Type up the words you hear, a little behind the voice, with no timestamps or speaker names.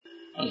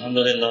الحمد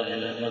لله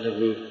نحمده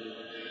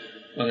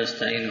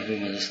ونستعينه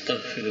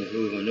ونستغفره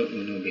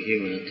ونؤمن به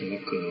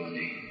ونتوكل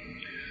عليه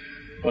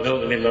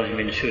ونعوذ بالله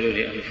من شرور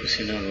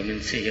أنفسنا ومن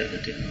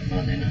سيئات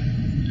أعمالنا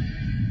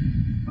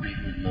من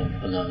يهده الله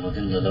فلا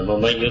مضل له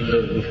ومن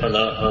يضلل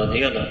فلا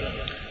هادي له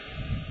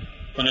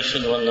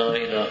ونشهد أن لا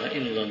إله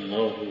إلا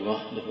الله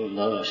وحده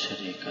لا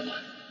شريك له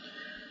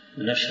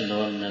ونشهد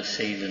أن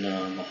سيدنا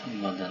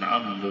محمدا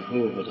عبده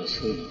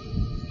ورسوله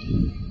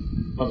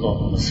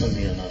اللهم صل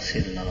على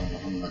سيدنا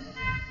محمد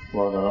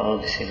وعلى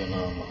آل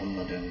سيدنا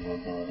محمد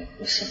وبارك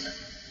وسلم.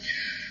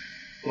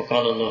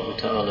 وقال الله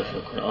تعالى في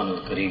القرآن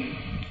الكريم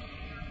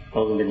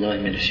أعوذ بالله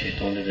من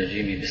الشيطان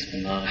الرجيم بسم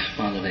الله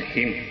الرحمن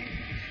الرحيم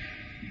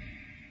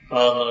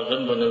قال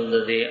ربنا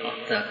الذي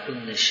أعطى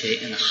كل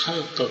شيء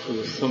خلقه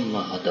ثم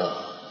هداه.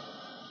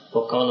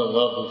 وقال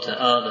الله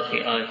تعالى في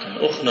آية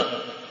أخرى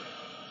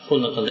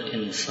خلق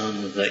الإنسان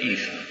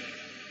ضعيفا.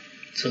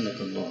 صدق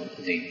الله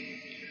العظيم.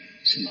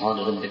 سبحان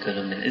ربك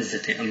رب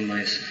العزة عما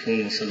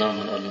يصفون وسلام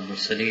على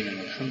المرسلين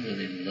والحمد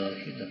لله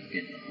رب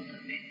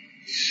العالمين.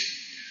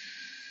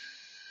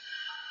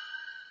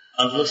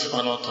 اللہ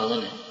سبحانہ و تعالیٰ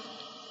نے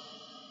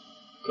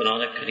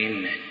قرآن کریم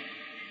میں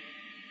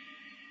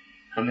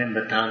ہمیں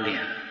بتا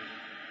دیا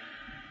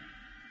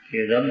کہ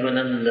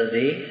ربنا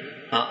الذی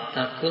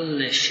اعطى كل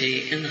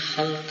شيء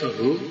خلقه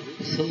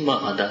ثم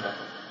هدى،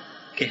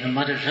 کہ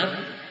ہمارے رب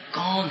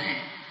کون ہے؟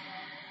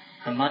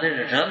 ہمارے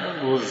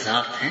رب وہ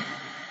ذات ہیں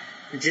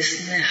جس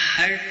نے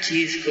ہر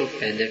چیز کو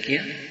پیدا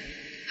کیا،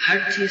 ہر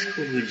چیز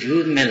کو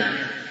وجود میں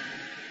لایا،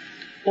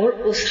 اور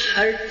اس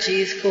ہر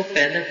چیز کو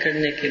پیدا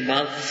کرنے کے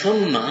بعد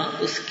ثم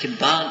اس کے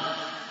بعد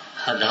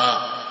ہدا،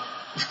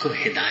 اس کو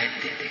ہدایت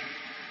دے دے.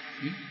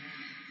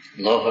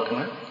 اللہ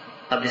اکبر.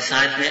 اب اس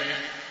آیت میں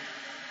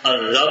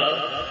الرب،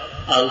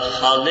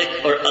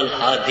 الخالق اور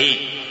الہادی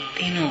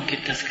تینوں کی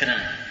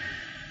تذکرہ ہے،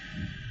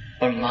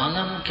 اور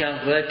معلوم کیا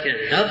ہوا کہ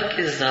رب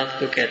کی ذات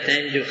کو کہتے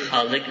ہیں جو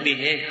خالق بھی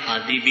ہے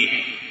ہادی بھی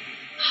ہے،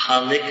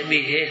 خالق بھی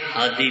ہے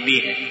ہادی بھی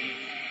ہے.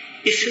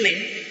 اس میں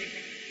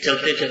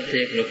چلتے چلتے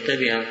ایک نقطہ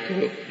بھی آپ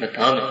کو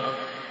بتا دوں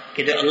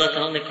کہ جو اللہ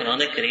تعالیٰ نے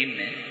قرآن کریم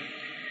میں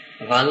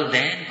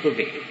والدین کو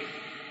بھی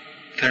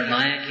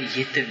فرمایا کہ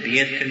یہ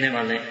تربیت کرنے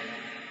والے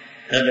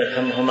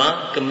ربہما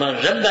کما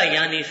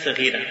ربیانی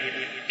صغیرا.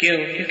 کیوں؟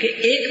 کیونکہ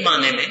ایک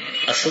معنی میں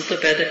اصل تو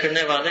پیدا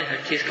کرنے والے ہر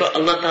چیز کو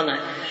اللہ تعالیٰ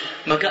ہے،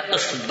 مگر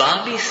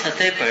اسبابی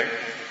سطح پر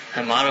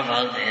ہمارے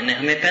والدین نے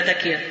ہمیں پیدا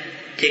کیا.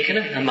 ٹھیک ہے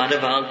نا؟ ہمارے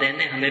والدین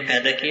نے ہمیں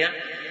پیدا کیا.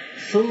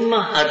 ثم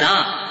ہدا،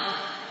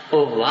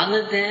 اور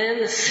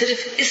والدین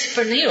صرف اس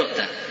پر نہیں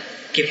ہوتا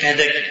کہ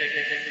پیدا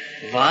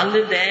کیا.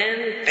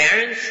 والدین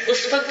پیرنٹس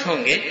اس وقت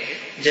ہوں گے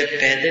جب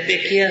پیدا بھی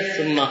کیا،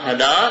 ثم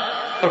ہدا،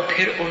 اور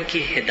پھر ان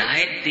کی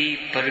ہدایت دی،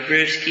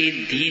 پرورش کی،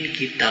 دین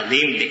کی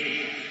تعلیم دی.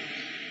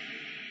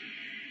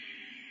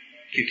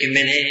 کیونکہ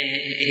میں نے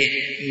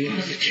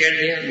چھیڑ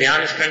دیا،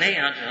 بیان اس پر نہیں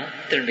آ رہا،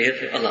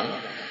 تربیت اللہ،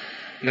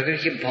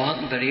 مگر یہ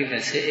بہت بڑی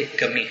ویسے ایک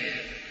کمی ہے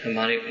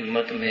ہماری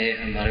امت میں،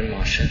 ہمارے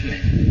معاشرت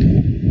میں،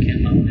 کہ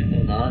ہم اپنے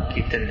اولاد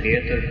کی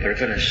تربیت اور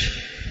پرورش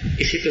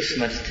اسی کو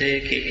سمجھتے ہیں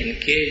کہ ان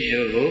کے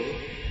جو وہ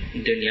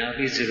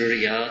دنیاوی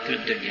ضروریات اور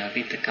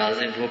دنیاوی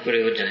تقاضے وہ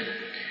پورے ہو جائیں،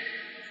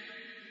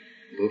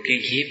 وہ کہ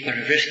یہ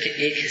پرورش کے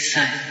ایک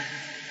حصہ ہے.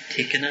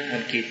 ٹھیک ہے نا؟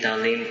 ان کی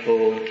تعلیم ہو،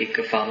 ان کی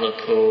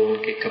کفالت ہو،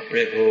 ان کے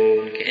کپڑے ہو،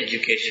 ان کی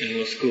ایجوکیشن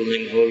ہو،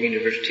 اسکولنگ ہو،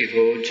 یونیورسٹی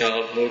ہو،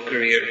 جاب ہو،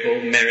 کریئر ہو،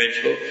 میرج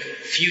ہو،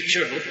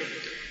 فیوچر ہو.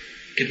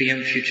 کبھی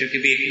ہم فیوچر کی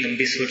بھی ایک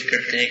لمبی سوچ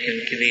کرتے ہیں کہ ان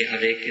کے لیے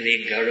ہر ایک کے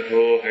لیے گھر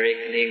ہو، ہر ایک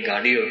کے لیے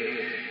گاڑی ہو.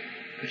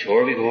 کچھ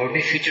اور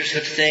بھی فیوچر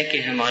سوچتے ہیں کہ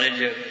ہمارے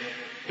جو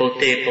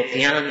پوتے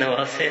پوتیاں،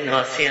 نواسے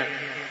نواسیاں،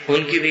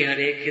 ان کی بھی ہر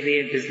ایک کے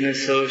لیے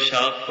بزنس ہو،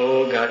 شاپ ہو،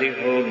 گاڑی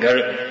ہو، گھر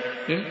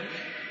ہو.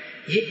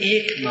 یہ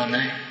ایک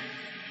معنی ہے،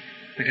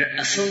 مگر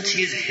اصل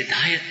چیز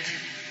ہدایت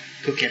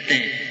کو کہتے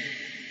ہیں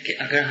کہ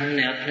اگر ہم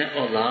نے اپنے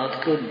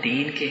اولاد کو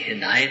دین کی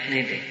ہدایت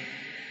نہیں دی،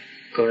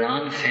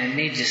 قرآن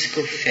فہمی جس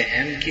کو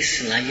فہم کی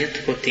صلاحیت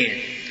ہوتی ہے.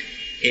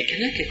 ایک ہے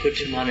نا کہ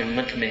کچھ ہماری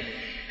امت میں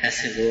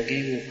ایسے لوگ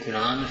ہیں وہ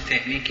قرآن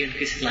فہمی کی ان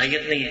کی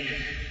صلاحیت نہیں ہے،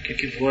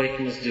 کیونکہ وہ ایک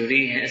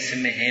مزدوری ہے ایسے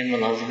میں ہے،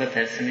 ملازمت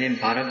ایسے میں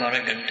 12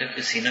 گھنٹے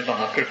پسینہ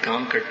بہا کر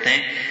کام کرتے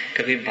ہیں،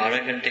 کبھی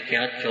 12 گھنٹے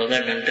کیا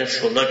 14 گھنٹے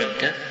 16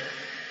 گھنٹے.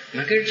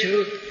 مگر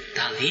جو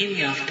تعلیم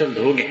یافتہ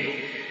لوگ ہیں،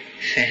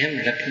 فہم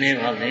رکھنے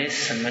والے،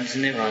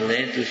 سمجھنے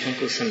والے، دوسروں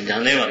کو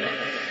سمجھانے والے،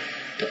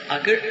 تو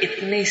اگر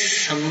اتنی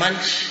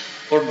سمجھ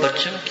اور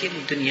بچوں کی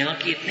دنیا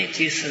کی اتنی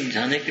چیز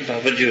سمجھانے کے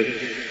باوجود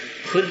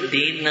خود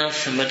دین نہ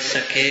سمجھ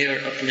سکے اور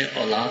اپنے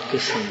اولاد کو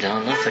سمجھا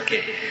نہ سکے،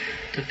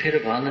 تو پھر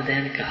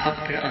والدین کا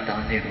حق پھر ادا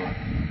نہیں ہوا.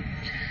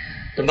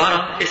 دوبارہ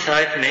اس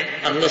آیت میں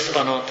اللہ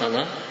سبحانہ و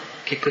تعالیٰ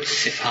کی کچھ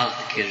صفات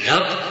کہ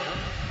رب،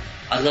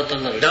 اللہ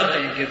تعالیٰ رب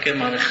ہے کیونکہ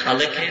ہمارے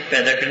خالق ہیں،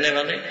 پیدا کرنے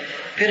والے،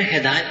 پھر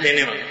ہدایت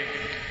دینے والے.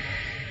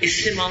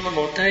 اس سے معلوم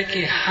ہوتا ہے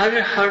کہ ہر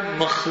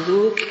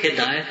مخلوق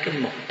ہدایت کا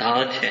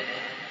محتاج ہے،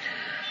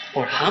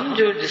 اور ہم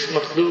جو جس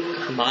مخلوق،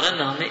 ہمارا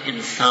نام ہے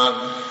انسان.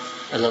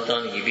 اللہ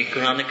تعالیٰ نے یہ بھی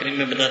قرآن کریم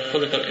میں بتایا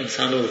خلق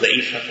الانسان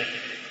ضعیفا،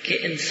 کہ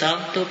انسان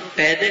تو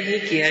پیدا ہی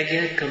کیا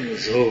گیا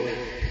کمزور.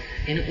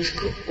 یعنی اس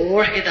کو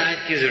اور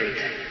ہدایت کی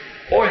ضرورت ہے،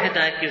 اور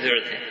ہدایت کی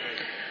ضرورت ہے.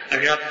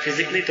 اگر آپ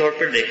فزیکلی طور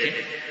پر دیکھیں،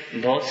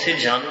 بہت سے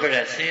جانور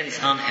ایسے ہیں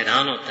انسان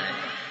حیران ہوتا ہے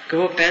کہ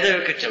وہ پیدا ہو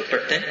کے چل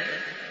پڑتے ہیں،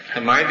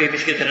 ہمارے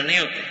بیبیز کی طرح نہیں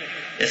ہوتے.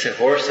 جیسے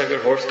ہارس، اگر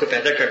ہارس کو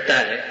پیدا کرتا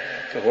ہے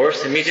تو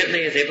horse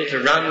immediately is able to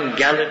run,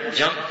 Gallup,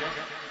 jump.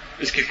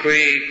 اس کی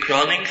کوئی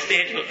کرالنگ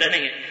سٹیج ہوتا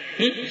نہیں ہے.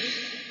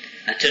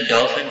 اچھا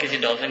ڈالفن کسی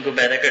ڈالفن کو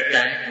پیدا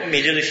کرتا ہے، وہ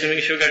امیڈیٹلی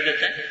سوئمنگ شروع کر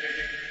دیتا ہے.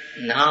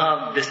 نہ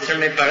بستر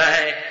میں پڑا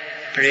ہے،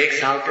 پھر 1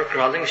 سال پر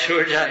کرالنگ شروع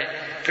ہو جائے،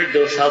 پھر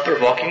 2 سال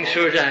پر واکنگ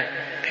شروع ہو جائے،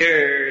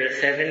 پھر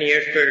 7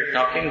 ایئرس پر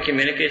ٹاکنگ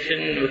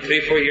کمیونیکیشن،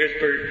 3-4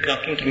 ایئرس پر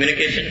ٹاکنگ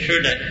کمیونیکیشن شروع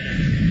ہو جائے.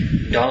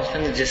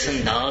 ڈالفن جس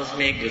انداز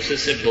میں ایک دوسرے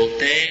سے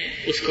بولتے ہیں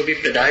اس کو بھی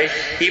پیدائش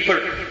ہی پر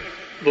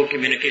وہ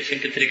کمیونیکیشن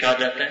کے طریقہ آ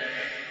جاتا ہے.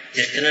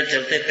 جس طرح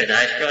چلتے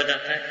پیدائش پر آ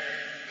جاتا ہے.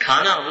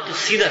 کھانا وہ تو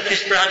سیدھا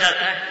فش پر آ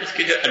جاتا ہے، اس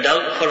کی جو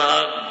اڈلٹ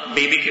خوراک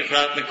بیبی کی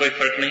خوراک میں کوئی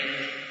فرق نہیں.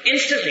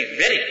 Instantly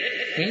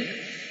very.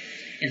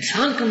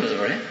 انسان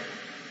کمزور ہے،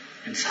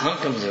 انسان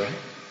کمزور ہے.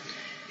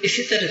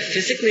 اسی طرح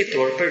فزیکلی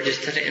طور پر جس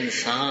طرح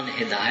انسان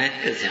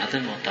ہدایت کا زیادہ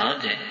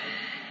محتاج ہے،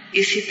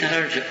 اسی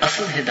طرح جو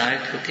اصل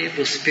ہدایت ہوتی ہے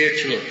وہ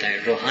اسپرچل ہوتا ہے،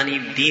 روحانی،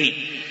 دینی.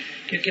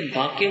 کیونکہ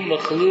باقی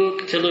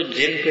مخلوق، چلو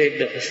جن کو ایک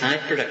دفعہ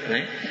سائڈ پر رکھنا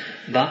ہے،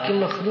 باقی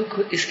مخلوق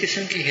کو اس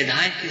قسم کی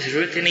ہدایت کی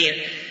ضرورت ہی نہیں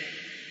ہے.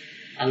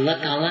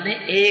 اللہ تعالیٰ نے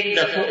ایک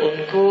دفعہ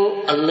ان کو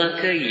اللہ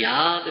کا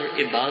یاد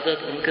اور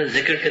عبادت، ان کا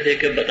ذکر کر دے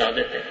کر بتا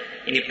دیتے ہیں.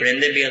 یعنی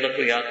پرندے بھی اللہ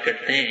کو یاد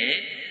کرتے ہیں،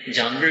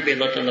 جانور بھی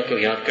اللہ تعالیٰ کو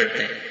یاد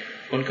کرتے ہیں.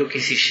 ان کو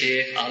کسی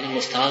شیخ، عالم،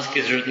 استاذ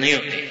کی ضرورت نہیں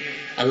ہوتی.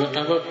 اللہ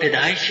تعالیٰ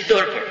پیدائشی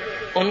طور پر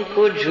ان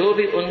کو جو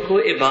بھی ان کو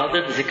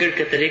عبادت ذکر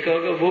کا طریقہ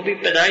ہوگا وہ بھی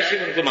پیدائشی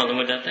ان کو معلوم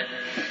ہو جاتا ہے.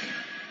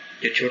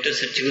 جو چھوٹا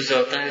سا چوزا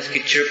ہوتا ہے اس کی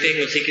چرپنگ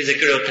اسی کی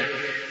ذکر ہوتا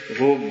ہے،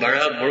 وہ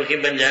بڑا مرغی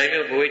بن جائے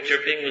گا وہی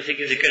چرپنگ اسی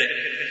کی ذکر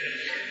ہے.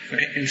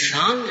 مگر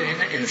انسان جو ہے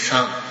نا،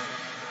 انسان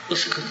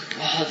اس کو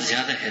بہت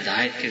زیادہ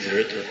ہدایت کی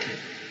ضرورت ہوتی ہے.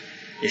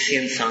 اسی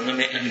انسانوں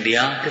میں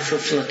انبیاء کا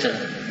سلسلہ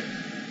چلا،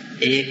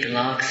 1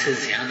 لاکھ سے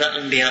زیادہ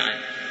انبیاء ہیں.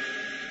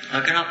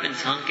 اگر آپ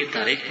انسان کی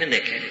تاریخ میں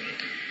دیکھیں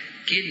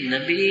کہ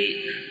نبی،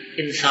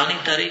 انسانی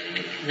تاریخ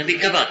میں نبی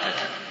کب آتا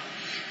تھا،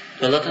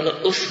 تو اللہ تعالیٰ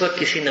اس وقت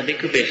کسی نبی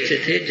کو بھیجتے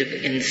تھے جب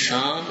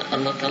انسان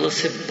اللہ تعالیٰ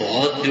سے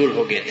بہت دور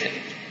ہو گئے تھے.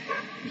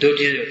 2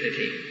 چیزیں ہوتی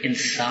تھی،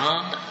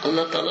 انسان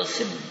اللہ تعالیٰ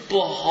سے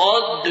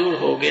بہت دور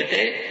ہو گئے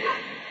تھے،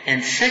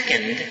 اینڈ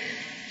سیکنڈ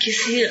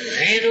کسی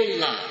غیر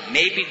اللہ،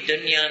 میں بھی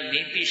دنیا،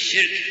 میں بھی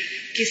شرک،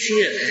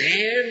 کسی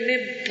غیر میں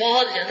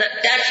بہت زیادہ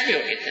اٹیچ بھی ہو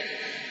گئے تھے،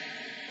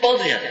 بہت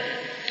زیادہ.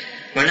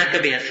 ورنہ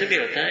کبھی ایسا بھی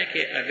ہوتا ہے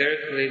کہ اگر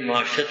کوئی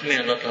معاشرت میں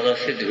اللہ تعالیٰ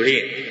سے دوری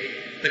ہے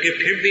مگر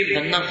پھر بھی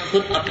بندہ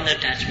خود اپنا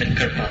اٹیچمنٹ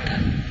کر پاتا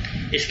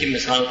ہے. اس کی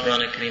مثال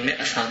قرآن کریم میں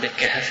اصحاب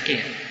کہف کی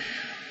ہے.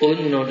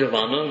 ان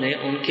نوجوانوں میں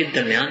ان کے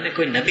درمیان میں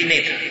کوئی نبی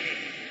نہیں تھا،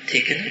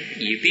 ٹھیک ہے نا.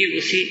 یہ بھی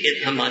اسی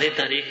ہمارے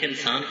تاریخ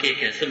انسان کے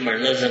ایک ایسا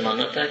مرحلہ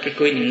زمانہ تھا کہ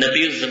کوئی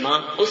نبی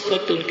الزمان اس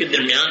وقت ان کے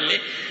درمیان میں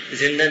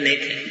زندہ نہیں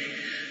تھے،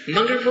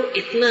 مگر وہ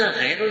اتنا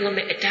غیر اللہ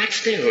میں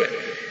اٹیچ نہیں ہوئے،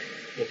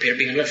 وہ پھر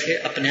بھی اللہ سے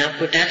اپنے آپ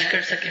کو اٹیچ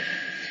کر سکے.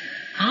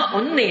 ہاں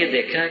انہوں نے یہ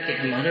دیکھا کہ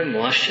ہمارے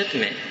معاشرت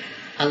میں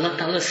اللہ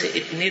تعالیٰ سے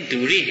اتنی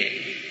دوری ہے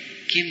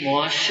کہ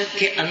معاشرت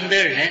کے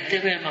اندر رہتے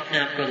ہوئے ہم اپنے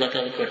آپ کو اللہ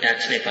تعالیٰ کو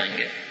اٹیچ نہیں پائیں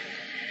گے.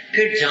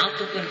 پھر جہاں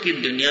تک ان کی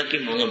دنیا کی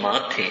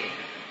معلومات تھی،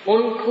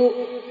 ان کو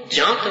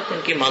جہاں تک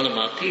ان کی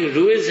معلومات تھی،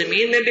 روئے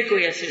زمین میں بھی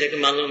کوئی ایسی جگہ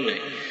معلوم نہیں.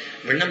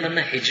 ورنہ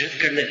بندہ ہجرت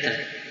کر لیتا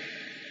ہے.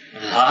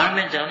 غار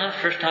میں جانا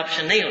فرسٹ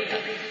آپشن نہیں ہوتا،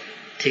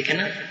 ٹھیک ہے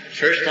نا.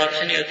 فرسٹ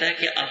آپشن یہ ہوتا ہے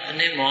کہ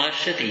اپنے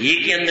معاشرت ہی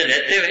کے اندر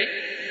رہتے ہوئے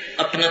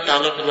اپنا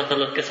تعلق اللہ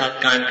تعالیٰ کے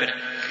ساتھ قائم کریں.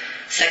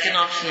 سیکنڈ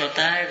آپشن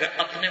ہوتا ہے اگر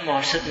اپنے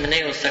معاشرت میں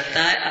نہیں ہو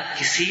سکتا ہے آپ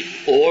کسی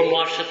اور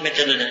معاشرت میں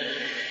چلے جائیں.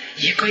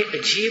 یہ کوئی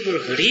عجیب اور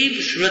غریب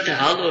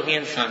صورتحال ہوگی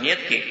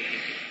انسانیت کی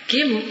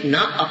کہ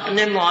نہ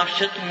اپنے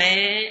معاشرت میں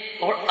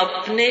اور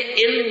اپنے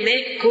علم میں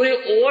کوئی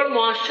اور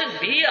معاشرت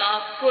بھی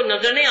آپ کو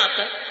نظر نہیں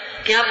آتا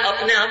کہ آپ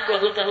اپنے آپ کو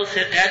اللہ تعالیٰ سے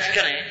اٹیچ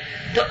کریں،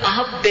 تو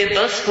آپ بے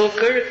بس ہو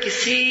کر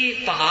کسی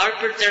پہاڑ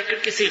پر چڑھ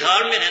کر کسی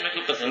غار میں رہنا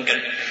کو پسند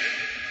کریں.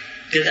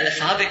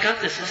 اصحاب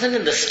کہف, this wasn't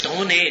in the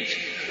stone age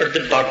or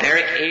the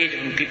barbaric age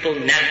when people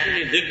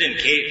naturally lived in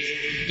caves.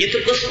 یہ تو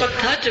اس وقت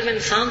تھا جب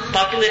انسان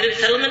populated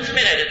settlements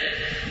میں رہتے تھے.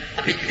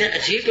 اب اتنے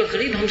عجیب و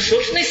غریب ہم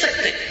سوچ نہیں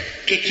سکتے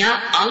کہ کیا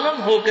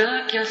عالم ہوگا,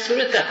 کیا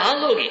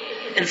صورتحال ہوگی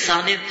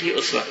انسانیت کی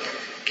اس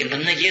وقت کہ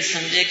بندہ یہ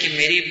سمجھے کہ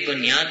میری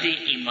بنیادی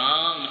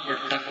ایمان اور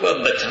تقوی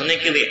بچانے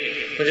کے لیے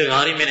مجھے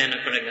غاری میں رہنا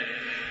پڑے گا.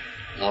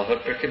 اللہ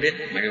اکبر کے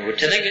دن مگر وہ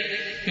چلیں گے.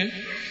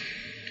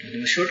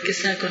 مشہور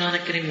قصہ ہے قرآن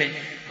کریم میں,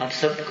 آپ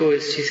سب کو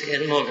اس چیز کا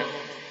علم ہوگا.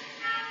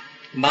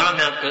 بارہ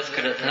میں آپ کو عرض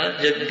کر رہا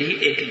تھا جب بھی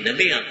ایک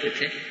نبی آتے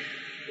تھے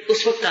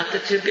اس وقت آتے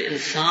تھے کہ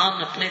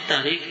انسان اپنے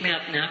تاریخ میں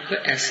اپنے آپ کو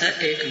ایسا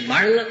ایک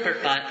مرحلہ پر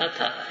پاتا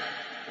تھا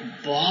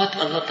بہت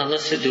اللہ تعالیٰ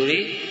سے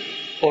دوری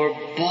اور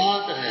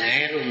بہت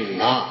غیر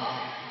اللہ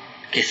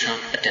کے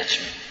ساتھ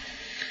اٹیچمنٹ.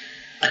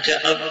 اچھا,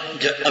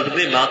 اب جب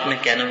اگلی بات میں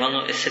کہنے والا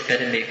ہوں اس سے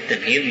پہلے میں ایک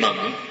تمہید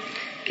مانگوں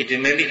کہ جو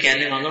میں بھی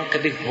کہنے والا ہوں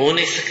کبھی ہو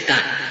نہیں سکتا,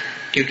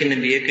 کیونکہ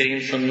نبی کریم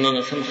صلی اللہ علیہ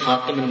وسلم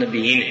خاتم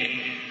النبیین ہے,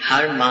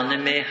 ہر معنی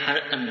میں، ہر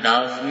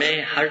انداز میں،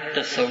 ہر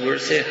تصور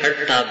سے، ہر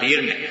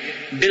تعبیر میں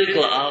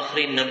بالکل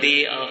آخری نبی،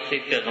 آخری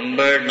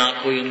پیغمبر، نہ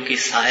کوئی ان کی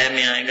سایہ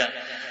میں آئے گا،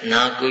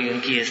 نہ کوئی ان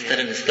کی اس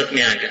طرح نسبت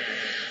میں آئے گا.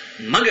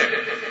 مگر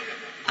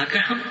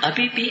اگر ہم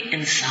ابھی بھی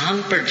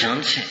انسان پر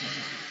جانچیں،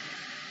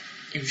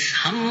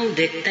 ہم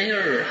دیکھتے ہیں،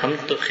 اور ہم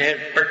تو خیر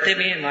پڑھتے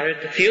بھی ہیں، ہمارے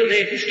تو فیلڈ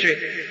ہے ہسٹری،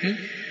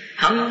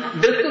 ہم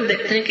بالکل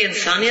دیکھتے ہیں کہ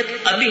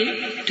انسانیت ابھی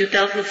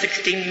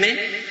 2016 میں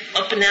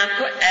اپنے آپ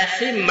کو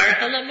ایسے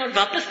مرحلہ میں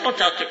واپس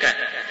پہنچا چکا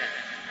ہے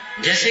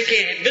جیسے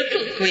کہ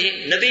بالکل کوئی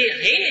نبی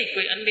ہے نہیں،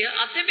 کوئی انبیاء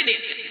آتے بھی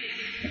نہیں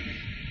تھے.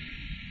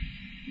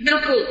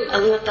 بالکل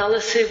اللہ تعالیٰ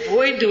سے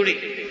وہی دوری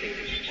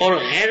اور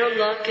غیر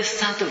اللہ کے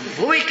ساتھ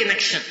وہی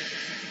کنیکشن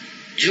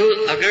جو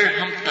اگر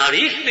ہم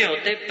تاریخ میں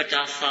ہوتے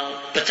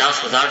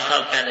 50,000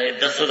 سال پہلے،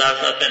 10,000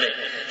 سال پہلے،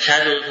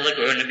 شاید اللہ تعالیٰ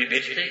کوئی نبی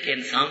بھیجتے کہ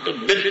انسان تو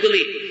بالکل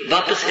ہی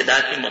واپس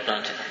ہدایت میں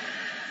محتاج ہے.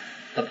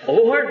 اب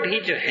اور بھی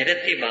جو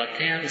حیرت کی بات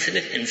ہے، ہم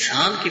صرف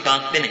انسان کی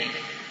بات میں نہیں،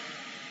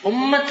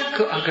 امت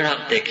کو اگر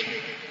آپ دیکھیں،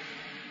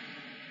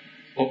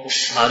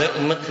 سارے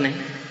امت نہیں،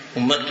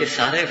 امت کے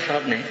سارے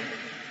افراد نہیں،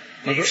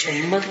 مگر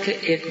امت کے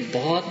ایک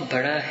بہت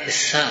بڑا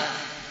حصہ،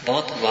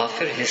 بہت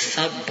وافر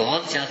حصہ،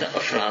 بہت زیادہ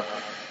افراد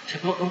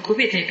جب ان کو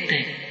بھی دیکھتے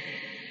ہیں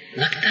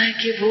لگتا ہے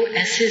کہ وہ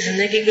ایسے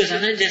زندگی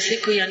گزارے جیسے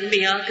کوئی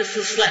انبیاء کا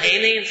سلسلہ ہے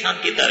نہیں انسان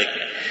کی تاریخ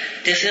میں،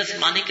 جیسے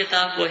آسمانی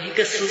کتاب وحی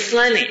کا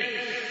سلسلہ نہیں.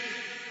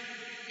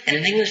 And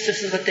in English this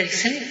is what they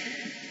say,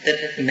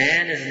 that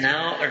man is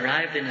now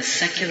arrived in a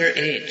secular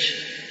age.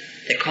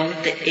 They call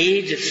it the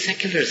age of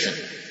secularism,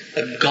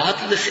 a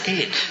godless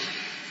age.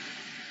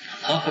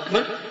 اللہ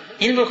اکبر.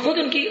 ان وہ خود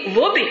ان کی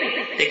وہ بھی،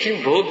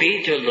 لیکن وہ بھی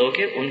جو لوگ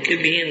ہیں ان کے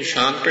بھی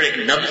انسان پر ایک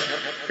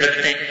نبض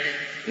رکھتے ہیں،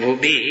 وہ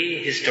بھی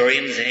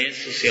ہسٹورینز ہیں،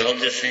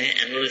 سوسیولوجسٹ ہیں،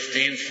 اینالسٹ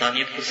ہیں،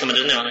 انسانیت کو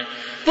سمجھنے والے ہیں.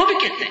 وہ بھی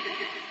کہتے ہیں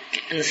کہ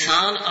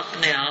انسان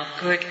اپنے آپ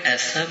کو ایک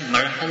ایسا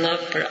مرحلہ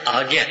پر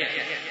آ گیا،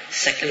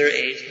 secular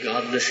age,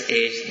 godless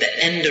age, the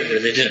end of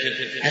religion,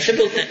 ایسے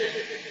بولتے ہیں.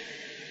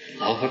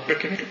 اللہ اکبر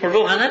کے اور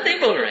وہ غلط نہیں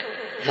بول رہے،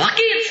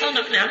 واقعی انسان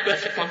اپنے آپ کو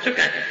ایسے پہنچ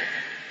چکا ہے،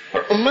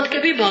 اور امت کے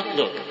بھی بہت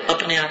لوگ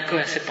اپنے آپ کو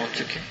ایسے پہنچ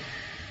چکے ہیں.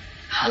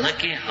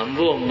 حالانکہ ہم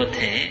وہ امت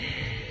ہیں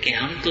کہ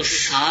ہم تو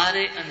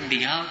سارے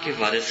انبیاء کے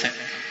وارث ہیں.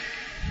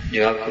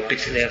 جو آپ کو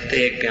پچھلے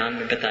ہفتے ایک بیان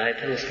میں بتایا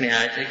تھا، اس میں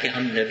آیا تھا کہ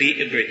ہم نبی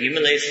ابراہیم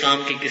علیہ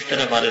السلام کی کس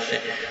طرح وارث ہیں،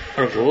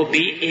 اور وہ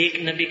بھی ایک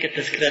نبی کا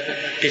تذکرہ تھا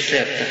پچھلے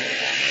ہفتے.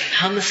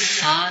 ہم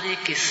سارے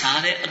کے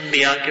سارے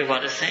انبیاء کے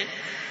وارث ہیں،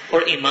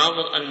 اور امام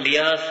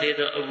الانبیاء سید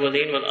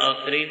الاولین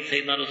والآخرین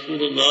سیدنا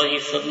رسول اللہ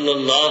صلی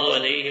اللہ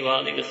علیہ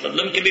وآلہ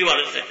وسلم کے بھی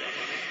وارث ہیں.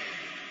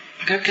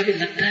 اگر کبھی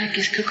لگتا ہے کہ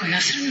اس کا کوئی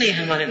اثر نہیں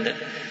ہے ہمارے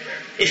اندر،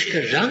 اس کا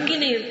رنگ ہی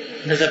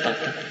نہیں نظر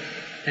پاتا،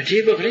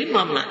 عجیب و غریب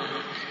معاملہ ہے.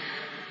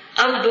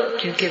 اب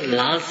کیونکہ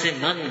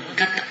لازماً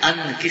قطعاً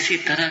کسی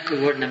طرح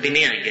کوئی اور نبی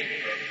نہیں آئیں گے،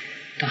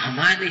 تو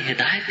ہمارے لیے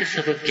ہدایت کا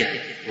سبب کیا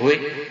ہے؟ وہ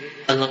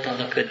اللہ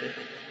تعالیٰ کا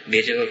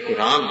بھیجا ہوا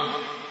قرآن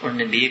اور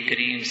نبی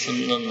کریم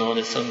صلی اللہ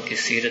علیہ وسلم کی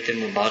سیرت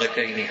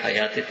مبارکہ، یعنی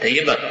حیات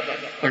طیبہ،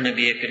 اور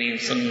نبی کریم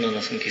صلی اللہ علیہ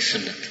وسلم کی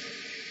سنت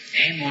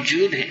ہے،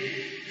 موجود ہے.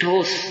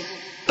 ٹھوس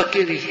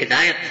پکی ہوئی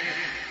ہدایت،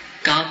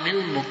 کامل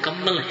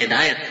مکمل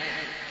ہدایت،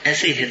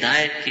 ایسی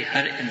ہدایت کی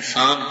ہر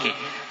انسان کی،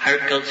 ہر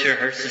کلچر،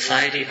 ہر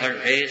سوسائٹی، ہر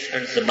ریس،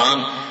 ہر زبان،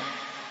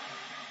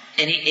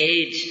 any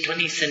age,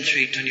 20th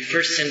century,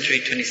 21st century,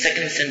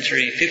 22nd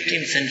century,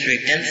 15th century,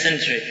 10th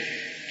century،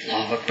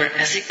 اللہ اکبر،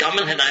 ایسی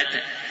کامل ہدایت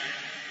ہے.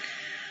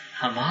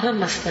 ہمارا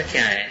مسئلہ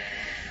کیا ہے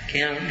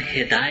کہ ہم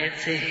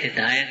ہدایت سے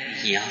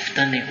ہدایت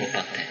یافتہ نہیں ہو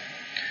پاتے.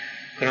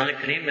 قرآن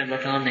کریم میں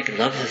اللہ تعالیٰ نے ایک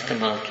لفظ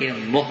استعمال کیا،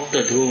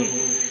 مہتدون.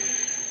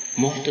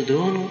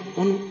 مہتدون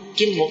ان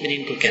کن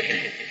مومنین کو کہتے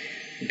ہیں؟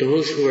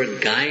 those who are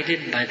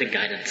guided by the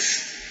guidance.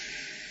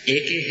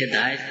 ایک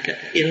ہدایت کا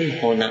علم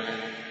ہونا،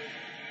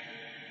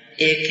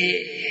 ایک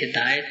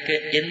ہدایت کا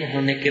علم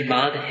ہونے کے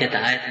بعد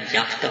ہدایت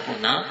یافتہ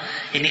ہونا،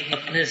 یعنی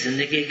اپنے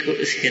زندگی کو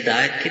اس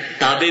ہدایت کے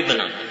تابع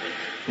بنانا،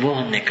 وہ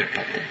ہم نہیں کر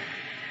پاتے.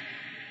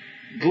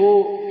 وہ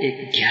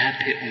ایک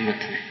گیپ ہے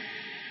امت میں.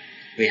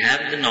 We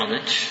have the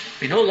knowledge,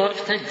 we know a lot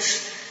of things,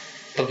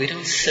 but we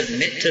don't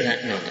submit to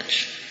that knowledge.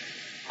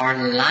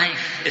 Our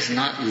life is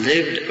not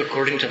lived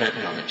according to that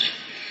knowledge.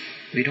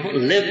 We don't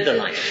live the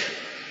life.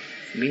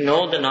 We know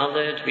the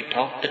knowledge, we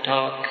talk the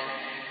talk,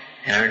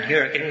 and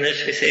here in English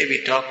we say we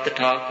talk the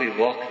talk, we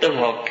walk the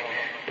walk,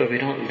 but we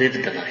don't live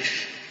the life.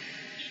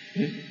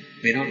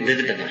 We don't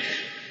live the life.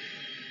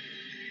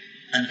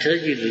 Until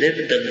you live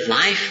the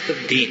life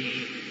of Deen,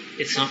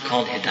 it's not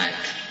called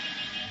Hidayat.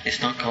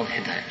 It's not called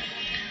Hidayat.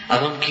 اب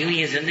ہم کیوں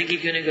یہ زندگی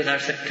کیوں نہیں گزار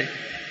سکتے،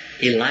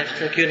 یہ لائف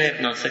اسٹائل کیوں نہیں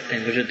اپنا سکتے؟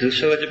 مجھے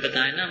دوسرا وجہ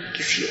بتائے نا، ہم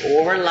کسی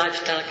اور لائف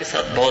اسٹائل کے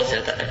ساتھ بہت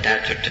زیادہ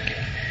اٹیچ ہو چکے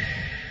ہیں.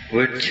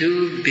 We're too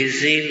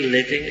busy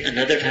living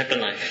another type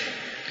of life.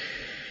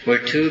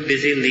 We're too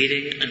busy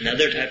leading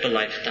another type of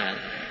lifestyle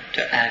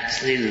to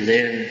actually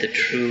live the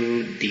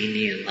true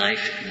دینی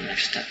life and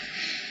lifestyle.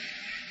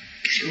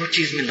 کسی اور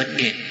چیز میں لگ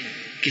گئے،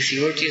 کسی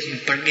اور چیز میں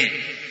پڑ گئے،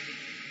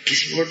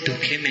 کسی اور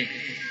دھوکے میں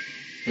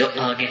لوگ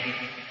آگے.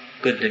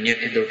 کوئی دنیا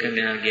کے دھوکے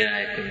میں آ گیا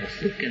ہے, کوئی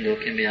مخلوق کے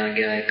دھوکے میں آ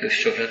گیا ہے, کوئی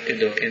شہرت کے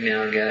دھوکے میں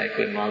آ گیا ہے,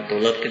 کوئی مال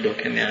دولت کے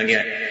دھوکے میں آ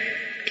گیا ہے,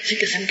 کسی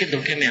قسم کے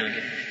دھوکے میں آ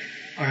گیا.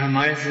 اور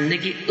ہماری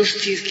زندگی اس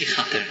چیز کی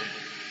خاطر,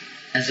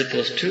 ایز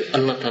اپوز ٹو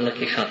اللہ تعالیٰ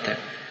کی خاطر,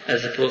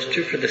 as opposed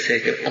to for the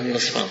sake of Allah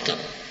سبحانہ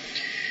تعالیٰ.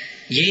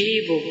 یہی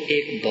وہ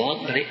ایک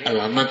بہت بڑی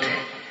علامت ہے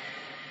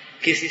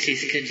کسی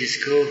چیز کے جس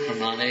کو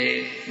ہمارے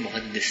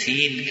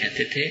محدثین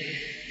کہتے تھے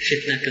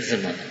فتنہ کا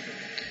زمانہ.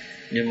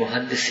 جو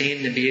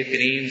محدثین نبی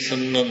کریم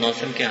صلی اللہ علیہ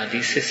وسلم کے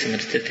حدیث سے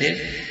سمجھتے تھے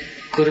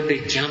قرب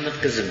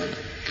قیامت کا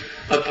زمانہ.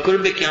 اب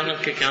قرب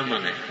قیامت کے کیا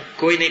معنی ہے؟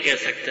 کوئی نہیں کہہ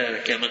سکتا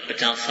قیامت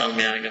 50 سال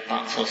میں آئے گا,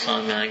 500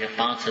 سال میں آئے گا,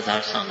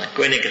 5000 سال میں,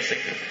 کوئی نہیں کہہ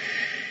سکتا.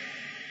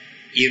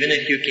 Even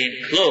if you came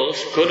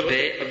close, قرب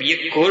ہے. اب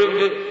یہ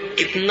قرب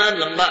کتنا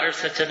لمبا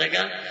عرصہ چلے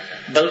گا,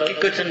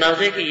 بلکہ کچھ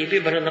اندازے کہ یہ بھی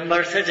بڑا لمبا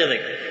عرصہ چلے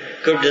گا.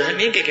 قرب doesn't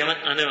mean کہ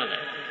قیامت آنے والا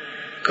ہے.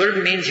 قرب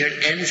means your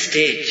end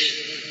stage.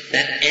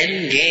 That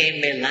end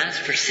game may last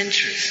for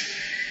centuries.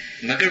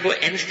 مگر وہ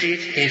end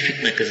stage ہے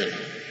فتنہ کا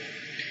زمانہ.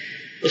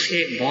 اس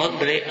کے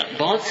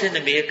بہت سے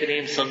نبی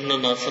کریم صلی اللہ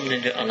علیہ وسلم نے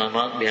جو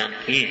علامات بیان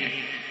کیے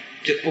ہیں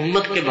جو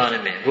امت کے بارے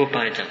میں وہ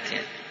پائے جاتے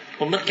ہیں.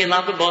 امت کے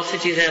علاوہ بہت سی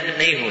چیزیں اب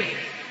نہیں ہوئی,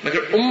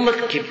 مگر امت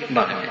کے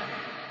بارے میں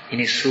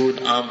یعنی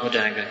سود عام ہو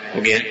جائے گا,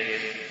 ہو گیا.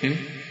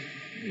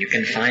 You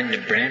can find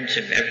a branch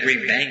of every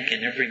bank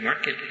and every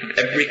market of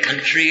every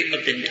country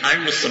of the entire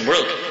Muslim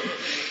world.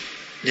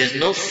 There's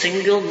no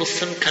single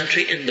Muslim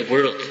country in the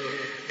world.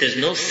 There's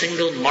no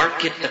single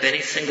market of any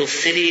single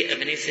city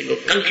of any single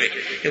country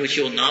in which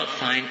you will not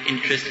find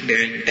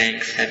interest-bearing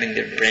banks having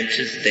their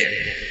branches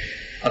there.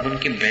 اب ان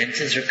کی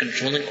branches are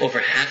controlling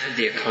over half of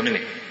the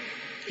economy.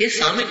 یہ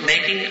Islamic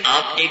banking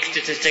آپ ایک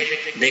statistic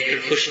دیکھ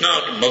کر خوش نہ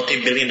ہو,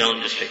 multi-billion dollar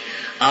industry.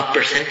 آپ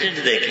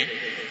percentage دیکھیں,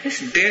 it's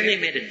barely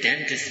made a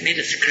dent, it's made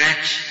a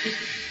scratch.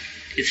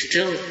 It's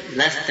still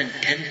less than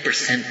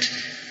 10%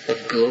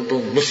 of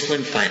global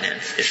Muslim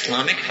finance.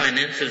 Islamic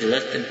finance is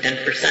less than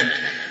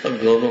 10% of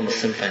global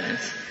Muslim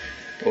finance.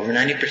 Over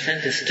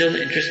 90% is still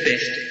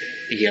interest-based.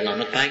 یہ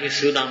علامت پائیں گے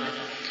سود عام ہے.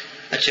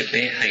 اچھا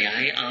بے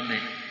حیائی عام ہے,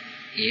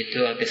 یہ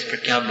تو اب اس پر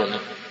کیا بولوں,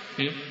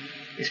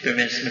 اس پر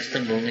میں سمجھتا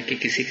ہوں بولنے کی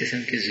کسی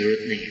قسم کی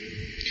ضرورت نہیں ہے.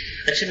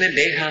 اچھا میں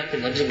بے حیا کا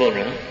لفظ بول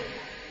رہا ہوں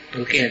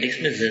کیونکہ حدیث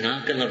میں زنا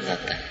کا لفظ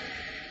آتا ہے,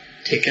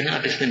 ٹھیک ہے نا.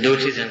 اب اس میں دو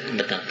چیزیں آپ کو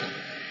بتاتا ہوں.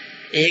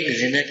 ایک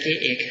زنا کی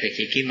ایک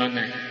حقیقی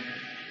معنی ہے,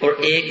 اور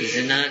ایک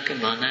زنا کا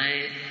معنی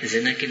ہے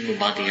زنا کے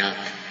مبادیات.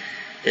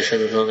 جیسا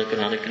اللہ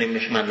قرآن کریم میں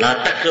فرمایا لا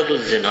تقربوا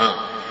الزنا,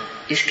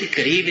 اس کے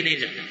قریب ہی نہیں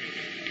جانا.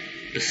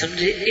 تو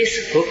سمجھے اس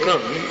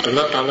حکم,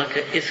 اللہ تعالیٰ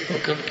کا اس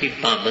حکم کی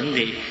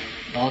پابندی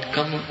بہت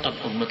کم اب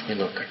امت میں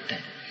لوگ کرتے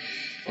ہیں,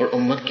 اور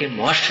امت کے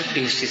معاشرت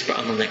بھی اس چیز پر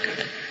عمل نہیں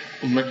کرتے.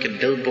 امت کے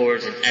بل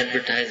boards and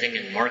advertising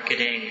and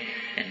marketing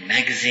and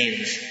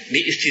magazines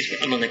بھی اس چیز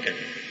پر عمل نہیں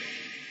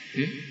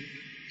کرتے.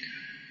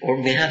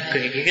 اور میں آپ کو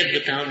حقیقت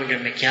بتاؤں, اگر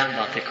میں کیا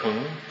باتیں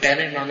کھولوں,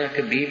 پہلے معنی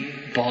کبھی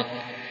بہت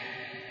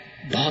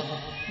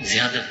بہت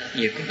زیادہ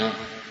یہ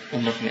گناہ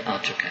امت میں آ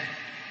چکا ہے.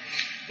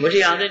 مجھے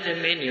یاد ہے جب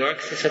میں نیو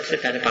یارک سے سب سے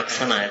پہلے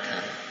پاکستان آیا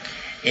تھا,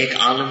 ایک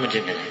عالم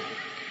مجھے ملے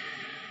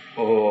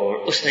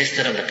اور اس نے اس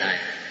طرح بتایا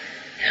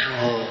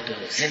تو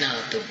زنا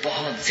تو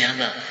بہت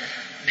زیادہ.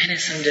 میں نے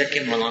سمجھا کہ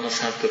مولانا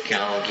صاحب کو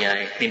کیا ہو گیا,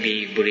 اتنی بھی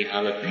بری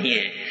حالت نہیں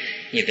ہے,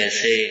 یہ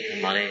ویسے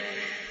ہمارے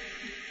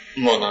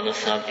مولانا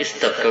صاحب اس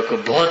طبقہ کو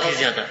بہت ہی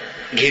زیادہ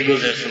گھیر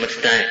گزر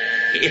سمجھتا ہے,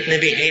 اتنے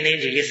بھی ہے نہیں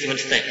جو یہ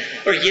سمجھتا ہے,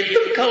 اور یہ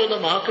طبقہ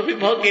علماء کو بھی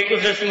بہت گھیر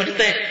گزر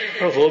سمجھتا ہے,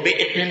 اور وہ بھی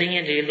اتنے نہیں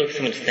ہیں جو یہ لوگ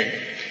سمجھتے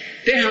ہیں.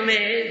 پھر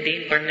ہمیں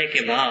دین پڑھنے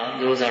کے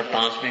بعد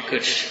 2005 میں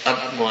کچھ اب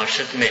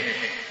معاشرت میں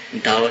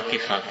دعوت کی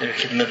خاطر,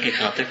 خدمت کی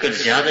خاطر کچھ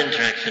زیادہ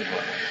انٹریکشن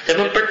ہوا. جب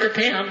ہم پڑھتے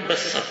تھے ہم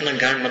بس اپنا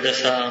گھر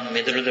مدرسہ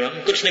ادھر ادھر, ہم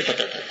کچھ نہیں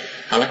پتا تھا.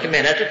 حالانکہ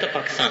میں رہتا تھا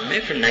پاکستان میں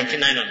from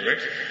 99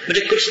 onwards,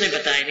 مجھے کچھ نہیں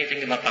پتا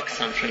anything about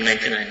Pakistan from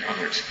 99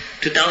 onwards.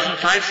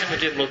 2005 سے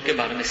مجھے ملک کے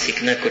بارے میں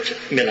سیکھنا کچھ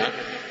ملا,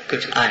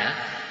 کچھ آیا,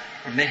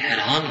 اور میں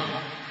حیران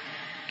ہوں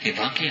کہ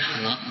واقعی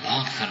حالات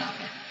بہت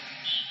خراب ہے,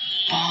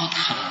 بہت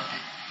خراب ہے.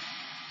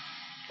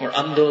 اور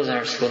اب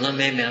 2016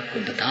 میں آپ کو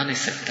بتا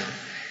نہیں سکتا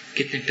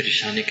کتنی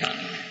پریشانی کا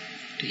عالم ہے.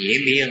 تو یہ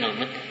بھی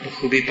علامت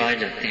بخوبی پائے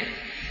جاتے ہیں.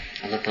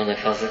 اللہ تعالیٰ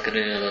حفاظت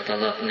کرے, اللہ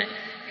تعالیٰ اپنے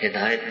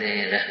ہدایت دے,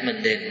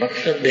 رحمت دے,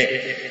 مغفرت دے.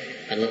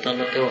 اللہ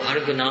تعالیٰ تو ہر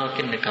گناہ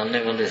کے نکالنے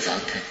والے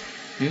ذات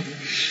ہیں.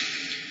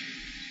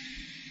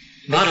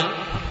 بارہ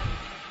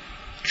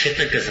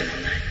فتنہ کا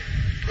زمانہ ہے,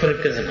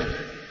 خلق کا زمانہ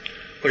ہے.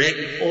 اور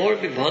ایک اور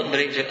بھی بہت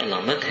بڑی جو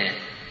علامت ہے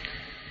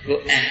وہ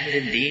اہل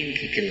دین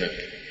کی قلت.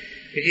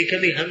 کیونکہ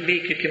کبھی ہم بھی,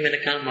 کیونکہ میں نے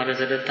کہا ہمارا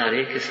ذرا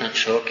تاریخ کے ساتھ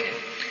شوق ہے,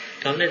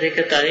 تو ہم نے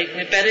دیکھا تاریخ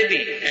میں پہلے بھی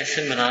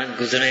ایسے مراحل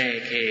گزرے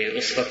کہ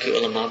اس وقت کے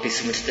علماء بھی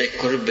سمجھتے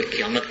قرب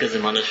قیامت کا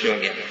زمانہ شروع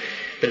ہو گیا.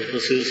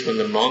 بالخصوص when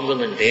the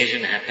Mongol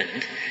invasion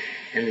happened,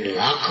 and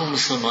لاکھوں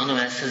مسلمانوں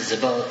ایسے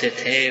ذبح ہوتے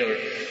تھے, اور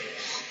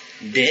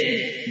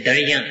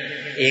دریا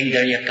ایک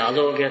دریا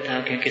کالو ہو گیا تھا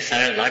کیونکہ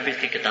سارا لائبریری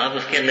کی کتاب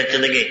اس کے اندر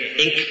چلے گئے.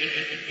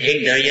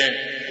 ایک دریا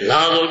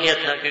لال ہو گیا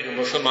تھا کیونکہ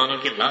مسلمانوں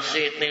کی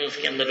لاشیں اتنے اس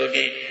کے اندر ہو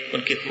گئے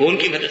ان کے خون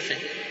کی وجہ سے.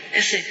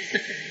 ایسے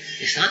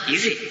It's not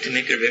easy to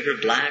make a river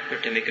black or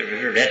to make a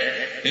river red.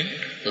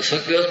 اس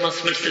وقت بھی علماء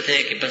سمجھتے تھے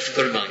کہ بس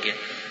قرب آ گیا.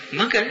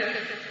 مگر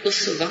اس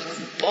وقت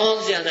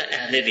بہت زیادہ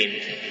اہل دین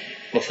تھے,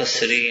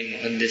 مفسرین,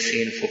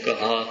 محدثین,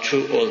 فقہا, ٹرو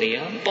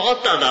اولیاء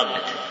بہت تعداد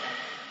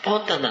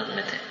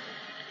میں تھے.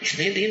 اس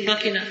لیے دین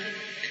باقی نہ.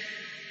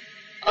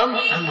 اب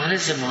ہمارے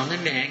زمانے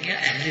میں ہے کہ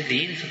اہل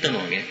دین ختم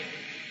ہو گئے.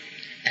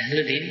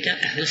 اہل دین کیا,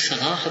 اہل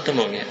صلاح ختم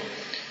ہو گیا.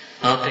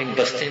 آپ ایک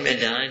بستے میں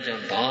جائیں جہاں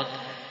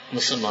بہت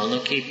مسلمانوں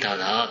کی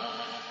تعداد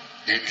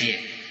رہتی ہے,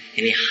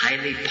 یعنی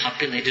highly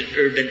populated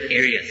urban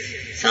areas.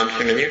 Sound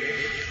familiar?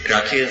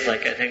 Karachi is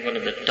like I think one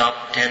of the top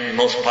 10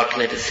 most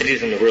populated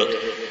cities in the world.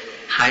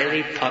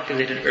 Highly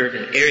populated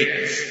urban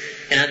areas.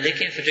 And آپ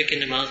دیکھیں فجر کی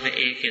نماز میں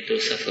 1 یا 2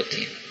 صف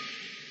ہوتی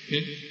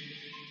ہیں.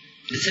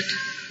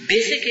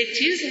 بیسک ایک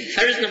چیز ہے,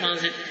 فرض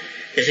نماز ہے.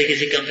 جیسے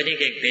کسی کمپنی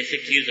کا ایک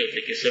بیسک چیز ہوتا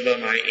ہے کہ صبح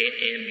ہمارے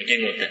 8 AM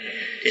میٹنگ ہوتا ہے.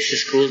 جیسے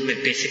اسکول میں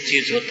بیسک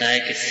چیز ہوتا ہے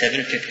کہ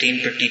 7:15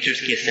 پر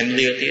ٹیچرز کی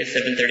اسمبلی ہوتی ہے,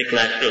 7:30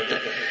 کلاس ہوتا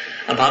ہے.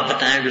 اب آپ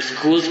بتائیں اگر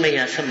اسکولز میں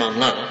ایسا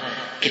معاملہ ہو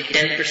کہ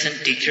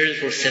 10%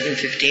 ٹیچرز اور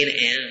 7:15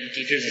 AM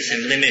ٹیچرز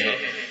اسمبلی میں ہو,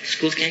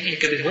 اسکول کہیں گے یہ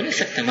کبھی ہو نہیں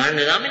سکتا, ہمارا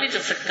نظام ہی نہیں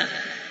چل سکتا.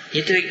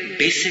 یہ تو ایک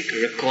بیسک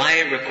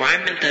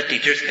ریکوائرمنٹ تھا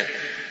ٹیچرز کا.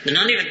 They're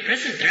not even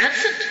present, they're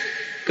absent.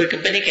 کوئی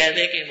کمپنی کہہ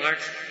دے کہ ہمارا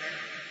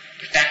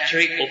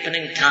فیکٹری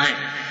اوپننگ ٹائم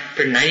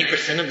پر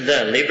 90% of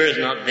the labour is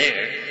not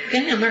there,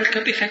 کہیں گے ہمارا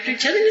کبھی فیکٹری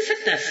چل ہی نہیں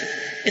سکتا ایسے.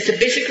 It's a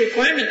basic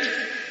requirement.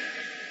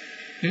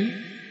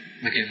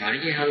 مگر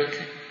ہماری یہ حالت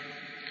ہے.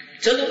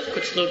 چلو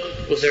کچھ لوگ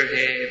بزرگ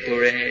ہیں,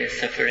 بوڑھے ہیں,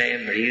 سفر ہیں,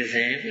 مریض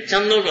ہیں,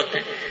 چند لوگ ہوتے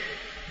ہیں.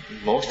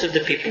 Most of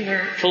the people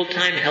are full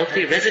time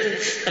healthy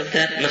residents of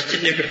that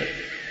masjid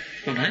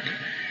neighbourhood.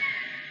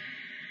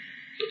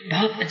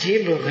 بہت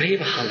عجیب و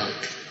غریب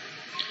حالات.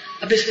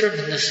 اب اس پر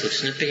بندہ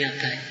سوچنے پہ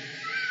آتا ہے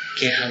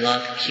کہ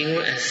حالات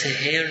کیوں ایسے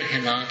ہیں اور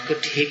حالات کو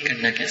ٹھیک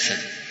کرنا کیسا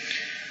ہے.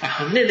 اور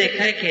ہم نے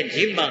دیکھا ہے کہ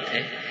عجیب بات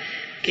ہے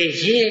کہ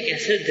یہ ایک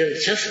ایسے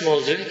دلچسپ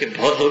موضوع ہے کہ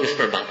بہت لوگ اس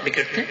پر بات بھی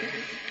کرتے ہیں.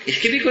 اس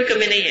کی بھی کوئی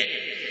کمی نہیں ہے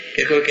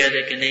کہ کوئی کہہ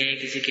دے کہ نہیں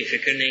کسی کی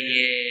فکر نہیں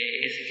ہے.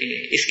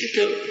 اس کی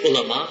تو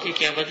علماء کی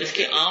کیا بات, اس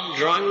کی عام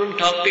ڈرائنگ روم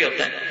ٹاک بھی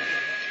ہوتا ہے.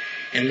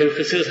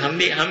 بالخصوص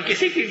ہم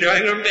کسی کی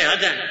ڈرائنگ روم پہ آ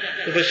جائیں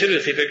تو وہ شروع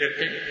اسی پہ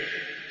کرتے ہیں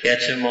کہ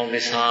اچھا مولوی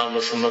صاحب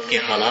اس امت کے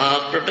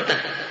حالات پر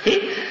بتائیں.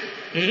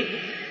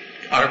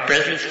 Our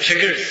presence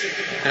triggers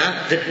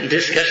the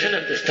discussion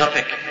of this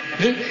topic.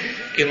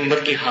 کہ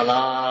امت کی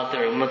حالات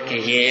اور امت کے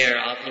یہ, اور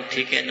آپ لوگ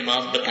ٹھیک ہے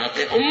نماز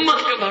بتاتے, امت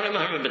کے بارے میں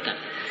ہمیں بتائیں,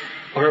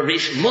 اور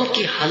اس ملک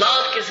کی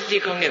حالات کیسے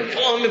ٹھیک ہوں گے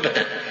وہ ہمیں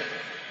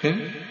بتائیں.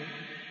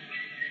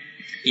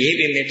 یہ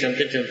بھی میں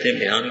چلتے چلتے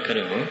بیان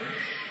کروں,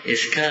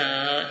 اس کا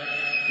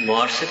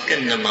معاشرت کا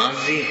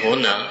نمازی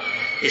ہونا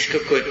اس کو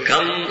کوئی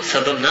کم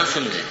سبب نہ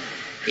سمجھے.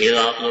 یہ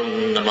آپ لوگ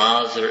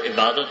نماز اور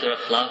عبادت اور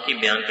اخلاق کی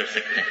بیان کر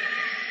سکتے ہیں.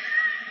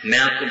 میں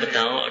آپ کو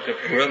بتاؤں اگر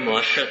پورا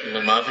معاشرت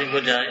نمازی ہو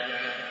جائے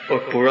اور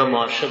پورا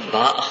معاشرت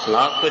با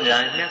اخلاق ہو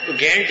جائے, میں آپ کو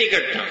گارنٹی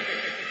کرتا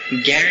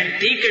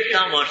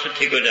ہوں معاشرت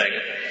ٹھیک ہو جائے گا.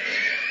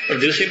 اور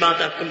دوسری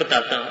بات آپ کو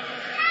بتاتا ہوں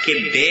کہ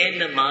بے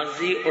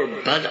نمازی اور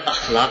بد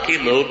اخلاقی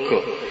لوگ کو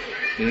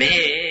میں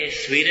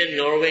سویڈن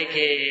ناروے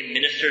کے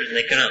منسٹرز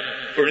لے کر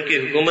اور ان کی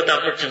حکومت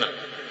آپ پر چلا,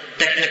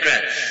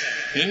 technocrats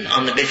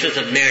on the basis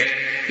of merit,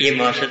 یہ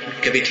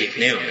معاشرت کبھی ٹھیک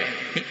نہیں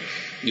ہوگا.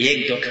 یہ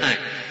ایک دھوکہ ہے.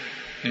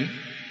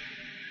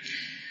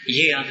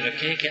 یہ یاد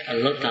رکھیں کہ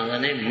اللہ تعالیٰ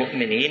نے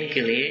مؤمنین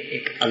کے لیے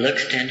ایک الگ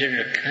سٹینڈرڈ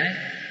رکھا ہے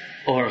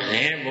اور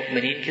غیر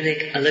مؤمنین کے لیے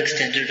ایک الگ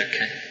سٹینڈرڈ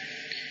رکھا ہے.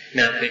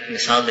 میں آپ کو ایک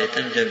مثال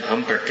دیتا ہوں. جب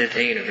ہم پڑھتے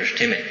تھے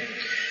یونیورسٹی میں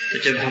تو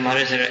جب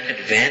ہمارے ذرا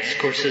ایڈوانس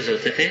کورسز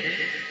ہوتے تھے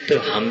تو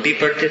ہم بھی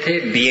پڑھتے تھے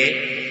BA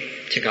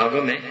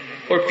چکاگو میں,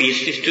 اور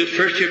PhD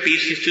first year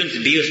PhD students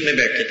بھی اس میں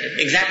بیٹھتے تھے,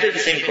 ایگزیکٹلی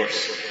دا سیم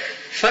کورس.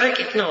 فرق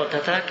اتنا ہوتا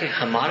تھا کہ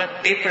ہمارا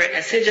پیپر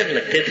ایسے جب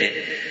لگتے تھے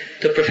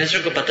تو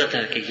پروفیسر کو پتا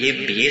تھا کہ یہ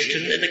BA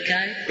اسٹوڈنٹ نے لکھا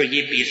ہے اور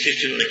یہ PhD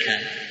اسٹوڈنٹ لکھا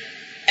ہے.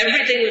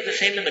 Everything was the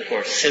same in the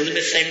course.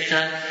 Syllabus same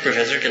تھا,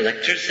 پروفیسر کے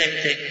لیکچر سیم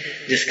تھے,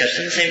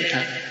 ڈسکشن سیم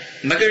تھا.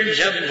 مگر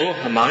جب وہ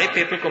ہمارے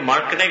پیپر کو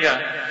مارک کرے گا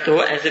تو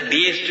وہ ایز اے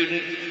BA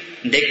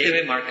اسٹوڈنٹ دیکھتے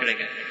ہوئے مارک کرے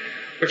گا,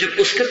 اور جب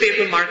اس کا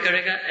پیپر مارک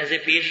کرے گا ایز اے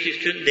PhD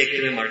اسٹوڈنٹ دیکھتے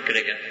ہوئے مارک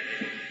کرے گا.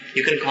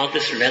 You can call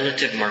this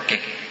relative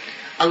marking.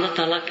 اللہ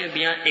تعالیٰ کے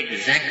بیاں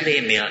ایگزیکٹلی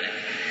معیار ہے.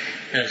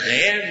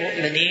 غیر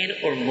مؤمنین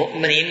اور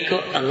مؤمنین کو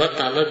اللہ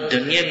تعالیٰ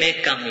دنیا میں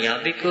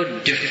کامیابی کو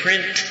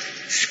ڈفرینٹ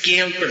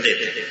اسکیل پر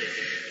دیتے ہیں.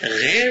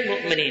 غیر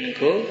مؤمنین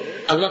کو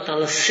اللہ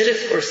تعالیٰ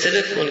صرف اور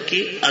صرف ان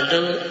کی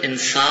عدل,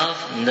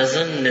 انصاف,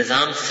 نظم,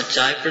 نظام,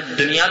 سچائی پر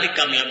دنیاوی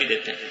کامیابی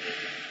دیتے ہیں.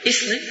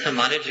 اس لیے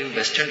ہمارے جو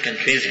ویسٹرن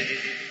کنٹریز ہیں,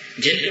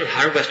 جن پر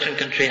ہر ویسٹرن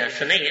کنٹری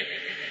ایسا نہیں ہے,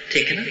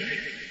 ٹھیک ہے نا,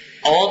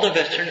 آل دا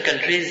ویسٹرن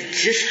کنٹریز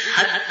جس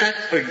حد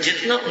تک اور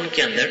جتنا ان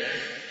کے اندر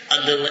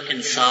عدل,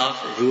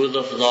 انصاف, rule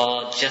of law,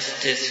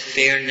 justice,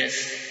 fairness,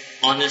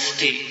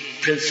 honesty,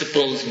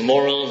 principles,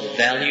 morals,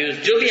 values,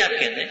 جو بھی آپ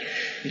کہتے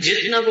ہیں,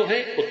 جتنا وہ ہے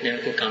اتنے ان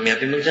کو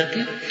کامیابی مل جاتی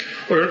ہے.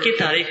 اور ان کی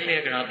تاریخ میں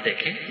اگر آپ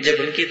دیکھیں,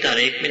 جب ان کی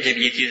تاریخ میں جب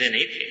یہ چیزیں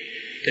نہیں تھی,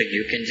 تو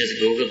you can just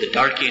Google the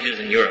dark ages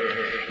in Europe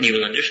and you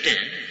will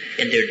understand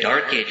in their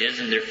dark ages,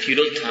 in their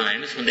feudal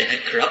times when they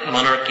had corrupt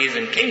monarchies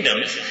and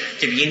kingdoms,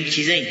 جب یہ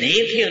چیزیں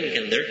نہیں تھی ان کے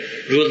اندر,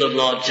 rule of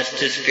law,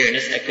 justice,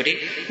 fairness, equity,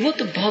 وہ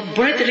تو بہت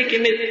بڑے طریقے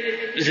میں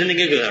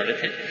زندگی گزار رہے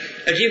تھے.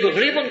 عجیب و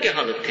غریب ان کی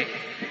حالت تھی,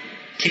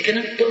 ٹھیک ہے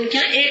نا. تو ان کے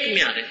یہاں ایک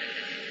معیار ہے,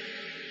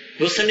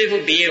 وہ سمجھے وہ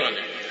BA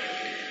والا ہے.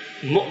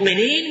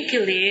 مؤمنین کے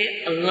لیے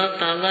اللہ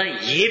تعالیٰ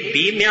یہ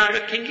بھی معیار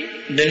رکھیں گے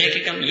دنیا کے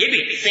کام, یہ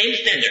بھی سیم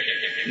اسٹینڈرڈ,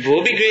 وہ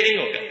بھی گریڈنگ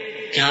ہوگا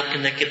کہ آپ کے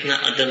اندر کتنا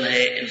عدل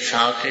ہے,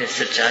 انصاف ہے,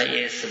 سچائی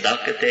ہے,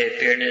 صداقت ہے,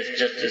 fairness,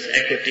 justice,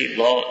 equity,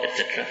 law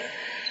etcetera.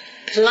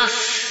 Plus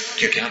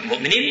کیونکہ آپ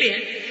مومنین بھی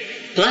ہیں,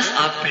 پلس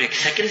آپ پر ایک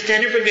سیکنڈ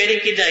اسٹینڈرڈ پر گریڈنگ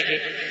کی جائے گی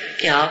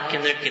کہ آپ کے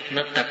اندر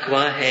کتنا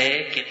تقویٰ ہے,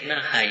 کتنا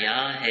حیا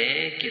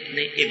ہے,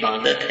 کتنی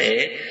عبادت ہے,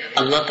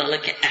 اللہ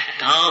تعالیٰ کے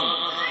احکام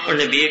اور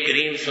نبی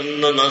کریم صلی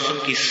اللہ علیہ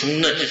وسلم کی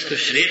سنت جس کو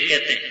شریعت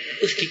کہتے ہیں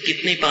اس کی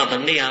کتنی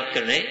پابندی آپ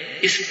کر رہے ہیں,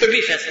 اس پر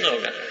بھی فیصلہ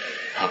ہوگا.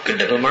 آپ کا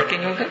ڈبل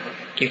مارکنگ ہوگا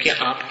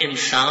کیونکہ آپ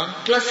انسان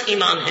پلس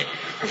ایمان ہے,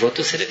 اور وہ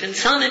تو صرف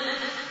انسان ہے.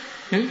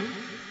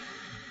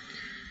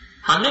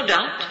 ہاں نو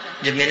ڈاؤٹ,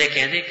 جب میں نے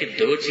کہہ دیا کہ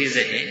دو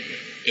چیزیں ہیں,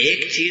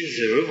 ایک چیز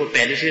ضرور, وہ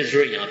پہلی چیز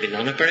ضرور یہاں بھی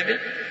لانا پڑے گا,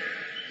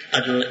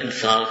 عدل,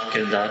 انصاف,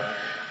 کردار.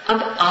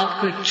 اب آپ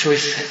کو ایک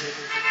چوائس ہے,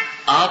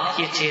 آپ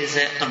یہ چیز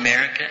ہے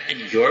امریکہ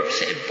اینڈ یورپ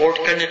سے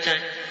امپورٹ کرنا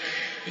چاہیں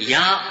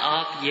یا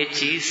آپ یہ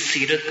چیز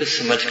سیرت کو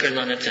سمجھ کر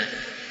لانا چاہیں.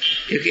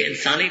 کیونکہ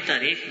انسانی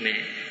تاریخ میں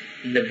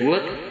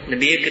نبوت,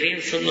 نبی کریم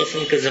صلی اللہ علیہ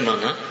وسلم کا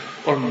زمانہ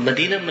اور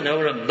مدینہ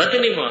منورہ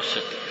مدنی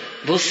معاشرت,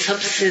 وہ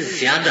سب سے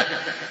زیادہ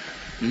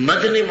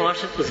مدنی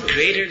معاشرت was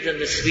greater than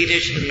the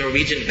Swedish and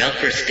Norwegian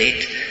welfare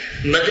state.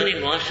 Madani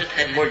معاشرت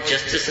had more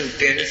justice and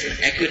fairness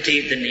and equity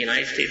than the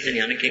United States and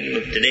the United Kingdom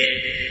of today.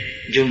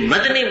 جو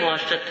مدنی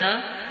معاشرت تھا,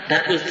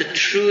 that was the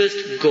truest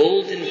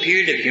golden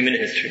period of human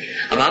history.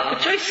 اب آپ کو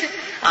choice ہے,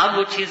 آپ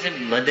وہ چیزیں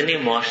مدنی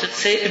معاشرت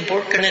سے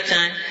امپورٹ کرنا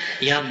چاہیں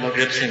یا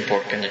مغرب سے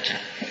امپورٹ کرنا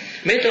چاہیں.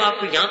 میں تو آپ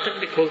کو یہاں تک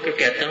بھی کھول کر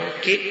کہتا ہوں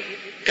کہ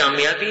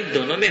کامیابی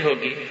دونوں میں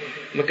ہوگی,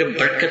 مگر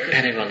برکت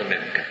پہنے والوں میں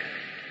ہوگا,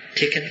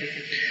 ٹھیک ہے.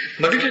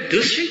 مگر جو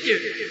دوسری جو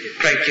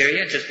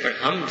کرائٹیریا جس پر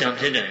ہم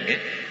جانتے جائیں گے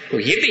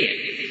وہ یہ بھی ہے.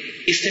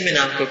 اس لیے میں نے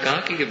آپ کو کہا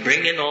کہ you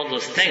bring in all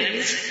those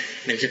things,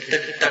 میں جب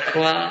تک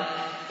تقوی,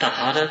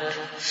 طہارت,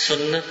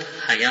 سنت,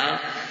 حیا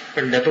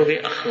اور نبوی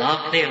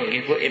اخلاق نہیں ہوں گے,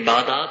 وہ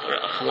عبادات اور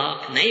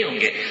اخلاق نہیں ہوں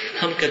گے,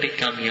 ہم کبھی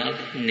کامیاب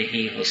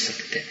نہیں ہو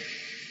سکتے,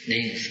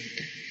 نہیں ہو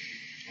سکتے.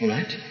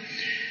 Alright?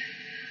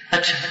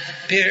 اچھا,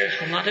 پھر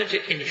ہمارا جو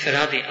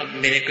انفرادی, اب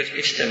میں نے کچھ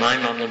اجتماعی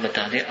معاملہ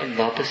بتا دیا, اب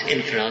واپس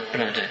انفراد پر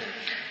آ جائے.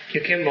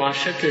 کیونکہ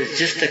معاشرت is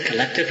just a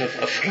collective of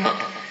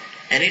افراد.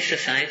 Any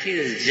society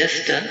is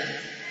just an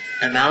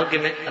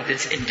amalgamate of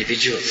its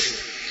individuals.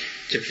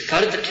 جب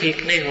فرد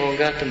ٹھیک نہیں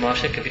ہوگا تو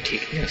معاشرہ کبھی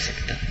ٹھیک نہیں ہو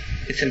سکتا.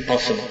 It's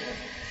impossible.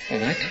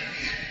 Alright?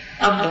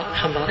 اب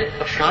ہمارے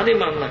افرادی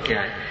معاملہ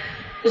کیا ہے,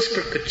 اس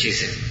پر کچھ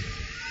چیزیں,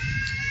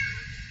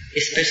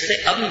 اس پر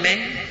سے اب میں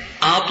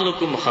آپ لوگ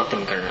کو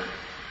مخاطب کرنا,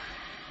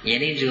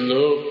 یعنی جو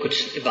لوگ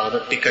کچھ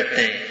عبادت بھی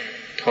کرتے ہیں,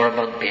 تھوڑا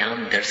بہت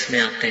بیان درس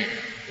میں آتے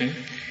ہیں,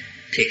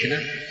 ٹھیک ہے نا,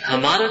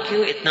 ہمارا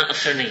کیوں اتنا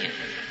اثر نہیں ہے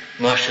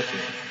معاشرت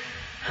میں,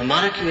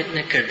 ہمارا کیوں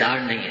اتنا کردار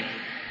نہیں ہے.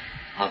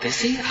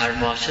 obviously ہر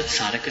معاشرت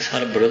سارے کے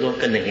سارے بڑے لوگ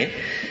کا نہیں ہے.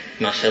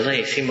 ماشاءاللہ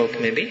اسی ملک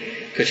میں بھی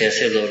کچھ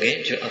ایسے لوگ ہیں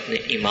جو اپنے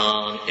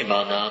ایمان,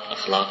 عبادات,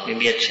 اخلاق میں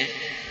بھی اچھے ہیں,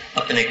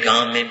 اپنے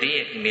کام میں بھی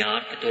ایک معیار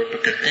کے طور پر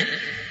کرتے ہیں,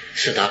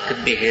 صداقت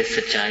بھی ہے,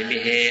 سچائی بھی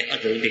ہے,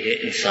 عدل بھی ہے,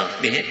 انصاف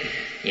بھی ہے.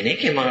 یہ نہیں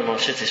کہ ہمارا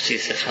معاشرت اس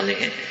چیز سے خالی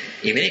ہے,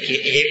 یہ بھی نہیں کہ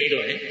ایک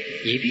دو ہے,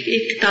 یہ بھی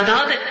ایک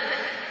تعداد ہے.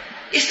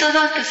 اس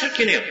تعداد کا اثر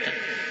کیوں نہیں ہوتا,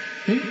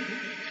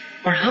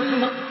 اور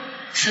ہم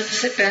سب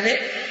سے پہلے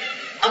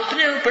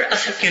اپنے اوپر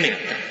اثر کیوں نہیں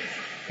ہوتا.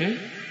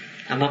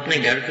 ہم اپنے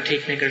گھر کو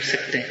ٹھیک نہیں کر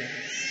سکتے,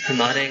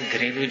 ہمارے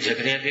گھریلو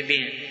جھگڑے بھی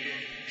ہیں,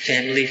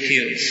 فیملی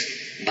فیوڈز,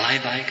 بھائی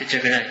بھائی کا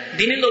جھگڑا ہے,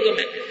 دینی لوگوں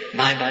میں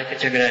بھائی بھائی کا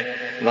جھگڑا ہے,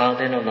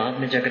 والدین اولاد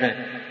میں جھگڑا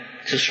ہے,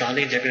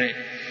 سسرالی جھگڑے,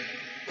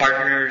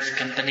 پارٹنرز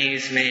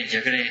کمپنیز میں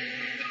جھگڑے,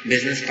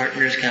 بزنس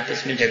پارٹنرز کے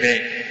آپس میں جھگڑے.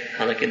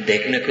 حالانکہ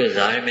دیکھنے کو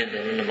ظاہر میں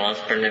دونوں نماز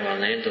پڑھنے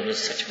والے ہیں, دونوں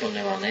سچ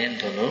بولنے والے ہیں,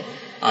 دونوں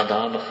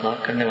آداب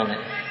اخلاق کرنے والے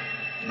ہیں,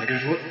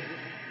 مگر وہ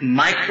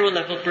مائکرو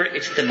لیول پر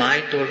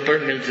اجتماعی طور پر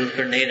مل جل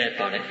کر نہیں رہ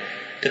پا رہے,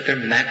 تو پھر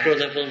میکرو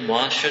لیول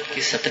معاشرت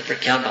کی سطح پر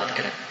کیا بات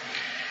کریں.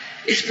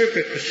 اس پر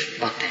پھر کچھ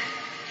باتیں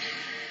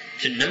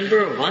جو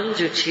نمبر 1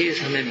 جو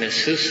چیز ہمیں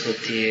محسوس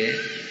ہوتی ہے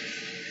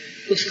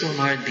اس کو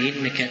ہمارے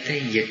دین میں کہتے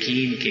ہیں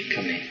یقین کی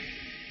کمی.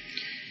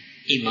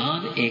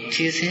 ایمان ایک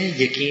چیز ہے,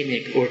 یقین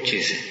ایک اور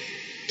چیز ہے.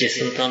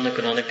 جیسے اللہ تعالیٰ نے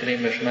قرآن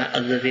کریم میں فرمایا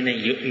الذین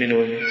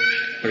یؤمنون,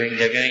 اور ایک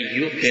جگہ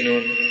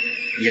یوقنون.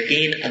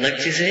 یقین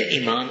الگ چیز ہے,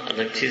 ایمان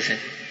الگ چیز ہے.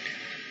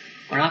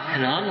 اور آپ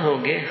حیران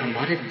ہوں گے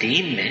ہمارے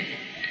دین میں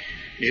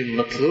جو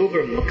مطلوب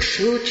اور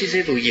مقصود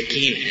چیزیں وہ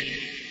یقین ہے,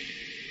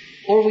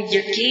 اور وہ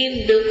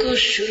یقین بالکل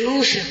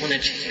شروع سے ہونا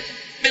چاہیے,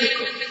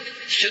 بالکل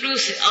شروع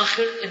سے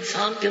آخر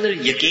انسان کے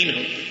اندر یقین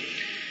ہو.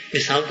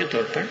 مثال کے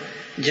طور پر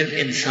جب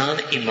انسان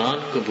ایمان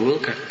قبول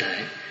کرتا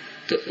ہے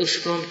تو اس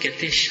کو ہم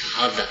کہتے ہیں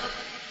شہادہ.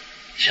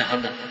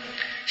 شہادہ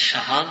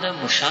شہادہ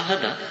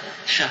مشاہدہ.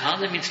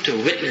 شہادہ means to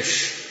witness.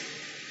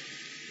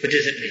 What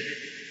does it mean?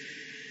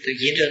 تو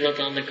یہ جو اللہ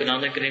تعالیٰ نے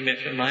قرآن کریم میں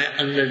فرمایا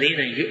الذین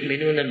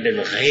یؤمنون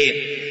بالغیب.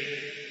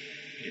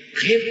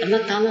 غیب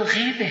اللہ تعالیٰ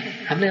غیب ہے,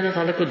 ہم نے اللہ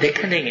تعالیٰ کو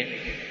دیکھا نہیں ہے,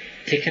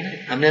 ٹھیک ہے نا,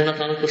 ہم نے اللہ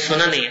تعالیٰ کو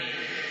سنا نہیں ہے,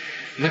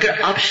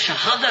 مگر آپ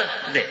شہادہ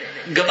دیں,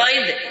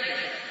 گواہی دیں.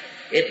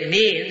 It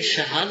means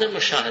شہادہ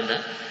مشاہدہ,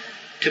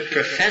 to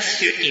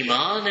profess your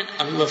iman in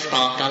Allah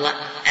subhanahu wa ta'ala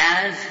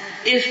as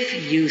if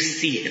you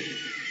see Him.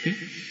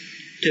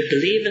 To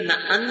believe in the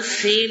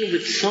unseen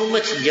with so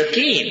much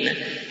yaqeen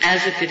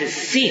as if it is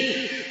seen.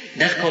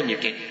 That's called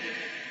yaqeen.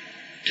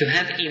 To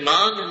have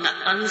iman in the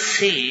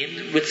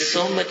unseen with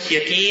so much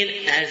yaqeen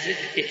as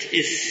if it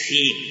is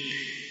seen.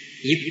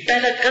 یہ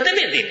پہلا قدم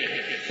ہے دین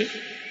کا,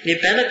 یہ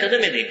پہلا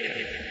قدم ہے دین کا.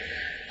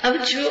 اب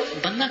جو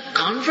بندہ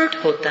کنورٹ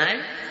ہوتا ہے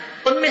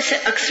ان میں سے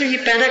اکثر یہ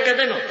پہلا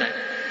قدم ہوتا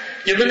ہے.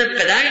 جو بندہ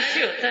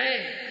پیدائشی ہوتا ہے,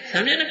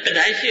 سمجھے نا,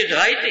 پیدائشی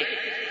روایتی,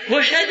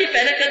 وہ شاید یہ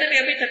پہلا قدم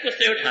ابھی تک اس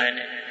نے اٹھایا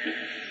نہیں,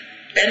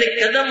 پہلے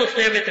قدم اس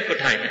نے ابھی تک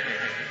اٹھائے نہیں.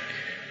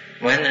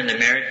 When an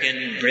American,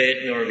 Brit,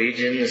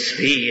 Norwegian,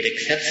 Swede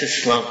accepts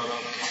Islam,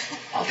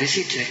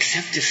 obviously to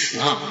accept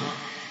Islam,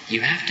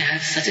 you have to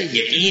have such a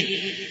yaqeen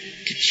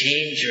to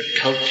change your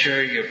culture,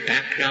 your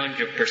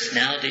background, your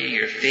personality,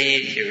 your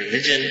faith, your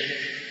religion.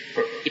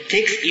 Or it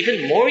takes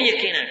even more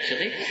yaqeen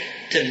actually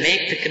to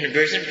make the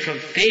conversion from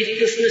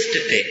faithlessness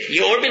to faith.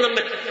 یہ اور بھی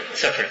لمبا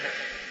سفر.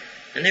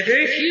 And there are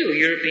very few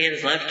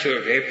Europeans left who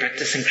are very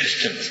practicing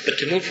Christians. But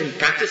to move from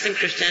practicing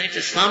Christianity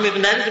to Islam,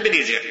 even that is a bit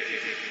easier.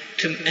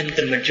 And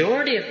the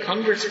majority of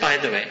converts, by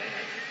the way,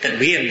 that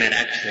we have met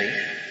actually,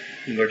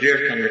 the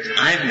majority of converts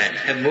I've met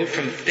have moved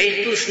from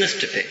faithlessness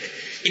to faith.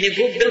 یعنی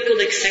وہ بالکل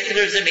ایک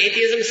secularism,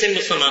 atheism سے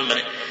مسلمان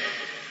بنے.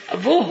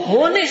 اب وہ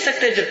ہو نہیں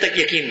سکتے جب تک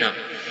یقین نہ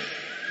ہو.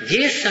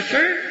 یہ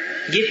سفر,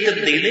 یہ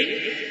تبدیلی,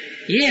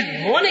 یہ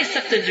ہو نہیں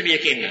سکتا جب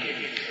یقین نہ ہو.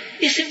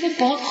 اس سے وہ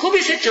بہت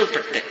خوبی سے چل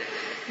پڑتے,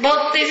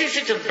 بہت تیزی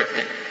سے چل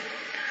پڑتے.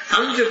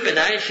 ہم جو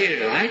پیدائشی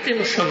روایتی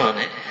مسلمان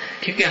ہیں,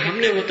 کیونکہ ہم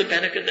نے وہ تو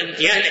پہلا قدم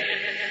کیا نہیں,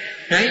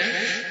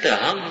 تو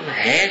ہم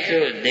ہے جو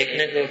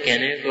دیکھنے کو,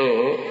 کہنے کو,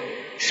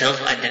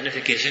 سیلف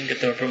آئیڈینٹیفیکیشن کے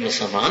طور پر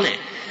مسلمان ہیں,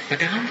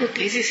 مگر ہم وہ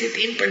تیزی سے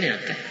دین پڑھنے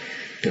آتے ہیں.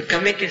 تو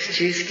کمی کس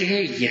چیز کی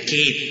ہے؟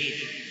 یقین.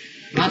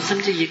 بات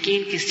سمجھے,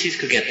 یقین کس چیز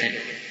کو کہتے ہیں؟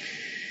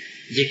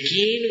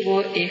 یقین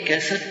وہ ایک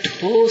ایسا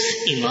ٹھوس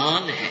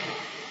ایمان ہے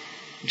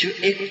جو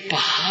ایک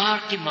پہاڑ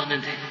کی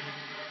مانند ہے,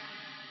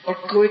 اور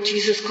کوئی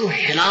چیز اس کو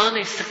ہلا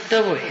نہیں سکتا,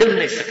 وہ ہل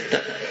نہیں سکتا.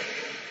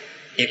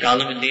 ایک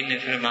عالم دین نے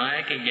فرمایا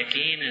کہ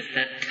یقین is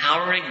that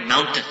towering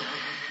mountain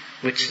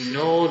which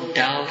no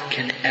doubt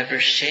can ever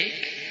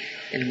shake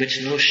and which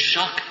no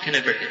shock can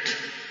ever hit.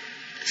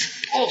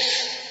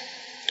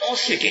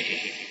 ٹھوس یقین.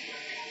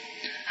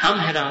 ہم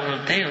حیران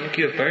ہوتے ہیں ان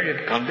کے اوپر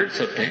جب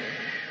کنورٹس ہوتے ہیں,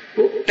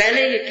 وہ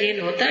پہلے یقین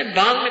ہوتا ہے,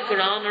 بعد میں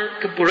قرآن اور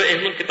پورا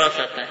علم ان کے پاس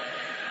آتا ہے.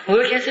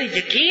 اور کیسے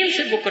یقین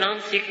سے وہ قرآن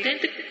سیکھتے ہیں,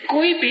 تو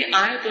کوئی بھی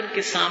آیت ان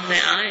کے سامنے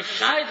آئے,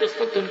 شاید اس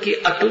وقت ان کی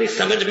عقلی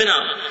سمجھ میں نہ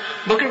آئے,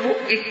 مگر وہ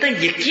اتنا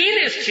یقین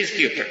ہے اس چیز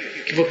کے اوپر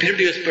کہ وہ پھر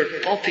بھی اس پر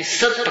بہت ہی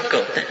صد پکا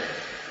ہوتے ہیں.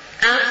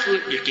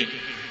 Absolute یقین.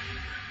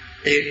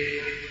 They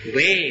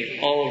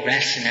waive all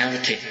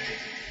rationality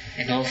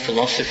and all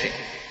philosophy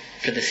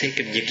for the sake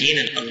of yaqeen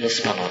in Allah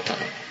subhanahu wa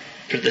ta'ala.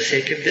 For the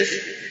sake of this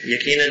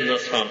yaqeen in Allah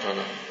subhanahu wa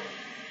ta'ala.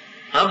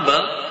 اب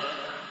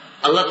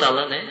اللہ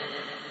تعالیٰ نے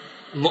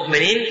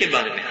مؤمنین کے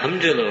بارے میں, ہم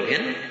جو لوگ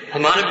ہیں,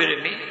 ہمارے بارے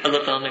میں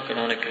اللہ تعالیٰ نے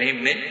قرآن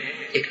کریم میں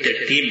ایک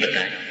ترتیب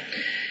بتائی.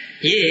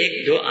 یہ ایک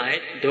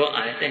دو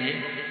آیتیں ہیں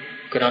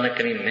قرآن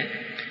کریم میں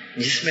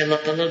جس میں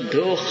اللہ تعالیٰ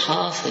دو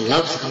خاص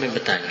لفظ ہمیں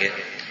بتائیں گے.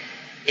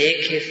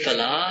 ایک ہے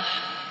فلاح,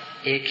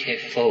 ایک ہے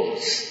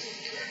فوز.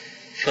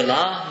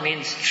 فلاح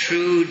means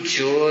true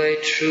joy,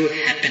 true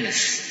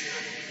happiness,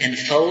 and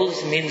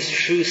fawz means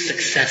true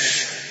success.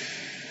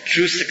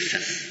 True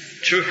success,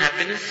 true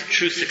happiness,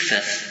 true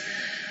success.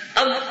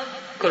 اب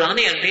قرآن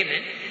عربی میں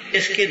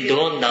اس کے دو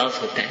انداز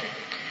ہوتے ہیں.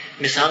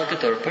 مثال کے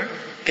طور پر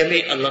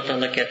کبھی اللہ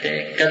تعالیٰ کہتے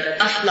ہیں قد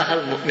افلح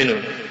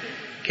المؤمنون,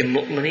 کہ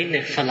مؤمنین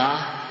نے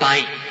فلاح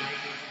پائی,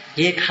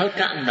 یہ ایک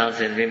ہلکا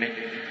انداز ہے عربی میں.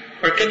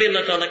 اور کبھی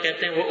اللہ تعالیٰ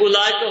کہتے ہیں وہ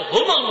اولئک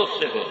هم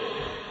المفلحون,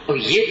 اور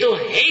یہ تو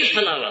ہے ہی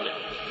فلاح والے.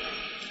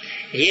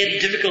 یہ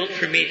difficult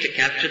for me to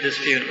capture this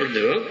view in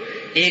Urdu.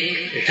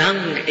 ایک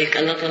رنگ, ایک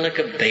اللہ تعالیٰ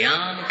کا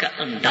بیان کا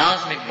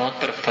انداز میں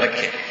بہت بڑا فرق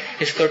ہے.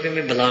 اس کو عربی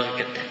میں بلاغت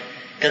کہتے ہیں.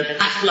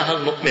 قد افلح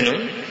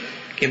المؤمنون,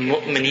 کہ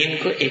مؤمنین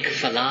کو ایک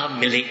فلاح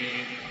ملی,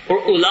 اور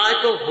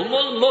اولئک هم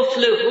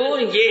المفلحون,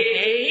 یہ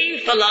ہے ہی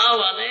فلاح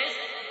والے.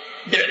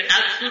 They're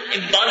absolute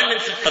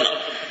embodiments of فلاح.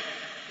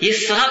 یہ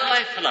سراپا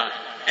فلاح,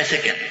 ایسے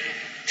کہتے ہیں,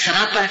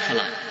 سراپا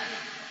فلاح.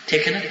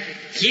 ٹھیک ہے نا.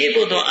 یہ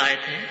وہ دو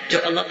آیت ہیں جو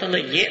اللہ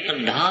تعالیٰ یہ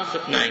انداز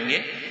اپنائیں گے,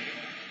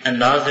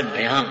 انداز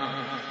بیان,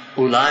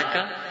 اولئک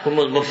هم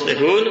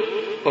المفلحون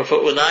اور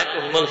فاولئک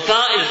هم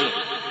الفائزون,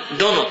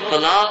 دونوں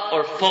فلاح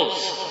اور فوز.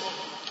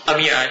 اب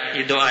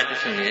یہ دو آیتیں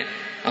سنیے.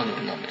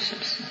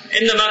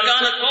 انما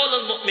كان قول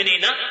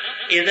المؤمنين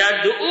اذا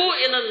دعوا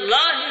الى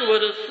الله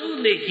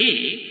ورسوله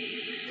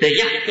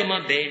لِيَحْكُمَ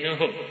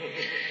بَيْنَهُمْ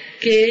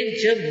کہ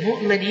جب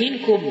مؤمنین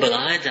کو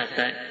بلایا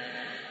جاتا ہے،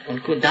 ان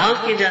کو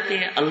دعوت کی جاتی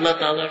ہے اللہ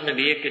تعالیٰ اور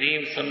نبی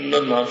کریم صلی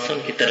اللہ علیہ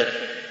وسلم کی طرف.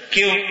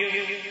 کیوں؟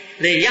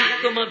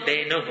 لِيَحْكُمَ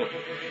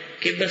بَيْنَهُمْ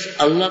کہ بس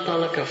اللہ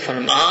تعالیٰ کا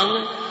فرمان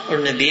اور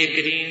نبی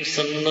کریم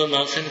صلی اللہ علیہ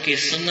وسلم کی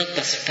سنت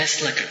بس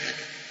فیصلہ کرتا ہے.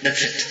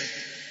 That's it.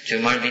 جو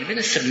ہمارے دین میں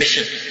نا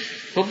سبمیشن،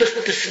 وہ بس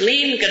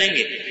تسلیم کریں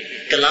گے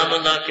کلام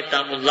اللہ،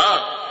 کتاب اللہ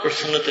اور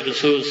سنت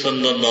رسول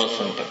صلی اللہ علیہ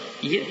وسلم پر.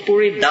 یہ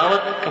پوری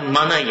دعوت کا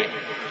معنی یہ،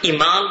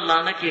 ایمان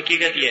لانا کی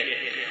حقیقت یہ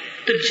ہے.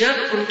 تو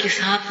جب ان کے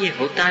ساتھ یہ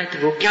ہوتا ہے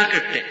تو وہ کیا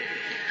کرتے ہیں؟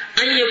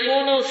 ان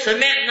یقولوا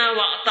سمعنا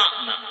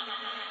واطعنا،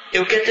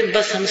 وہ کہتے ہیں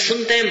بس ہم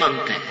سنتے ہیں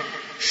مانتے ہیں،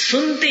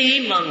 سنتے ہی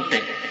مانتے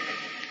ہیں.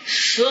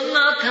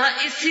 سننا تھا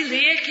اسی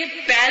لیے کہ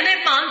پہلے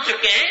مان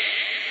چکے ہیں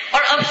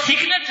اور اب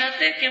سیکھنا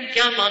چاہتے ہیں کہ ہم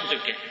کیا مان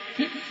چکے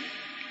ہیں.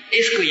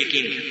 اس کو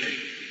یقین کرتے ہیں.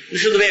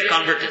 This is the way a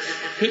convert is.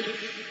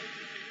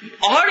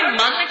 اور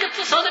ماننے کا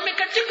تو سودا میں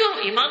کر چکا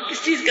ہوں. ایمان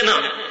کس چیز کا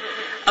نام ہے؟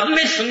 اب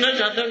میں سننا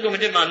چاہتا ہوں کہ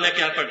مجھے ماننا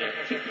کیا پڑ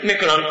جائے. میں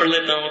قرآن پڑھ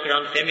لیتا ہوں،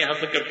 قرآن فہمی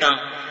حاصل کرتا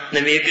ہوں،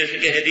 نبی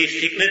کے حدیث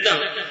سیکھ لیتا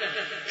ہوں.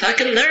 So I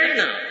can learn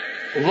now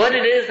what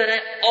it is that I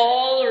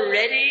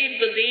already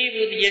believe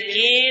with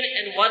yaqeen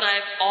and what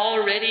I've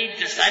already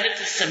decided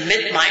to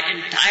submit my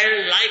entire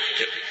life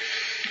to.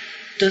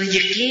 So the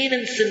yaqeen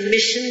and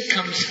submission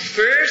comes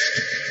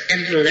first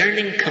and the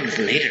learning comes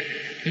later.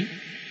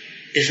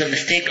 This is a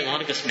mistake a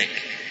lot of us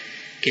make.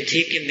 کہ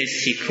ٹھیک ہے میں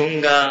سیکھوں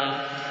گا،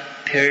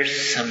 پھر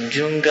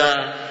سمجھوں گا،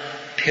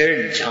 پھر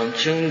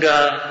جانچوں گا،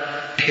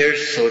 پھر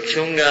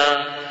سوچوں گا،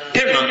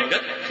 پھر مانوں گا.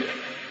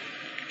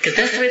 Because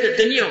that's the way the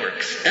dunya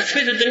works. That's the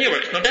way the dunya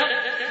works, no doubt.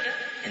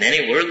 In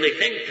any worldly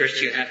thing,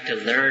 first you have to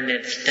learn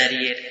it,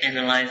 study it,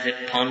 analyze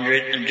it, ponder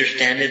it,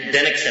 understand it,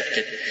 then accept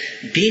it.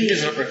 Deen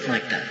does not work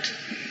like that.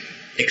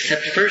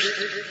 Accept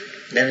first,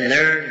 then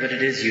learn what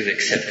it is you've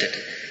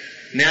accepted.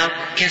 میں آپ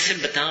کو کیسے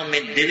بتاؤں، میں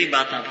دلی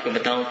بات آپ کو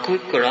بتاؤں. کوئی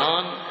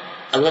قرآن،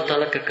 اللہ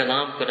تعالیٰ کا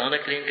کلام قرآن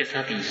کریم کے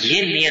ساتھ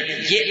یہ نیت،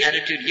 یہ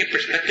ایٹیٹیوڈ، یہ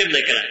پرسپیکٹو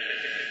لے کر آئے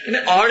کہ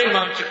میں اور ہی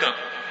مان چکا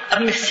ہوں،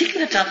 اب میں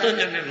سیکھنا چاہتا ہوں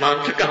جو میں مان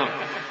چکا ہوں.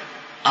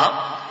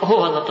 آپ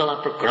اللہ تعالیٰ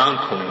پر قرآن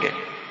کھولیں گے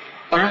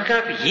اور اگر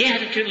آپ یہ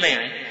ایٹیٹیوڈ لے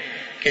آئیں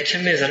کہ اچھا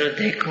میں ذرا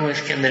دیکھوں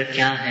اس کے اندر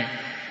کیا ہے،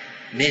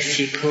 میں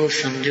سیکھوں،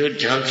 سمجھوں،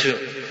 جانچوں،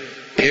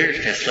 پھر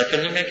فیصلہ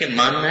کر لوں گا کہ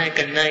ماننا ہے،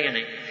 کرنا ہے یا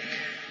نہیں.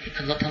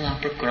 اللہ تعالیٰ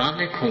آپ پر قرآن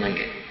نہیں کھولیں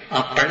گے،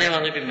 آپ پڑھنے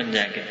والے بھی بن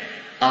جائیں گے،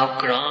 آپ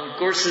قرآن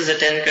کورسز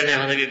اٹینڈ کرنے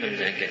والے بھی بن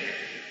جائیں گے.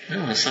 No,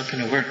 it's not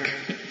going to work.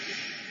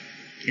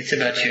 It's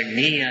about your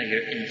niyyah, your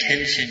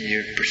intention,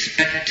 your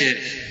perspective,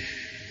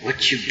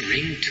 what you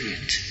bring to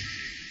it.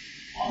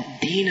 All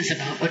deen is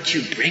about what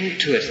you bring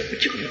to it,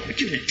 what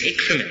you're going to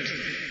take from it.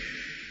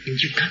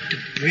 And you've got to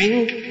bring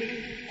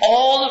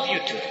all of you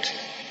to it.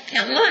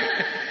 Ya Allah,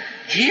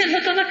 ye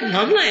Allah Ta'ala ka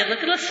mamla hai, Allah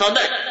Ta'ala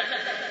sada hai.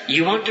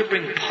 You want to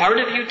bring part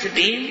of you to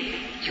deen,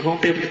 you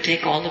won't be able to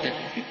take all of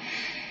it.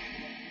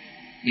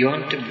 You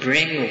want to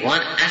bring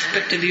one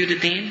aspect of you to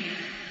deen,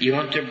 you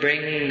want to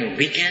bring a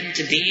weekend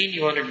to deen,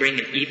 you want to bring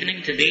an evening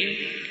to deen,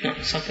 no,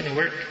 it's not going to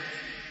work.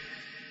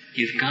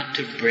 You've got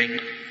to bring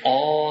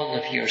all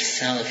of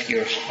yourself,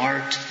 your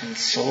heart and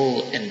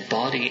soul and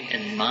body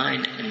and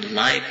mind and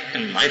life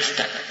and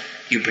lifestyle.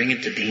 You bring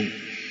it to deen.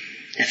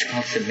 That's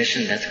called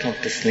submission, that's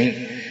called taslim.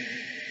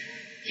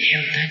 یہ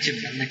ہوتا ہے جب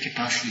بندہ کے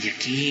پاس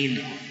یقین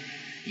ہو.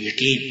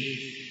 یقین.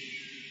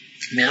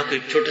 میں آپ کو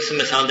ایک چھوٹی سی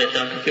مثال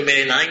دیتا ہوں کیونکہ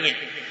میرے لائن ہے.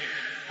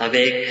 اب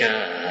ایک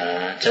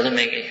چلو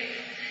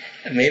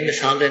میں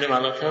مثال دینے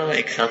والا تھا،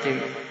 ایک ساتھی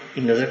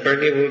نظر پڑ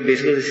گئی، وہ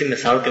بیسیکلی اسی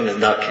مثال کا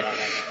مصداق ہے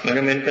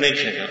مگر میں ان کو نہیں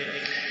چھیڑا.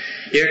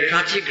 You're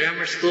Karachi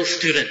grammar school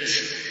students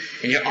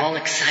and you're all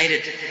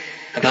excited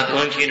about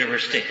going to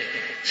university.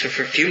 So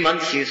for a few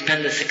months you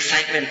spend this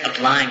excitement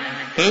applying,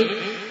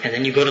 and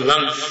then you go to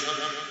LUMS.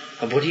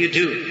 And what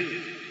do?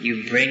 You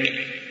bring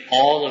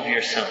all of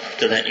yourself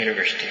to that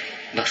university.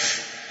 بس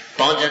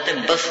پہنچ جاتے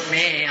ہیں، بس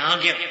میں آ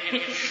گیا.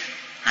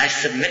 I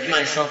submit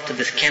myself to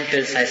this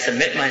campus, I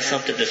submit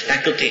myself to this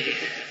faculty.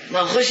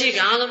 میں خوشی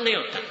کا عالم نہیں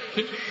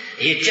ہوتا.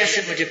 یہ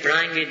جیسے مجھے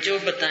پڑھائیں گے، جو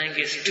بتائیں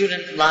گے،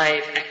 student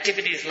life,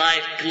 activities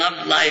life, club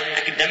life,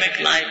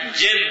 academic life,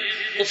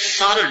 gym, وہ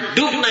سارا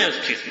ڈوبنا ہے اس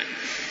چیز میں.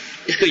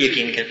 اس کو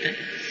یقین کہتے ہیں،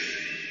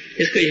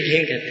 اس کو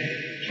یقین کہتے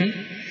ہیں.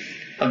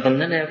 اب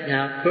بندہ نے اپنے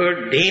آپ کو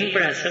دین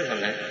پر اثر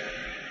ہونا ہے،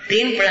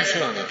 دین پر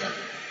اثر ہونا تھا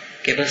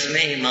کہ بس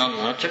میں ایمان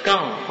لا چکا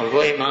ہوں اور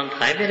وہ ایمان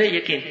کھائے میرا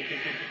یقین.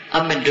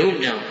 اب میں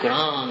ڈوب جاؤں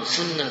قرآن،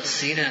 سنت،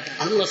 سیرت،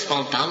 اللہ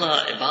سبحانہ تعالیٰ،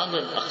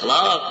 عبادت،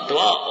 اخلاق،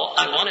 دعا.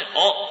 I want it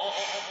all.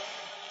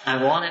 I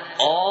want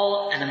it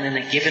all and I'm going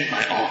to give it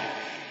my all.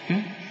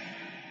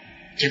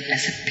 جب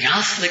ایسے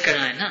پیاس لے کر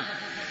آئے نا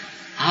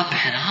آپ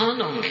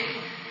حیران ہوں گے.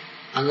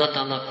 اللہ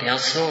تعالیٰ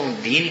پیاسوں،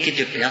 دین کی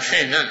جو پیاسے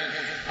ہیں نا،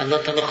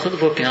 اللہ تعالیٰ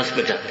خود وہ پیاس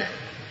بجھاتا ہے.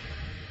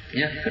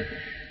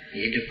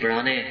 یہ جو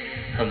پرانے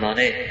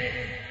ہمارے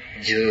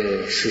جو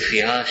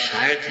صوفیاء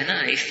شاعر تھے نا،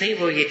 اس لیے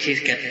وہ یہ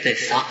چیز کہتے تھے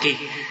ساقی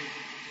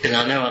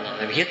پلانے والا.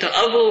 اب یہ تو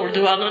اب وہ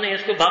اردو والوں نے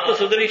اس کو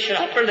واپس ادھر ہی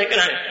شراب پر لے کر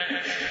آئے.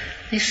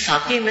 یہ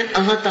ساقی میں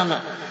اللہ تعالیٰ،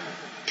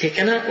 ٹھیک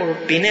ہے نا. اور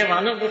پینے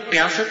والا وہ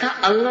پیاسا تھا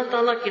اللہ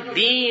تعالیٰ کے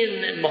دین,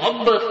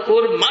 محبت,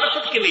 قرب,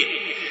 معرفت کے لیے.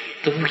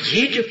 تو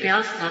یہ جو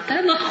پیاس آتا ہے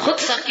اللہ خود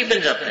ساقی بن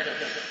جاتا ہے.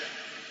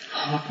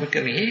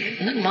 یہ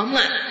معاملہ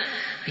ہے,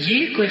 یہ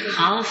کوئی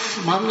خاص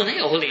معاملہ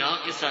نہیں اولیاء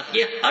کے ساتھ,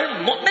 یہ ہر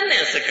مومن نے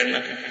ایسا کرنا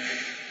تھا.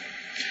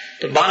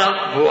 تو بارہ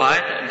وہ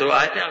آیت, دو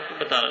آیتیں آپ کو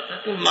بتا رہا تھا.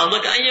 تو معاملہ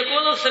کا یہ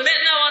بولو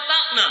سمعنا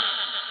واطعنا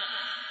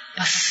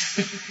بس.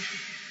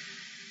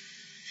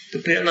 تو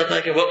پھر اللہ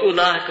تعالیٰ کہ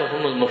وَأُولَٰئِكَ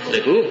هُمُ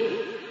الْمُفْلِحُونَ,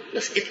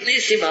 بس اتنی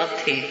سی بات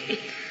تھی,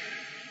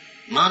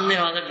 ماننے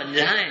والے بن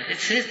جائیں.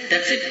 That's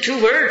it, 2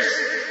 words.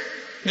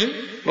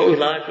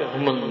 وَأُولَٰئِكَ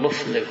هُمُ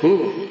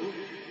الْمُفْلِحُونَ.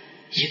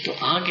 یہ تو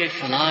آگے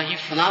فلاح, یہ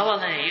فلاح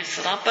والا ہے, یہ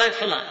سراپا ہے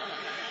فلاح.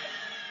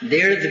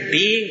 They're the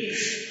beings,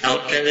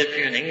 I'll translate for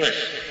you in English.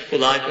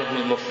 أُولَٰئِكَ هُمُ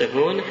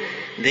الْمُفْلِحُونَ.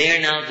 They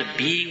are now the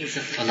beings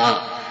of falah.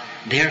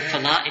 They are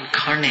falah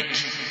incarnate.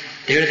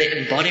 They are the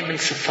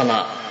embodiments of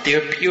falah. They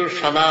are pure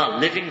falah,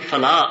 living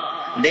falah.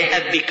 They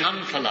have become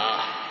falah.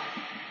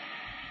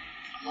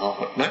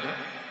 Allahu Akbar.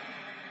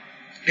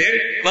 Here,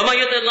 وَمَا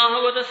يُطِعِ اللَّهَ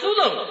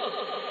وَرَسُولَهُ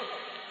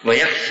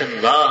وَيَخْشَى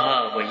اللَّهَ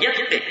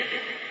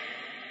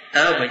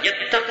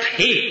وَيَتَّقِهِ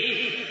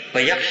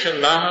وَيَخْشَى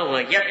اللَّهَ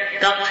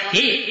وَيَتَّقِهِ,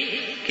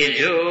 کہ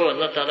جو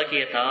اللہ تعالیٰ کی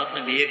اطاعت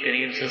نبی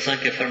کریم صلی اللہ علیہ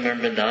وسلم کے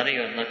فرمانبرداری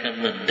اور اللہ کا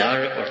اندر ڈر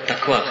اور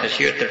تقوی,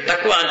 خشیت اور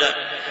تقوی آ جائے.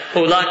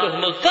 أُولَٰئِكَ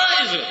هُمُ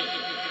الْفَائِزُونَ.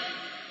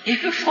 If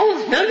you falls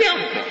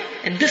valuable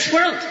in this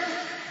world.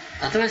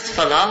 Otherwise,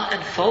 falah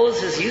and fawz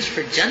is used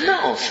for Jannah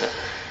also.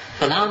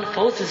 Falah and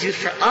fawz is used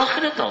for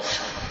Akhirat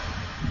also.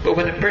 But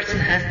when a person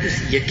has this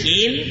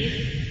yaqeen,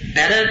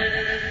 better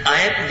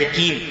ayat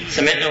yaqeen,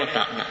 سمعنا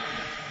وطاعنا.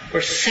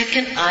 اور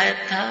second آیت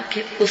تھا کہ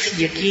اس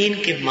یقین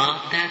کے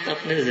ماتحت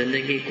اپنے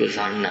زندگی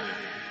گزارنا.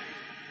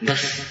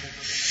 بس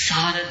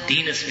سارا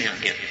دین اس میں آ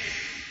گیا,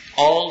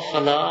 all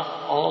فلاح,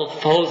 all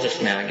فوز اس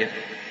میں آ گیا.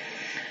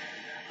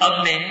 اب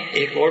میں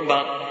ایک اور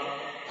بات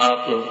آپ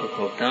لوگوں کو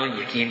کھولتا ہوں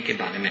یقین کے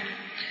بارے میں.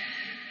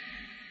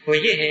 وہ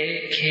یہ ہے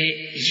کہ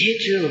یہ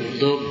جو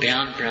لوگ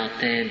بیان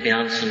پڑھاتے ہیں,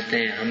 بیان سنتے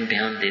ہیں, ہم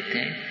بیان دیتے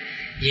ہیں,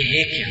 یہ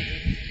ہے کیا؟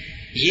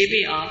 یہ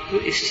بھی آپ کو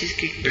اس چیز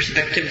کی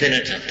پرسپیکٹو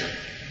دینا چاہتا ہوں.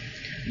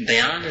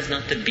 بیان is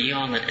not the be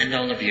all and end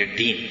all of your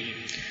deen.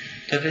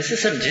 تو آپ ایسے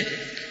سمجھے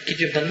کہ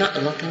جو بندہ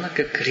اللہ تعالیٰ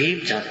کے قریب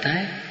جاتا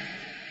ہے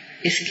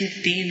اس کے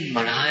 3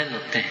 مراحل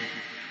ہوتے ہیں.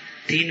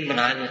 3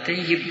 مراحل ہوتے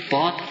ہیں, یہ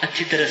بہت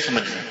اچھی طرح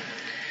سمجھ لیں.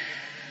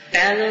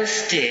 پہلا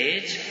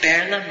سٹیج,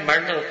 پہلا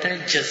مرحلہ ہوتا ہے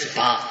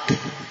جذبات,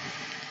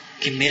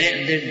 کہ میرے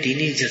اندر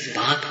دینی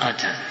جذبات آ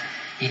جائیں,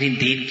 یعنی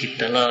دین کی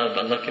طلب,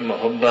 اللہ کی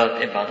محبت,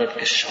 عبادت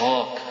کا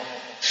شوق,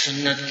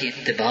 سنت کی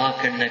اتباع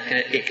کرنے کا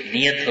ایک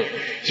نیت ہو.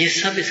 یہ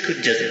سب اس کو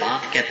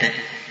جذبات کہتے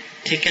ہیں.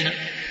 ٹھیک ہے نا.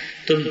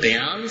 تو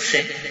بیان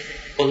سے,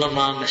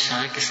 علماء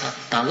مشائخ کے ساتھ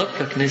تعلق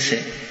رکھنے سے,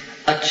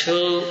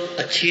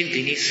 اچھی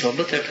دینی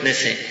صحبت رکھنے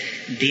سے,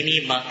 دینی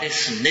باتیں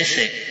سننے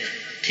سے,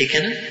 ٹھیک ہے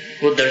نا,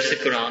 وہ درس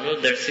قرآن ہو,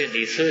 درس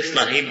حدیث ہو,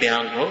 اصلاحی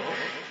بیان ہو,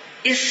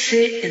 اس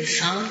سے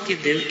انسان کے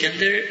دل کے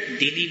اندر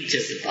دینی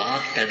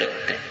جذبات پیدا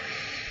ہوتے ہیں.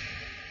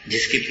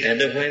 جس کے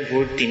پیدا ہوئے وہ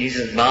دینی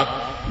جذبات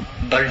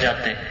بڑھ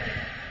جاتے ہیں.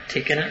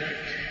 ٹھیک ہے نا.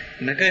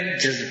 مگر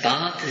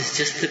جذبات is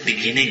just the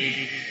beginning.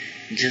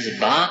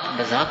 جذبات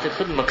بذات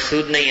خود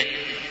مقصود نہیں ہے.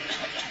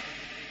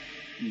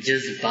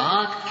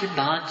 جذبات کے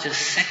بعد جو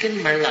سیکنڈ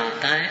مرحلہ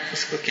آتا ہے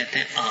اس کو کہتے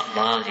ہیں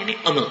اعمال, یعنی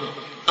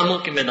عمل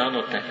کے میدان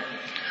ہوتا ہے.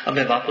 اب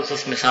میں واپس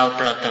اس مثال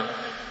پڑھاتا ہوں.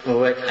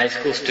 وہ ایک ہائی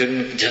اسکول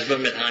اسٹوڈنٹ جذبہ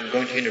میں تھا, I'm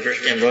going to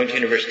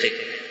university.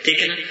 ٹھیک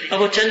ہے نا.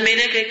 اب وہ چند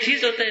مہینے کا ایک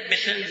چیز ہوتا ہے,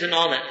 admissions and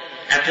all that,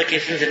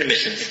 applications and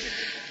admissions.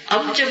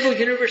 اب جب وہ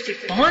یونیورسٹی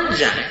پہنچ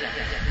جائے,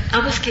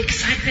 اب اس کی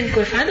ایکسائٹمنٹ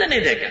کوئی فائدہ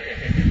نہیں دے گا.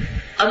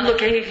 اب لوگ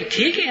کہیں گے کہ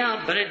ٹھیک ہے آپ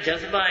بڑے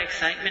جذبہ,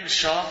 ایکسائٹمنٹ,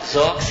 شوق,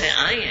 ذوق سے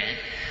آئے ہیں,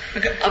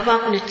 مگر اب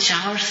آپ نے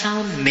 4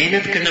 سال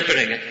محنت کرنا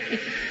پڑے گا.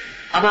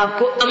 اب آپ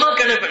کو عمل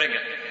کرنا پڑے گا.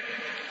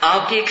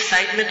 آپ کی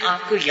ایکسائٹمنٹ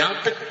آپ کو یہاں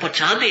تک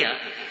پہنچا دیا.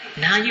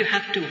 Now you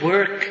have to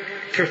work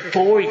for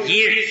 4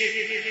 years.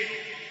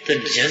 تو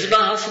جذبہ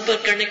حاصل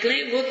کرنے کے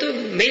لیے وہ تو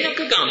محنت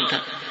کا کام تھا,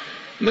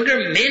 مگر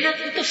محنت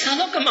تو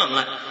سالوں کا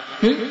معاملہ ہے.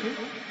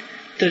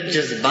 تو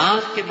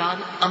جذبات کے بعد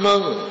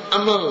عمل,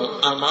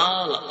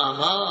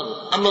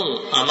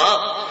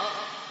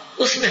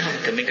 اس میں ہم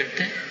کمی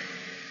کرتے ہیں.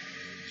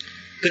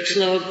 کچھ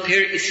لوگ پھر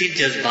اسی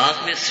جذبات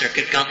میں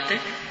سرکٹ کاٹتے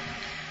ہیں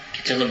کہ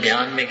چلو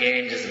بیان میں گئے,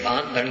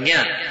 جذبات بن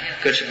گیا,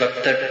 کچھ وقت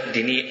تک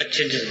دینی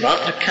اچھے جذبات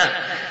رکھا,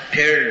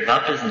 پھر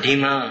واپس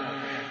دھیما,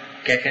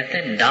 کیا کہتے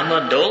ہیں, ڈاما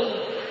ڈول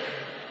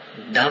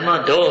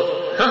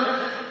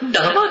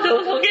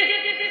ہو گئے,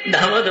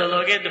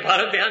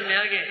 دوبارہ بیان میں آ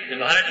گئے,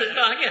 دوبارہ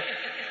جذبہ آ گیا,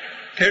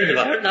 پھر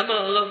دوبارہ ڈاما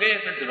ہو گئے,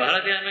 پھر دوبارہ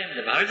بیان میں,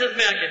 دوبارہ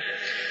جذبہ آ گیا.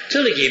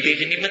 چلو یہ بھی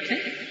غنیمت ہے,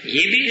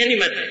 یہ بھی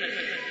غنیمت ہے.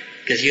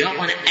 Because you don't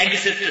want to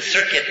exit the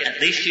circuit. At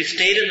least you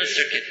stayed in the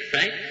circuit,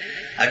 right?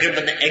 اگر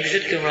بندہ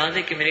ایگزٹ کے مراد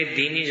ہے کہ میرے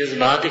دینی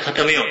جذبات ہی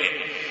ختم ہی ہو گئے,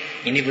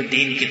 یعنی وہ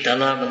دین کی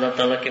طلب, اللہ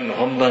تعالیٰ کی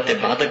محبت,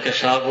 عبادت کا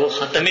شوق, وہ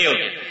ختم ہی ہو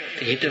گئے,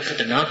 تو یہ تو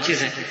خطرناک چیز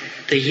ہے.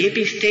 تو یہ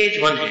بھی اسٹیج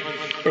 1 ہے.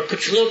 اور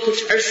کچھ لوگ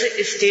کچھ عرصے اس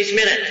اسٹیج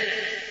میں رہتے ہیں,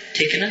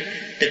 ٹھیک ہے نا,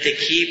 that they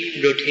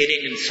keep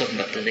rotating in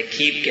صحبت, and they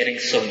keep getting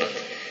صحبت.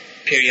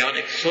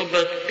 periodic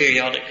sohbat,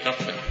 periodic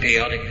ghaflat,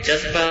 periodic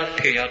jazba,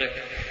 periodic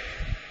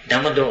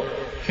damador.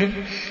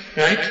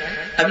 Right?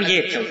 اب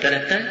یہ چلتا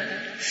رہتا ہے,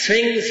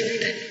 swings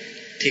ہوتے ہیں,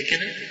 ٹھیک ہے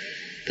نا.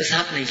 بس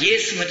آپ نے یہ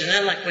سمجھنا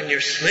ہے, like when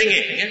you're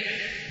swinging,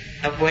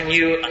 when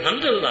you,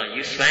 alhamdulillah,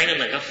 you swang on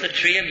the ghafla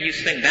tree and you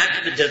swing back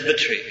to the jazba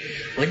tree.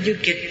 When you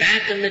get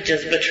back on the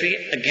jazba tree,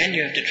 again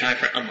you have to try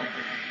for amal.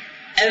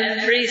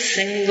 Every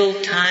single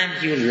time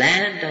you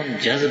land on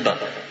jazba,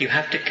 you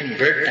have to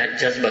convert that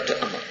jazba to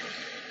amal.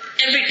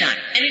 Every time,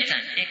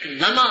 anytime. ایک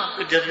لمحہ آپ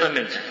کو جذبہ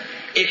مل جائے,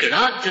 ایک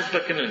رات جذبہ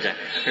کے مل جائے,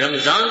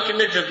 رمضان کے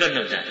اندر جذبہ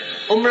مل جائے,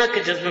 عمرہ کے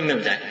جذبہ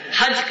مل جائے,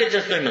 حج کے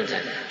جذبہ مل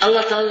جائے,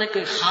 اللہ تعالیٰ نے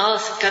کوئی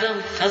خاص کرم,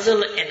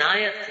 فضل,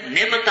 عنایت,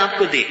 نعمت آپ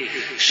کو دی,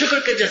 شکر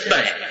کا جذبہ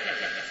ہے,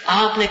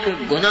 آپ نے کوئی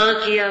گناہ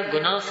کیا,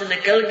 گناہ سے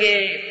نکل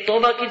گئے,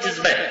 توبہ کی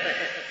جذبہ ہے,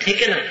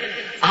 ٹھیک ہے نا,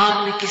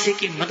 آپ نے کسی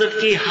کی مدد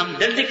کی,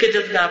 ہمدردی کا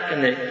جذبہ آپ کے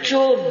اندر,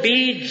 جو بھی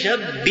جب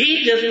بھی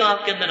جذبہ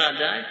آپ کے اندر آ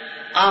جائے,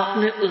 آپ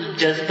نے اس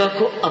جذبہ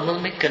کو عمل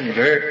میں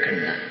کنورٹ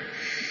کرنا ہے.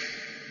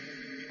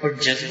 اور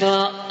جذبہ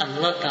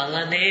اللہ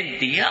تعالیٰ نے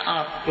دیا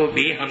آپ کو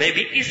بھی, ہمیں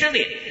بھی, اس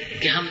لیے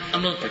کہ ہم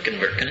عمل پر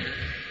کنورٹ کریں.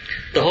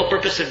 The whole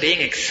purpose of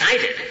being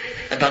excited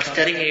about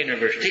studying at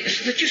university is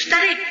so that you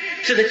study,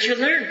 so that you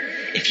learn.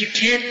 If you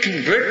can't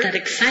convert that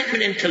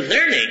excitement into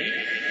learning,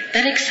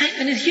 that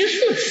excitement is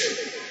useless.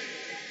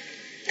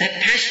 That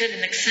passion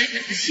and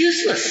excitement is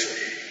useless.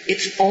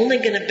 It's only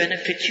going to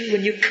benefit you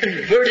when you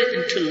convert it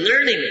into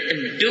learning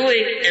and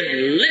doing and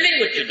living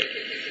what you do.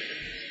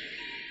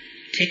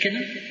 ٹھیک ہے نا.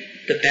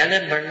 تو پہلے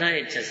مرنا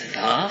ہے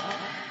جذبات,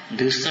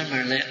 دوسرا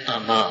مرنا ہے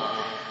اعمال.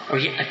 اور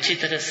یہ اچھی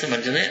طرح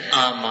سمجھ لیں,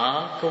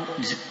 اعمال کو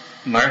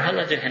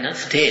مرحلہ جو ہے نا,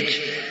 اسٹیج,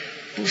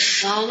 وہ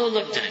سالوں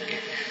لگ جائیں گے,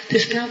 تو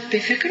اس پہ آپ بے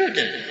فکر ہو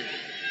جائیں.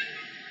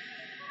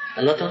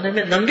 اللہ تعالیٰ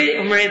نے ہمیں لمبی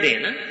عمریں دی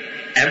نا,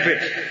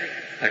 ایوریج.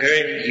 اگر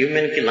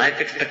ہیومن کی لائف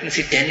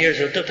ایکسپیکٹنسی 10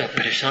 years ہوتا تو آپ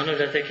پریشان ہو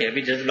جاتے کہ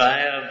ابھی جذبہ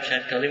آیا, اب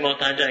شاید کل ہی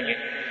موت آ جائیں گے.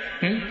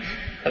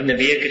 اب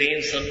نبی کریم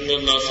صلی اللہ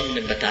علیہ وسلم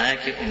نے بتایا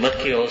کہ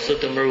امت کی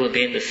اوسط عمر will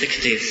be in the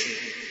 60s.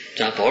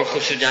 تو آپ اور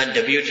خوش ہو جائیں,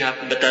 WHO آپ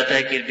کو بتاتا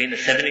ہے کہ it'll be in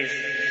the 70s.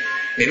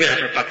 Maybe not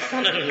for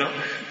Pakistan, I don't know.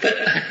 But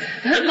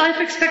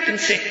life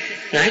expectancy,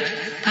 right?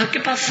 آپ کے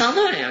پاس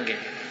سالوں ہیں آگے,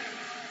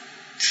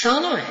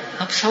 سالوں ہیں,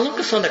 آپ سالوں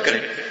کا سودا کریں.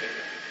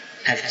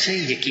 اچھا,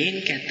 یقین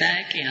کہتا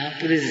ہے کہ آپ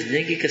پوری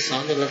زندگی کے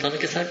سودا اللہ تعالیٰ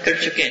کے ساتھ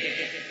کر چکے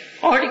ہیں.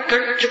 already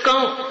کر چکا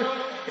ہوں,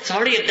 it's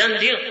already a done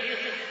deal.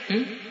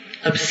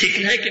 اب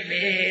سیکھنا ہے کہ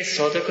میں اس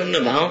سودا کو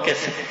نبھاؤں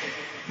کیسے,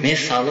 میں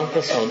سالوں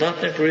کا سودا,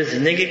 اپنے پوری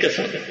زندگی کا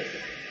سودا.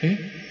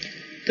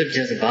 تو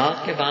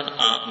جذبات کے بعد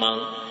اعمال.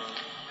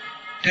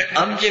 پھر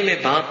اب جو میں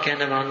بات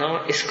کہنے والا ہوں,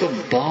 اس کو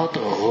بہت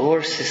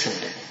غور سے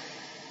سمجھیں.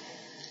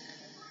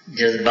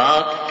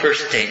 جذبات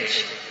فرسٹ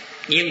اسٹیج,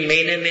 یہ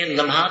مہینے میں,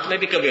 لمحات میں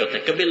بھی کبھی ہوتا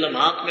ہے, کبھی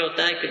لمحات میں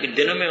ہوتا ہے, کبھی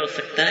دنوں میں ہو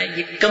سکتا ہے,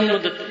 یہ کم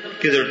مدت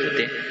کی ضرورت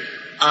ہوتی ہے.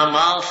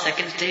 اعمال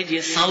سیکنڈ اسٹیج,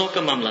 یہ سالوں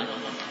کا معاملہ.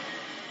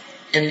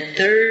 اینڈ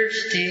تھرڈ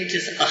اسٹیج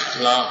از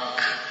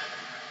اخلاق.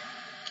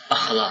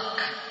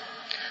 اخلاق.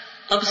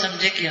 اب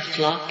سمجھے کہ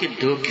اخلاق کے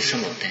 2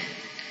 قسم ہوتے ہیں.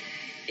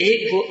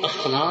 ایک وہ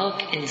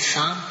اخلاق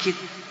انسان کی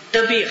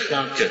طبی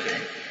اخلاق جو ہوتے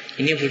ہیں,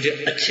 یعنی وہ جو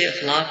اچھے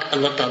اخلاق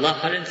اللہ تعالیٰ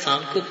ہر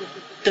انسان کو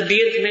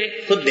طبیعت میں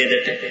خود دے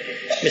دیتے ہیں.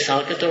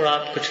 مثال کے طور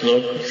آپ کچھ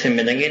لوگ سے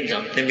ملیں گے,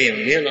 جانتے بھی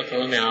ہوں گے, اللہ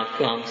تعالیٰ نے آپ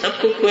کو, ہم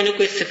سب کو کوئی نہ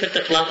کوئی صفت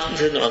اخلاق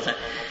سے نوازا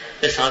ہے.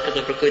 مثال کے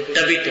طور پر کوئی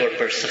طبی طور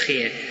پر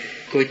سخی ہے,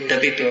 کوئی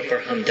طبی طور پر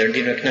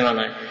ہمدردی رکھنے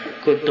والا ہے,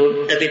 کوئی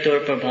طبی طور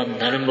پر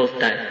بہت نرم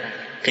بولتا ہے,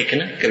 ٹھیک ہے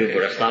نا. کبھی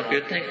برے اخلاق بھی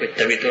ہوتے ہیں, کوئی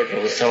طبی طور پر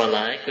غصہ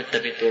والا ہے, کوئی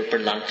طبی طور پر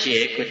لالچی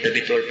ہے, کوئی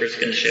طبی طور پر اس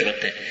کے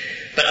نشیوت ہے.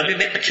 پر ابھی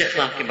میں اچھے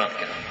اخلاق کی بات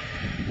کر رہا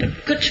ہوں. تو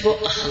کچھ وہ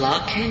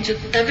اخلاق ہیں جو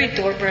طبی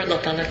طور پر اللہ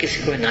تعالیٰ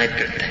کسی کو عنایت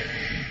کرتا ہے.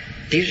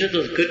 These are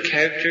those good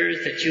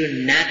characters that you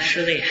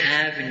naturally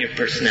have in your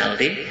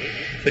personality.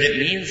 What it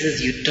means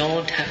is you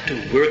don't have to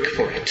work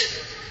for it.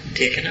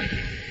 ٹھیک ہے نا.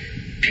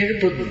 پھر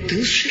وہ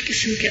دوسرے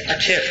قسم کے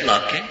اچھے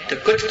اخلاق ہیں. تو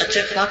کچھ اچھے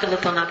اخلاق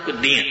اللہ تعالیٰ نے آپ کو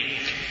دیے ہیں,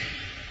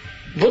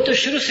 وہ تو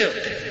شروع سے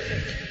ہوتے ہیں,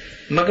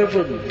 مگر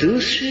وہ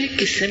دوسرے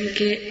قسم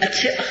کے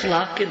اچھے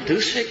اخلاق کے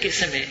دوسرے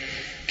قسم ہے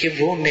کہ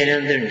وہ میرے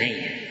اندر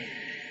نہیں ہے,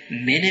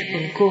 میں نے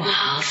ان کو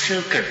حاصل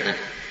کرنا,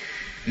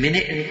 میں نے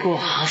ان کو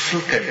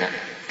حاصل کرنا.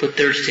 وہ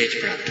تھرڈ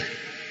اسٹیج پر آتا ہے.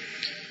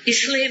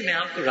 اس لیے میں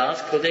آپ کو راز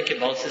کھولے کہ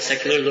بہت سے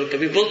سیکولر لوگ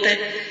کبھی بولتے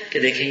ہیں کہ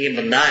دیکھیں یہ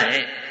بندہ ہے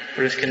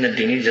اور اس کے اندر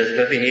دینی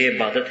جذبہ بھی ہے,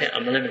 عبادت ہے,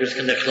 عمل ہے, مگر اس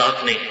کے اندر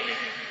اخلاق نہیں ہے.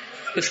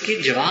 اس کی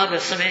جواب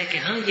اصل ہے کہ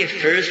ہاں یہ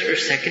فرسٹ اور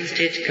سیکنڈ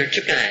اسٹیج کر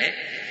چکا ہے,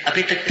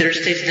 ابھی تک تھرڈ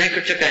اسٹیج نہیں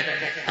کر چکا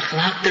ہے.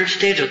 اخلاق تھرڈ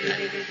اسٹیج ہوتا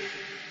ہے.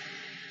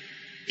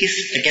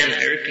 اگین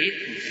آئی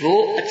ریپیٹ, وہ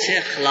اچھے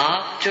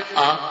اخلاق جو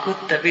آپ کو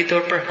طبی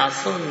طور پر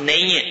حاصل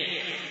نہیں ہے,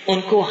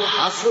 ان کو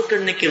حاصل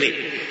کرنے کے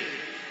لیے,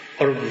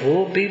 اور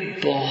وہ بھی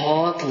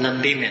بہت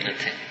لمبی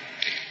محنت ہے.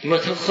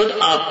 مثلا خود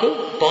آپ کو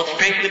بہت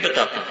فرینکلی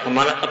بتاتا ہوں,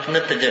 ہمارا اپنا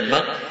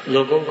تجربہ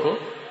لوگوں کو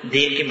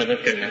دین کی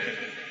مدد کرنا,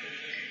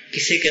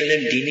 کسی کے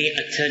اندر دینی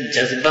اچھا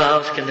جذبہ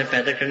اس کے اندر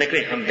پیدا کرنے کے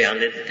لیے ہم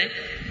بیان دے دیتے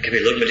ہیں. کبھی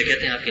لوگ مجھے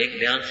کہتے ہیں آپ کے ایک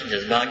بیان سے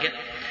جذبہ آ گیا,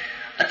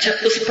 اچھا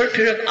اس پر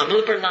پھر اب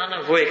عمل پر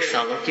لانا وہ ایک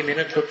سالوں کی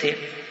محنت ہوتی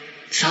ہے,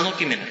 سالوں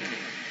کی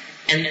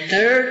محنت. اینڈ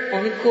تھرڈ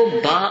ان کو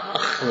با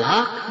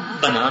اخلاق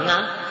بنانا،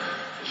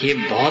 یہ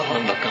بہت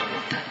لمبا کام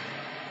ہوتا ہے،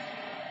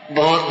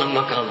 بہت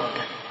لمبا کام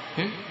ہوتا ہے.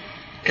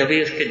 کبھی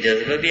اس کے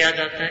جذبہ بھی آ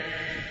جاتا ہے،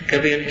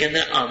 کبھی ان کے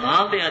اندر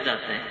اعمال بھی آ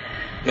جاتا ہے،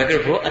 مگر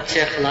وہ اچھے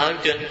اخلاق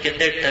جو ان کے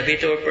اندر طبی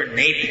طور پر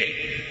نہیں تھے،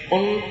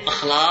 ان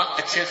اخلاق،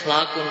 اچھے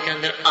اخلاق کو ان کے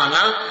اندر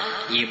آنا،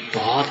 یہ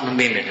بہت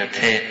لمبی محنت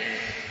ہے،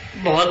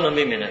 بہت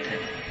لمبی محنت ہے.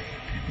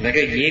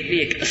 مگر یہ بھی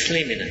ایک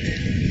اصلی محنت ہے.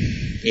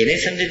 یہ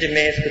نہیں سمجھے جب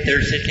میں اس کو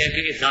تھرڈ سے کیا کہ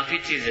اضافی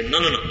چیز ہے. نو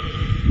نو نو،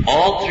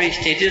 all three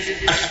stages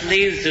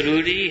اصلی،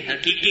 ضروری،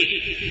 حقیقی.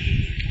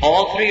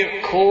 All three are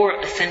core,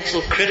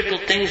 essential, critical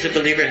things a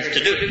believer has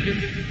to do.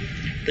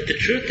 But the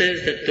truth is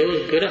that those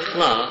good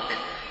akhlaq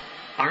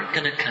aren't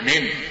going to come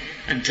in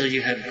until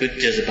you have good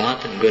jazbat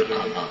and good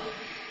amal.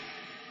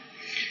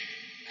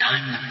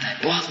 Time لگتا ہے،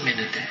 بہت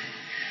محنت ہے.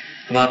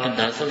 اب آپ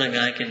اندازہ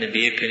لگائیں کہ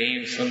نبی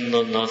کریم صلی اللہ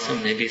علیہ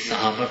وسلم نے بھی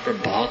صحابہ پر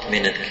بہت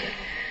محنت کی،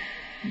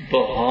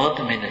 بہت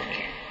محنت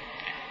کی.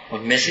 اور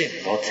میں سے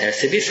بہت سے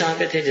ایسے بھی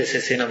صحابہ تھے جیسے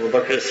سیدنا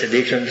ابوبکر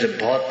صدیق سے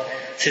بہت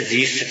سے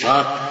ذی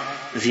صفات،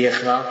 ذی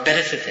اخلاق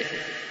پہلے سے تھے.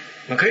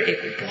 مگر ایک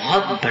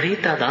بہت بڑی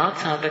تعداد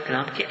صحابہ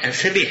کرام کی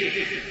ایسے بھی ہیں،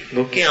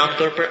 وہ کہ عام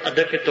طور پر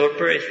ادب کے طور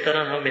پر اس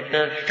طرح ہم اتنا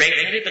فرینک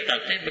نہیں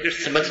بتاتے ہیں، مگر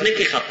سمجھنے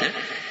کی خاطر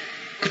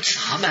کچھ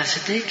صحابہ ایسے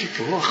تھے کہ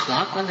وہ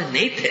اخلاق والے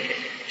نہیں تھے،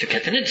 جو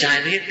کہتے ہیں نا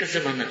جاہلیت کا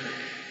زمانہ.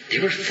 They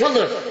were full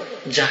of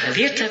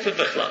جاہلیت type of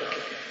اخلاق.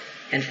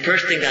 And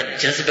first they got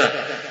jazba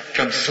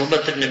from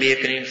sohbat of Nabi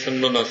Kareem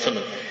sallallahu alaihi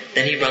wasallam.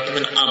 Then he brought them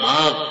in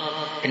amal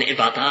and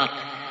ibadat,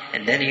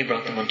 and then he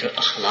brought them onto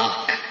akhlaq.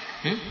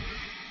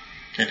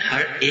 And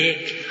ہر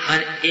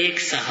ایک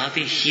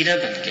صحابی ہیرا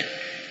بن گیا،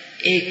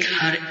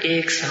 ہر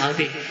ایک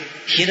صحابی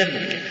ہیرا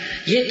بن گیا.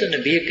 یہ تو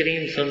نبی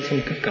کریم صلی اللہ علیہ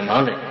وسلم کا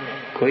کمال ہے.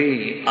 کوئی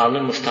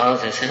عالم استاذ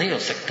ایسے نہیں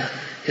ہو سکتا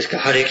جس کا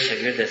ہر ایک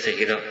شاگرد ایسے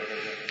ہیرا.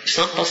 It's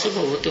not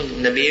possible. وہ تو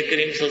نبی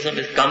کریم صلی اللہ علیہ وسلم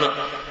is کامل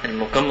and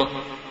مکمل.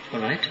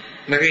 Alright?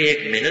 مگر یہ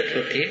ایک محنت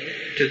ہوتی ہے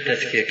جو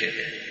تزکیہ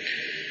کہتے ہیں.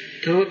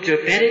 تو جو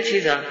پہلی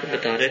چیز آپ کو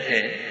بتا رہے تھے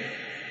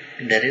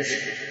that is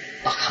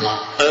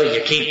اخلاق،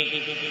 یقین.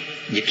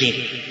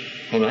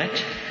 Alright?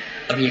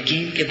 اب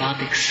یقین کے بعد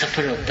ایک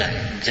سفر ہوتا ہے،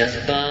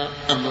 جذبہ،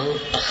 عمل،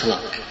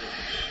 اخلاق.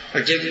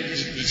 اور جب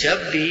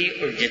بھی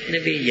اور جتنے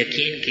بھی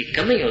یقین کی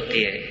کمی ہوتی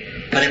ہے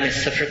پر ہم اس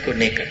سفر کو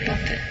نہیں کر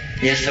پاتے،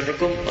 یا سفر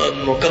کو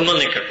مکمل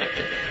نہیں کر پاتے،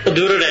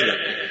 ادھورے رہ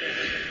جاتے ہیں.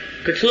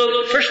 کچھ لوگ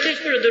فرسٹ اسٹیج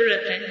پر ادھورے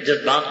رہتے ہیں،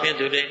 جذبات میں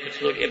ادھورے، کچھ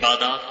لوگ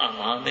عبادات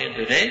اعمال میں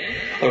ادھورے،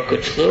 اور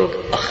کچھ لوگ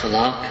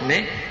اخلاق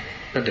میں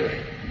ادھورے.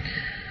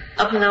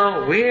 اب now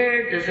where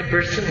does a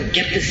person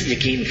get this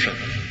yaqeen from?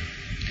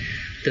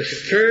 The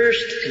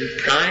first and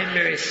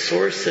primary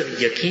source of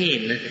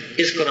yaqeen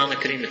is Quran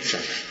Kareem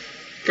itself.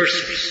 First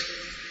source.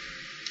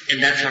 And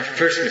that's our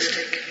first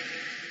mistake.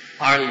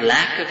 Our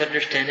lack of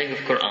understanding of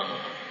Quran.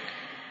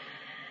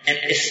 And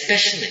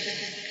especially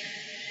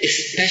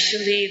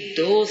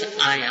those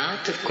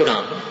ayat of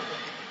Quran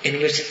in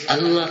which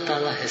Allah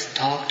Ta'ala has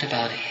talked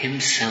about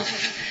Himself.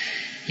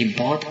 یہ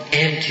بہت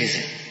اہم چیز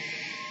ہے.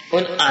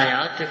 ان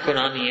آیات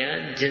قرآنیہ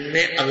جن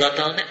میں اللہ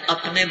تعالیٰ نے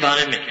اپنے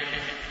بارے میں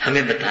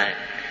ہمیں بتایا.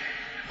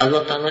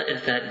 Allah Ta'ala is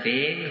that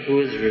being who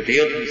has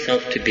revealed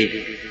Himself to be.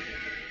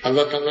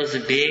 Allah Ta'ala is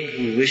a being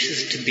who wishes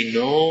to be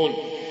known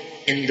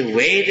in the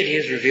way that He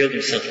has revealed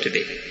Himself to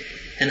be.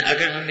 And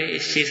اگر ہمیں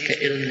اس چیز کا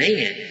علم نہیں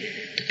ہے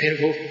تو پھر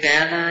وہ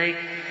پہلا ایک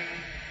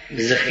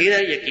ذخیرہ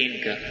یقین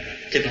کا،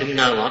 جب ہم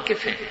ناواقف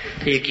ہیں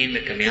تو یقین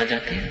میں کمی آ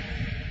جاتی ہے.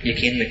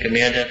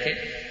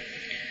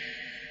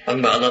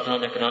 اب اللہ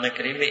تعالیٰ نے قرآن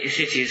کریم میں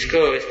اسی چیز کو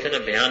اس طرح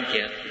بیان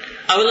کیا.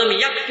 اولم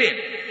یکفہم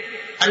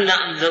انا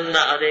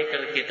انزلنا علیک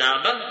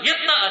الکتاب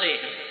یتلی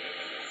علیہم.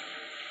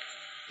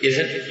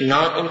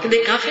 ان کے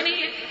لیے کافی نہیں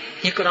ہے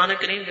یہ قرآن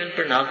کریم جو ان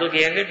پر نازل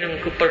کیا گیا، جو ان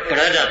کے اوپر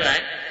پڑھا جاتا ہے،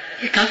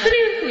 یہ کافی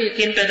نہیں ان کو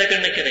یقین پیدا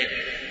کرنے کے لیے.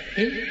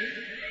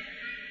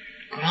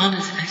 قرآن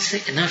is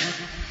actually enough.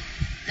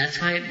 That's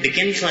why it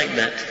begins like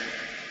that.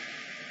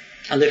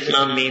 الف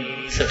لام میم،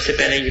 سب سے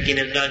پہلے یقین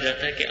دلایا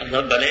جاتا ہے کہ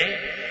اللہ بڑے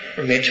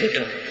اور میں چھوٹا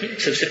ہوں.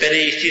 سب سے پہلے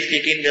اس چیز کی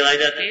یقین دلائی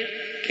جاتی ہے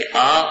کہ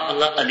آپ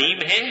اللہ علیم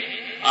ہیں،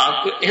 آپ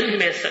کو علم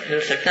مل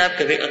سکتا ہے، آپ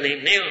کبھی علیم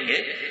نہیں ہوں گے.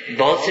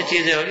 بہت سی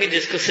چیزیں ہوں گی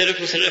جس کو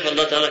صرف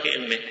اللہ تعالیٰ کے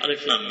علم میں.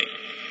 الف لام میم،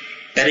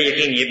 پہلے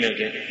یقین یہ مل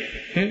گیا.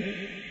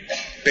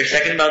 پھر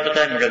سیکنڈ بات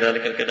بتایا مگر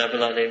ذالک الکتاب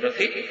لا ریب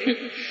فیہ.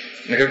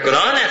 مگر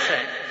قرآن ایسا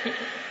ہے،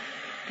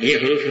 یہ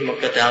حروف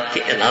مقطعات کے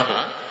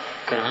علاوہ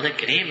قرآن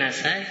کریم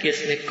ایسا ہے کہ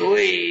اس میں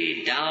کوئی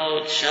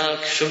ڈاؤٹ،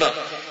 شک، شبہ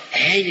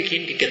ہے.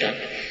 یقین کی کتاب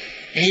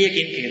ہے،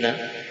 یقین کی کتاب.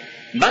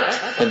 بٹ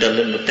ہدی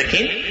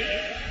للمتقین،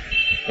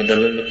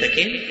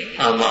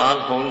 اعمال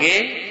ہوں گے،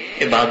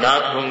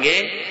 عبادات ہوں گے،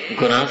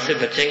 گناہ سے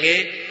بچیں گے،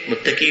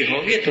 متقی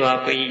ہوں گے تو آپ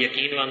کو یہ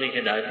یقین والی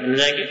ہدایت مل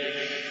جائے گی.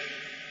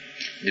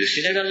 دوسری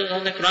جگہ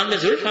اللہ نے قرآن میں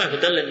ضرور فرمایا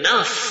ہدی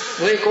للناس،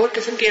 وہ ایک اور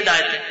قسم کی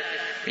ہدایت ہے.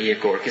 یہ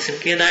ایک اور قسم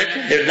کی ہدایت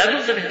ہے. There are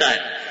levels of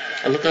ہدایت.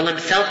 Allah Ta'ala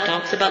Himself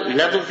talks about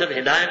levels of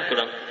hidayah in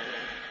Quran.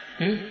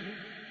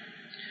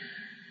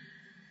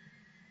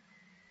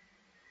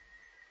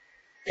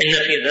 إِنَّ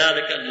فِي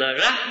ذَلِكَ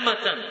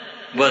لَرَحْمَةً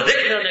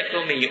وَذِكْرًا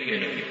لِقَوْمٍ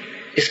يُؤْمِنُونَ.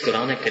 اس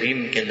قرآن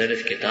کریم کے اندر،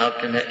 اس کتاب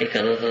کے اندر ایک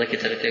اللہ تعالیٰ کی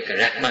طرف ایک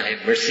رحمہ ہے،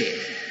 مرسی ہے،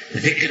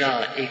 ذکرہ،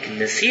 ایک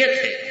نصیحت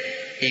ہے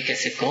ایک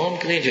ایسے قوم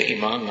کے لیے جو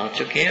ایمان لا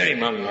چکے ہیں اور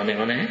ایمان لانے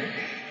والے ہیں،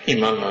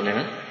 ایمان لانے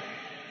والے۔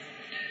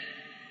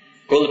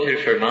 قل پھر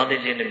فرما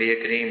دیجیے نبی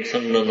کریم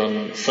صلی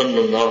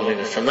اللہ علیہ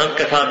وسلم،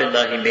 کفا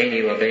باللہ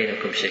بینی و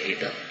بینکم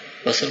شہیدا،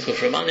 بس ان کو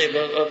فرما دے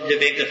اب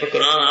جب ایک دفعہ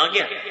قرآن آ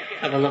گیا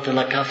اب اللہ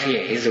تعالیٰ کافی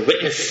ہے، He's a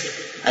witness،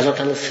 اللہ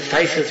تعالیٰ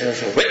suffices as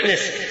a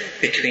witness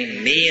between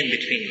me and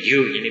between you،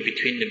 یعنی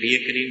between نبی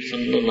کریم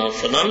صلی اللہ علیہ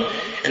وسلم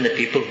and the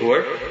people who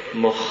are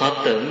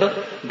مخاطب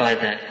by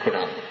that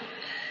قرآن۔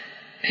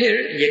 پھر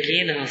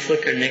یقین حاصل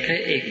کرنے کا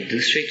ایک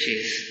دوسری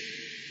چیز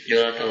جو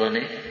اللہ تعالیٰ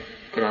نے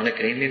قرآن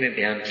کریم میں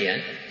بیان کیا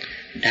ہے،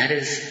 that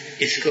is،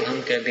 اس کو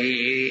ہم کبھی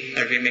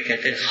عربی میں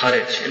کہتے ہیں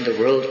خارج، in the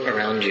world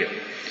around you،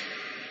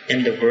 in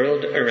the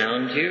world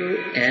around you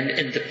and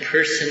in the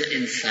person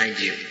inside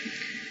you،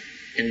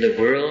 in the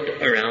world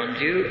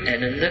around you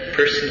and in the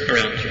person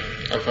around you۔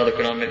 اللہ تعالیٰ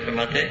قرآن میں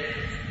فرماتے ہیں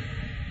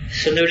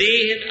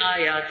سنریہم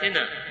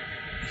آیاتنا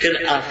فی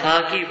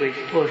الآفاق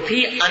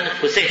وفی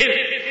انفسہم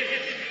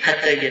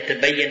حتی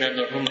یتبین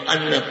لہم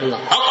انہ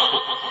الحق،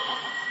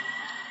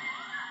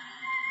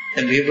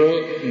 and we will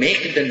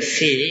make them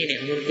see، یعنی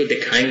ہم ان کو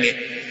دکھائیں گے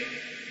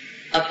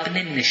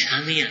اپنے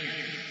نشانیاں،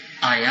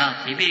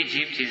 آیات۔ یہ بھی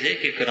عجیب چیز ہے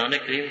کہ قرآن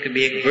کریم کے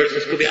بھی ایک ورس،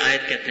 اس کو بھی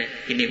آیت کہتے ہیں،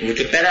 یعنی وہ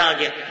جو پہلا آ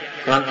گیا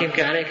قرآن کریم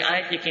کے ہر ایک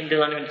آیت یقین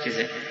دلانے والی چیز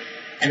ہے۔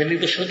 and then we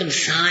will show them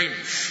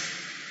signs،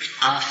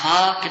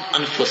 Afaq and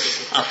انفس،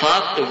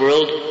 Afaq the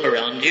world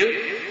around you،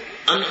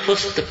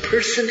 انفس the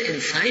person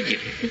inside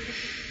you،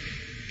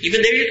 even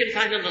there you can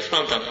find Allah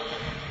subhanahu wa ta'ala۔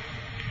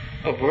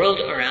 A world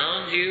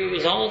around you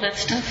is all that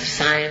stuff،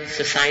 science،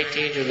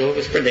 society، جو لوگ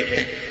اس پر دیکھتے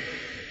ہیں۔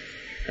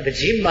 اب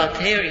عجیب بات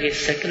ہے، اور یہ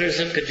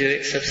سیکولرزم کا جو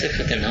ایک سب سے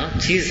خطرناک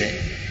چیز ہے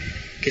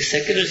کہ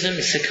سیکولرزم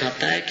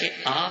سکھاتا ہے کہ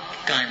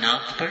آپ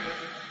کائنات پر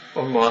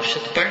اور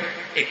معاشرت پر،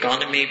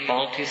 economy,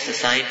 polity,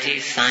 society,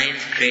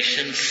 science,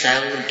 creation,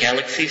 cell,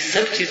 galaxy,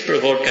 سب چیز پر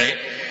غور کریں،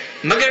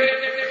 مگر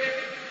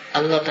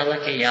اللہ تعالیٰ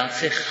کی یاد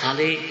سے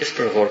خالی اس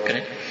پر غور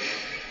کریں۔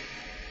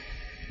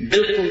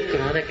 بالکل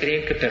قرآن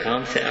کریم کے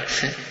پیغام سے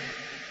عکس ہے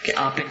کہ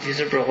آپ ان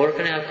چیزوں پر غور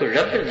کریں، آپ کو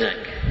رب مل جائیں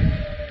گے،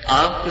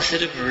 آپ کو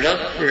صرف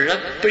رب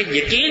پر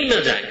یقین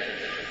مل جائے گا،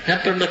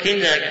 رب پر یقین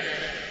جائے گا۔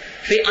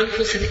 فی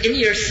انفسکم، in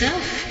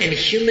yourself، in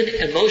human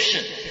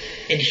emotion،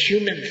 in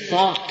human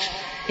thought،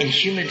 in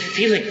human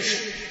feelings۔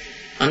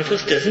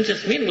 انفس doesn't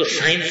just mean وہ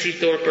سائنسی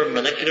طور پر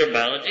molecular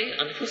biology،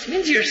 انفس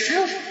means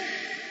yourself،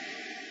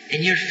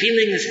 in your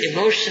feelings،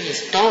 emotions،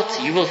 thoughts،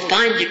 you will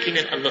find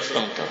یقیناً اللہ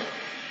سبحانہ وتعالیٰ۔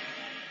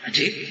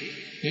 عجیب،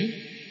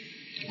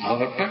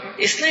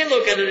 اس لیے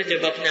لوگ کہتے تھے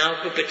جب اپنے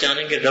آپ کو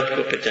پہچانیں گے رب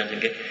کو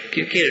پہچانیں گے،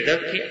 کیونکہ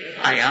رب کی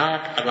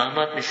آیات،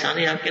 علامات،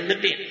 نشانی آپ کے اندر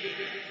بھی ہیں،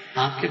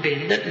 آپ کے بھی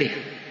اندر بھی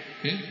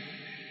ہیں۔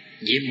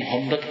 یہ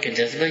محبت کا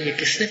جذبہ یہ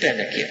کس نے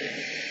پیدا کیا؟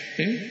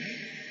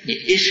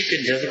 یہ عشق کا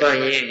جذبہ،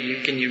 یہ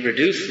can you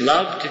reduce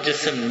love to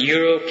just some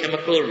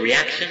neurochemical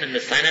reaction in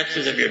the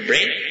synapses of your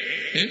brain؟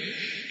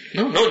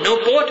 No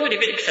poet would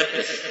even accept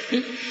this۔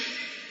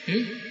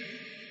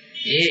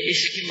 یہ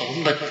عشق کی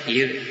محبت،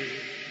 یہ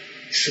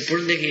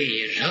سپردگی،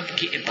 یہ رب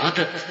کی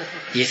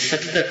عبادت، یہ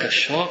سجدہ کا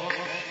شوق،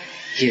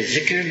 یہ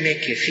ذکر میں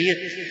کیفیت،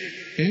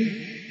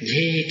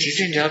 یہ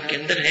چیزیں جو آپ کے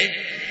اندر ہیں،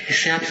 اس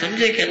سے آپ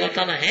سمجھیں کہ اللہ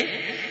تعالیٰ ہے،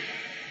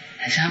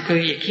 ایسے آپ کو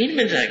یقین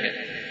مل جائے گا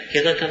کہ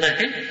اللہ تعالیٰ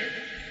ہے۔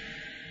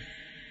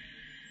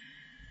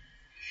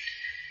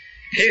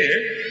 پھر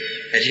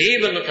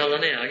عجیب اللہ تعالیٰ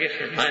نے آگے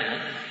فرمایا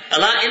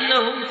الا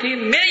انہم فی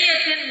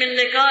مریۃ من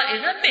لقاء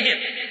ربہم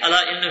الا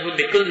انہ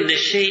بکل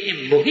شیء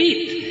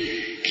محیط،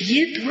 کہ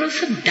یہ تھوڑا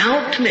سا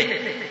ڈاؤٹ میں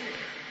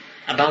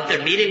about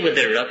their meeting with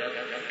their رب،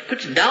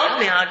 کچھ ڈاؤٹ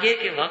میں آ گیا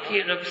کہ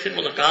واقعی رب سے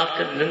ملاقات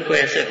کا دن کو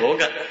ایسے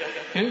ہوگا،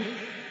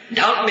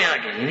 ڈاؤٹ میں آ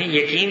گیا، یعنی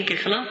یقین کے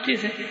خلاف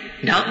چیز ہے،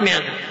 ڈاؤٹ میں آ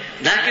گیا،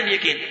 لیکن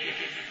یقین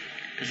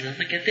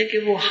حضرت کہتے ہیں کہ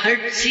وہ ہر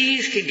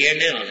چیز کے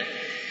گھیرنے والے،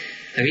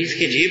 ابھی اس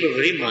کی عجیب و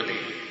غریب معنی،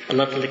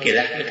 اللہ تعالیٰ کی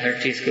رحمت ہر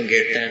چیز کو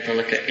گھیرتا ہے،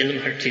 تعالیٰ کا علم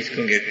ہر چیز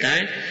کو گھیرتا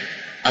ہے،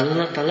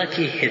 اللہ تعالیٰ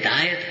کی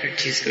ہدایت ہر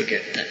چیز کو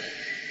گھیرتا ہے۔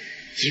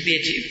 یہ بھی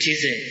عجیب چیز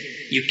ہے،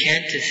 you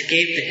can't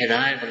escape the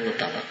hidayah of Allah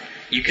Ta'ala،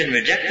 you can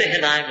reject the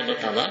hidayah of Allah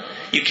Ta'ala،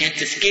 you can't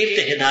escape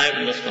the hidayah of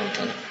Allah Subhanahu wa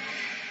Ta'ala۔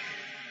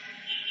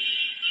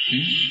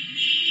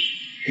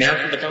 میں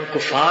آپ کو بتاؤں،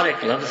 کفار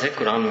ایک لفظ ہے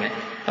قرآن میں،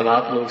 اب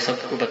آپ لوگ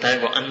سب کو بتائے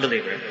وہ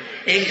unbeliever،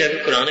 ایک جگہ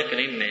قرآن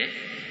کریم میں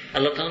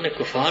اللہ تعالیٰ نے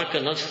کفار کا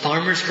لفظ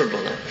فارمرز پر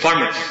بولا،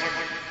 فارمرز،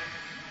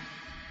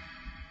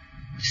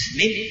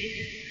 یہ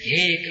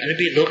ایک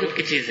عربی لغت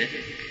کی چیز ہے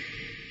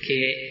کہ،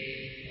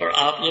 اور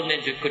آپ لوگ نے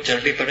جو کچھ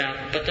عربی پڑھا آپ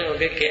کو پتا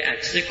ہوگا کہ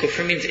actually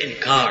kufr means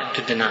inkar،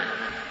 to deny،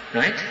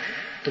 right؟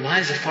 So why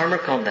is a farmer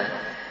called that?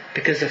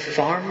 Because a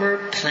farmer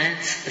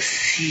plants a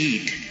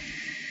seed.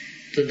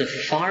 So the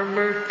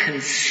farmer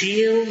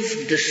conceals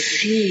the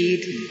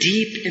seed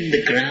deep in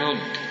the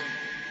ground.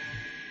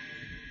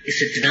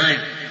 It's a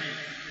denial.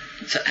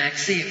 So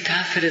actually a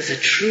kafir is a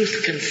truth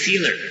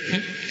concealer.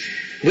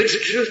 Which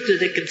truth do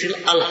they conceal?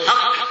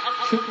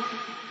 Al-Haq.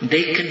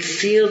 They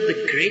conceal the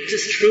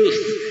greatest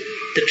truth,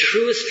 the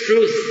truest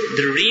truth,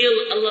 the real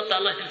Allah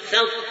Ta'ala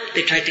Himself,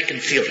 they try to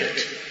conceal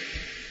that.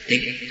 They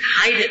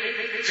hide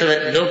it so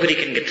that nobody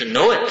can get to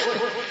know it.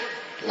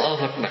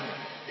 Allahu Akbar.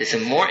 It's a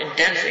more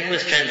intense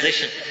English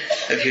translation.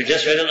 If you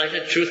just read it like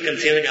the truth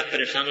concealing, aap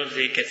pareshan ho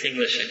jaye kaise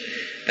English hai.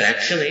 But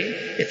actually,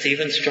 it's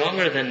even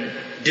stronger than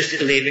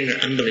disbelieving or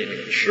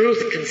unbelieving.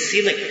 Truth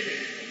concealing.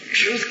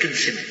 Truth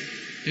concealing.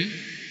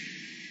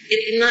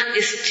 اتنا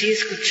اس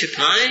چیز کو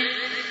چھپائیں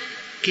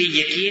کہ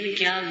یقین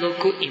کیا لوگ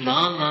کو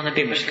ایمان لانا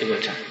بھی مشکل ہو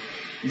جائے.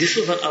 This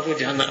is what Abu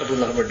Jahl and Abu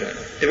Lahab were doing.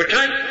 They were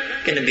trying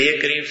کہ نبی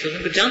کریم صلی اللہ علیہ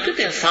وسلم کو جانتے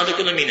تھے صادق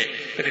الامین ہے,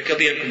 مگر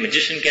کبھی ان کو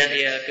میجیشین کہہ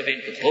دیا, کبھی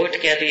ان کو پوٹ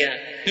کہہ دیا.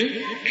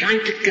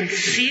 Trying to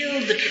conceal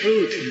the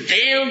truth,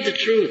 veil the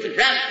truth,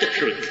 wrap the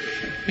truth.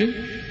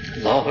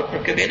 Allahu Akbar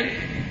kabira.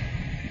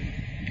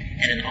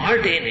 And in our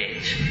day and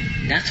age,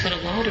 that's what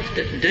a lot of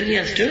the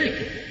dunya is doing.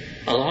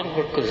 A lot of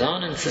what goes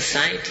on in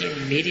society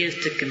and media is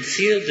to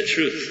conceal the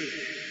truth.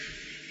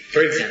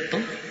 For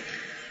example,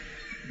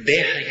 بے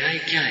حیائی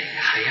کیا ہے؟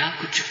 حیا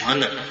کو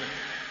چھپانا,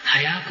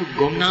 حیا کو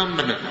گمنام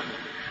بنانا,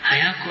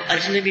 حیا کو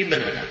اجنبی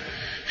بنانا,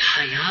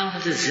 حیا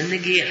والی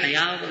زندگی,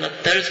 حیا والا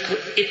طرز کو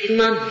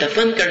اتنا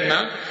دفن کرنا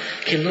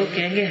کہ لوگ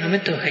کہیں گے ہمیں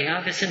تو حیا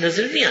ویسے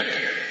نظر نہیں آتا.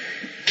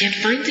 Can't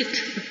find it.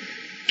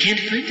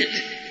 Can't find it.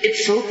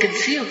 It's so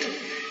concealed.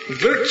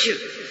 Virtue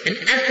and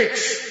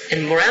ethics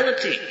and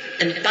morality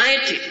and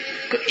piety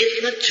کو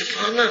اتنا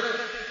چھپانا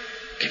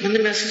کہ بندے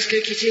محسوس کرے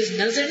کہ چیز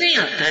نظر نہیں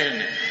آتا ہے,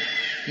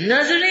 ہمیں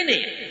نظر ہی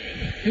نہیں.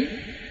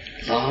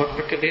 اللہ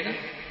اکبر کبیرہ.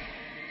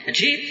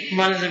 عجیب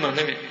ہمارے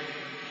زمانے میں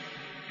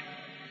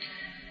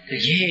تو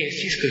یہ اس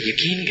چیز کو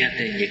یقین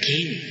کہتے ہیں.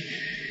 یقین,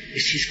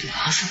 اس چیز کو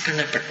حاصل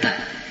کرنا پڑتا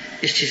ہے,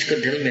 اس چیز کو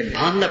دل میں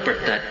باندھنا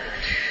پڑتا ہے.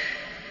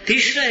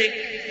 تیسرا ایک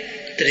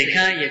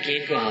طریقہ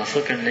یقین کو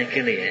حاصل کرنے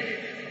کے لیے,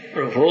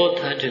 اور وہ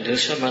تھا جو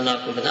دوسرا والا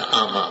کو بتا,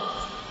 اعمال.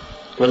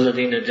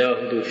 والذین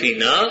جاہدوا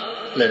فینا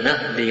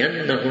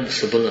لنہدینہم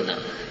سبلنا.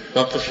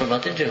 اللہ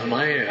فرماتے ہیں جو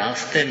ہمارے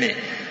راستے میں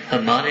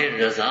ہمارے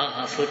رضا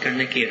حاصل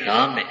کرنے کی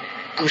راہ میں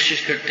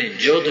کوشش کرتے ہیں,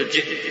 جہد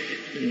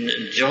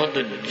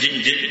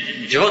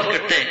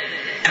کرتے ہیں,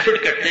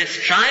 ایفرٹ کرتے ہیں,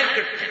 اسٹرائیو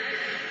کرتے ہیں,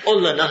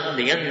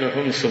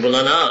 لنہدینہم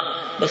سبلنا,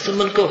 بس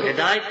ہم ان کو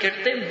ہدایت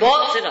کرتے ہیں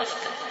بہت سے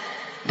راستے,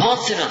 بہت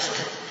سے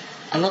راستے.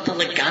 Allah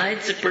Ta'ala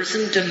guides a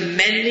person to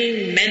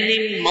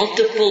many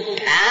multiple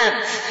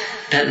paths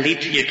that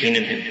lead to yaqeen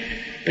in him.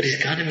 But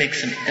he's got to make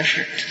some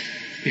effort.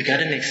 He's got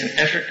to make some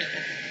effort.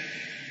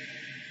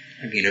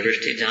 اب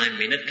یونیورسٹی جائیں,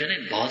 محنت کریں,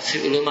 بہت سی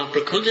علوم آپ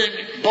پر کھل جائیں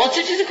گے, بہت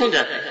سی چیزیں کھل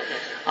جاتی ہیں.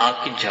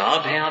 آپ کی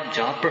جاب ہے, آپ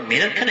جاب پر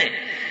محنت کریں,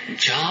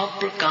 جاب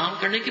پر کام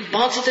کرنے کے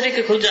بہت سے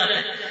طریقے کھل جاتے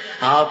ہیں.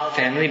 آپ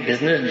فیملی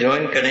بزنس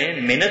جوائن کریں,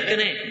 محنت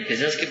کریں,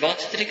 بزنس کے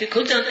بہت سے طریقے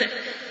کھل جاتے ہیں.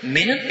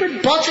 محنت پر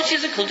بہت سی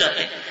چیزیں کھل جاتی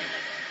ہیں.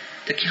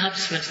 تو کیا آپ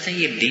سمجھتے ہیں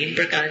یہ دین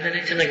پر قاعدہ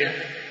نہیں چلے گا؟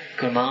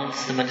 قرآن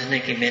سمجھنے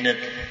کی محنت,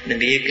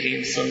 نبی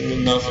کریم صلی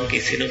اللہ علیہ وسلم کی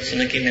سیرت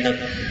سننے کی محنت,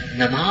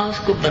 نماز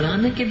کو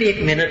بنانے کی بھی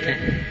ایک محنت ہے.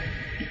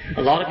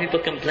 A lot of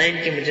people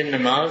complain کہ مجھے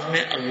نماز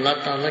میں اللہ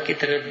تعالیٰ کی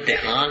طرف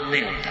دھیان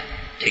نہیں ہوتا.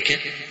 ٹھیک ہے,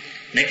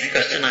 نیکسٹ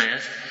کوشچن آیا,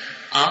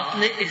 آپ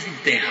نے اس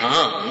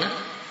دھیان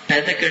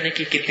پیدا کرنے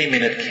کی کتنی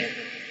محنت کی؟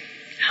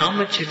 How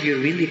much have you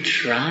really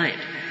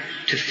tried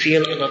to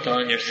feel Allah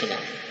Ta'ala in your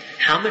salah?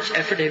 How much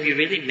effort have you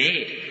really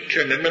made to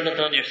remember Allah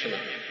Ta'ala in your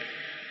salah?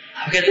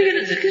 آپ کہتے ہیں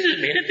کہ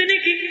محنت بھی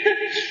نہیں کی.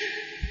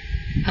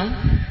 ہاں,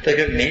 تو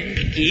اگر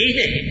محنت کی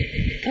ہے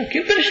تو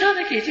کیوں پریشان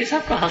ہے کہ یہ چیز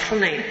آپ کو حاصل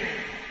نہیں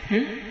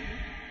ہے؟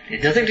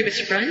 There's nothing to be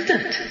surprised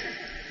at.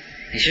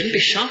 You shouldn't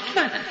be shocked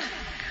by that.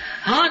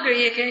 ہاں, اگر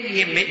یہ کہیں کہ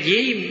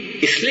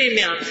یہ اس لیے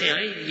میں آپ سے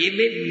آئی, یہ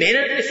میں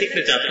محنت میں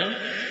سیکھنا چاہتا ہوں,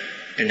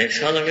 تو نیکسٹ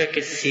سوال ہوگا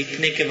کہ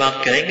سیکھنے کے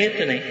بعد کریں گے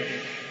تو نہیں,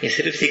 یہ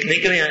صرف سیکھنے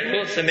کے لیے آئے.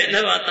 وہ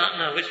سمجھنا بات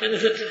آنا کچھ میں نے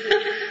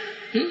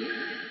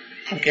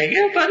ہم کہیں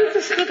گے پہلے تو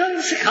خدا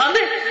سکھا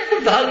دیں, اور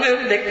بعد میں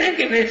ہم دیکھتے ہیں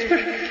کہ میں اس پر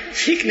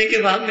سیکھنے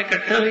کے بعد میں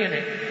کرتا ہوں یا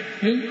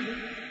نہیں.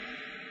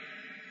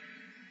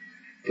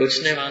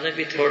 پوچھنے والے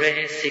بھی تھوڑے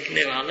ہیں,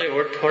 سیکھنے والے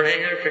اور تھوڑے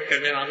ہیں, اور پھر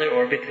کرنے والے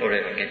اور بھی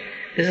تھوڑے ہوں گے.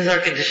 This is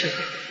our condition.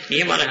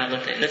 یہ ہمارا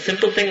حالت ہے. A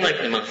simple thing like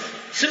namaz,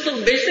 simple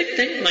basic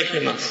thing like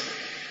namaz.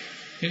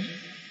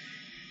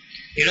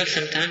 You know,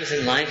 sometimes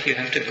in life you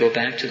have to go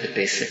back to the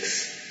basics.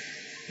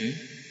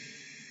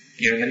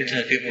 You know, many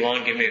times people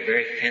want to give me a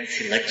very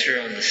fancy lecture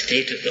on the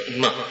state of the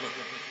ummah.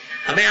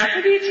 ہمیں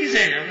آتے بھی یہ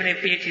چیزیں ہیں, ہم نے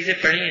یہ چیزیں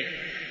پڑھی ہیں.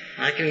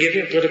 I can give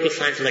you a political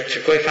science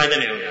lecture, کوئی فائدہ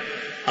نہیں ہوگا.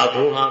 آپ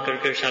ہو ہاں کر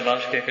کے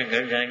شاباش کہہ کر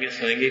گھر جائیں گے,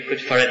 سوئیں گے,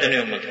 کچھ فائدہ نہیں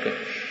امت کو.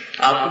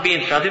 آپ کو بھی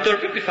انفرادی طور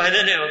پہ کوئی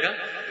فائدہ نہیں ہوگا,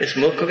 اس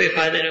ملک کو بھی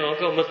فائدہ نہیں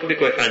ہوگا, امت کو بھی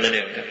کوئی فائدہ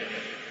نہیں ہوگا.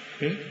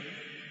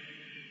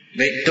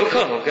 بھائی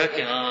دھوکا ہوگا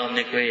کہ ہاں ہم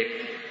نے کوئی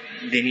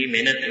دینی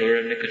محنت اور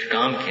ہم نے کچھ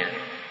کام کیا.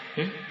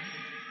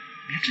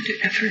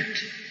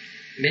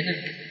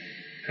 محنت,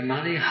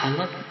 ہماری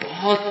حالت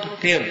بہت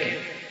پتلی ہوتی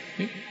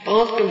ہے,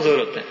 بہت کمزور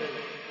ہوتا ہے,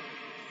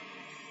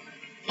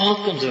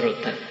 بہت کمزور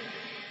ہوتا ہے.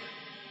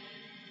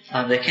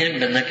 آپ دیکھیں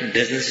بندہ کے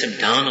بزنس جب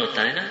ڈاؤن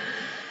ہوتا ہے نا,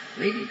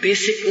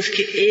 بیسک اس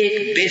کی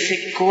ایک بیسک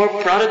کور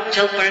پروڈکٹ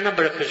چل پڑے نا,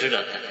 بڑا خوش ہو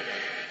جاتا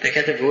ہے. تو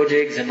کہتے وہ جو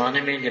ایک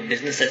زمانے میں جب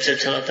بزنس اچھا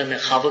چلا تھا میں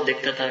خواب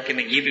دیکھتا تھا کہ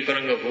میں یہ بھی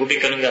کروں گا وہ بھی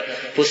کروں گا،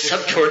 وہ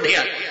سب چھوڑ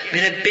دیا،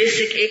 میرا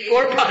بیسک ایک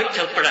اور بھاگ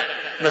چل پڑا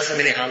ہے، بس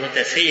میری حالت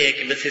ایسے ہی ہے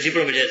کہ بس اسی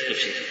پر مجھے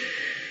خوشی ہے.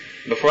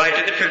 Before I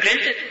took it for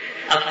granted.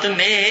 اب تو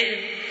میں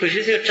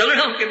خوشی سے چل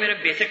رہا ہوں کہ میرا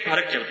بیسک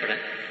بھاگ چل پڑا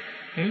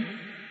ہے.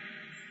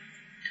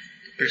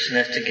 Person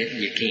has to get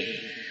یقین.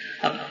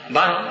 اب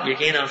بات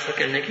یقین حاصل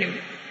کرنے کی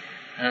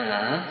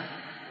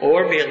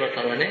اور بھی اللہ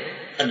تعالیٰ نے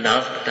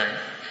انداز بتائے.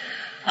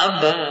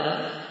 اب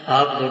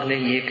آپ لوگ نے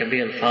یہ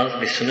کبھی الفاظ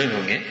بھی سنے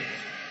ہوں گے،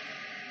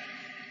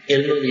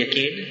 علم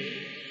الیقین،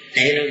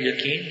 عین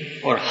الیقین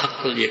اور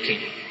حق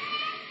الیقین.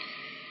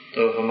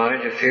 تو ہمارے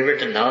جو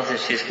فیوریٹ انداز ہے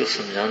اس چیز کو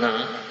سمجھانا،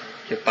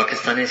 جو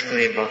پاکستانی اس کے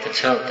لیے بہت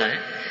اچھا ہوتا ہے،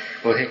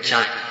 وہ ہے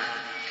چائے.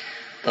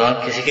 تو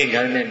آپ کسی کے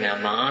گھر میں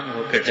مہمان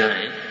ہو کر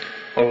جائیں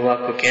اور وہ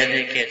آپ کو کہہ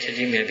دیں کہ اچھا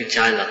جی میں ابھی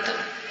چائے لاتا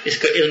ہوں، اس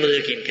کو علم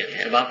الیقین کہتے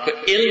ہیں. اب آپ کو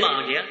علم آ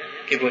گیا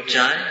کہ وہ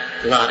چائے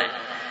لا رہے ہیں.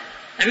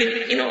 I mean,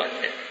 you know,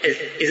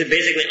 is a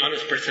basically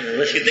honest person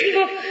unless you think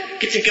وہ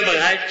کچن کے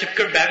بغیر چپ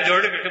کر بیک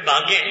ڈور کر کے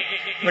بھاگ گئے.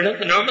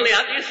 نارملی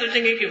آپ یہ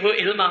سوچیں گے کہ وہ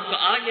علم آپ کو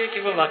آ گیا کہ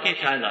وہ واقعی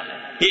چائے لا رہا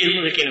ہے، یہ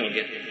علم یقین ہو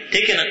گیا.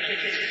 ٹھیک ہے نا؟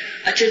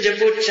 اچھا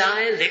جب وہ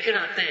چائے لے کر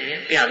آتے ہیں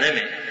پیالے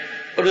میں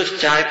اور اس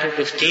چائے پر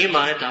کچھ اسٹیم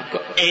آ رہا ہے تو آپ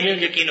کو عین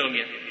یقین ہو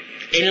گیا،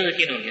 عین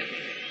یقین ہو گیا.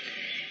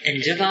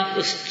 اینڈ جب آپ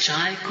اس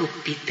چائے کو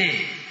پیتے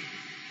ہیں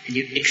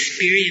you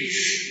experience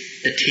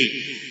the tea،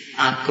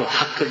 آپ کو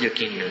حق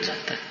یقین مل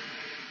جاتا ہے.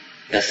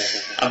 بس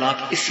اب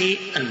آپ اسی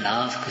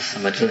انداز کو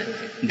سمجھ لیں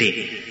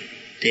دین.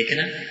 ٹھیک ہے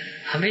نا؟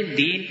 ہمیں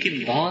دین کی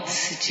بہت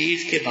سی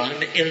چیز کے بارے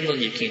میں علم و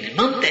یقین ہے،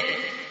 مانتے ہیں،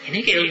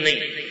 یعنی کہ علم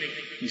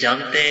نہیں،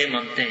 جانتے ہیں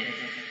مانتے ہیں،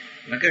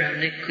 مگر ہم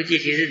نے کچھ یہ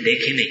چیزیں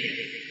دیکھی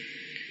نہیں.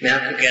 میں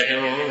آپ کو کہتا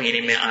ہوں،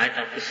 یعنی میں آیت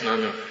آپ کو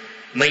سنانا ہوں،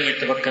 میں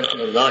یتوکل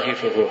علی اللہ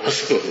فہو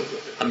حسبہ.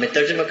 اب میں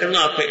ترجمہ کر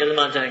لوں آپ کو علم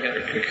آ جائے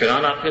گا،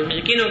 قرآن آپ کو علم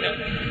یقین ہوگا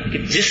کہ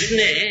جس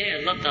نے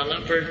اللہ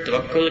تعالیٰ پر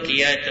توکل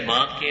کیا،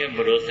 اعتماد کیا،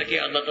 بھروسہ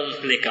کیا، اللہ تعالیٰ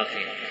اس کے لیے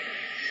کافی ہے.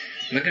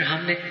 مگر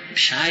ہم نے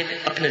شاید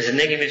اپنے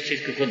زندگی میں اس چیز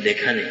کو خود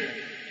دیکھا نہیں،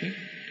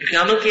 کیونکہ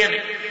عمل کیا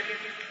نہیں،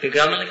 کیونکہ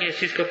عمل کیا اس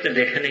چیز کو اپنے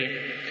دیکھا نہیں.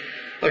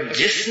 اور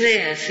جس نے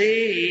ایسے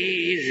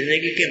ہی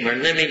زندگی کے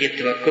مرنے میں یہ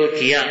توکل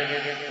کیا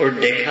اور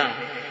دیکھا،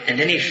 and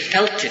then he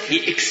felt it, he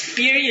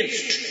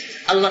experienced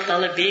Allah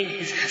Ta'ala being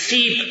his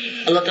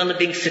hasib, Allah Ta'ala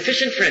being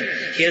sufficient for him,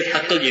 he has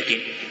haqqul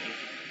yaqeen.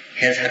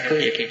 He has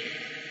haqqul yaqeen.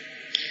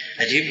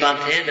 عجیب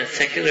بات ہے that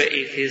secular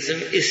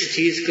atheism اس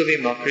چیز کو بھی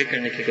موقع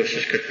کرنے کی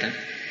کوشش کرتا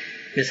ہے.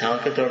 مثال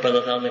کے طور پر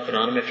اللہ تعالیٰ نے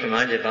قرآن میں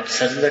فرمایا جب آپ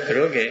سجدہ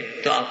کرو گے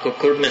تو آپ کو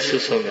قرب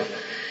محسوس ہوگا.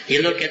 یہ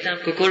لوگ کہتے ہیں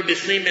آپ کو قرب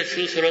اس لیے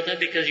محسوس ہو رہا تھا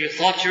because you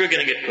thought you were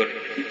going to get قرب.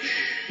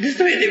 This is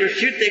the way they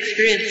refute the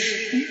experience.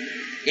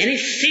 یعنی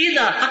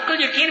سیدھا حق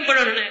و یقین پر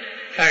انہوں نے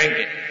فائرنگ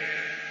کی.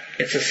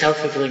 It's a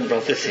self-fulfilling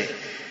prophecy.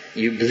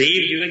 You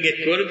believe you will get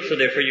قرب, so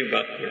therefore you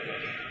got قرب.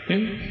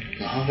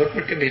 اللہ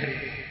اکبر کبیرہ.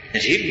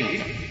 عجیب بات.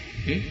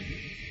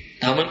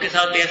 ہم ان کے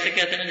ساتھ بھی ایسے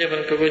کہتے ہیں جب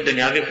ان کو کوئی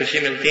دنیاوی خوشی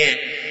ملتی ہے،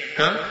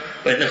 ہاں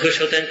وہ اتنا خوش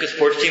ہوتے ہیں کہ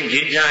اسپورٹس ٹیم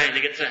جیت جائے،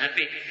 they get so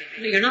happy.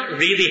 You're not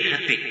really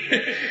happy.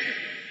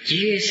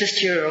 It's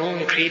just your own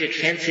created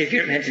fancy of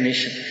your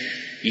imagination.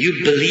 You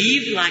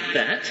believe like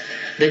that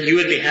you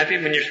would be happy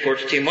when your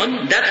sports team won.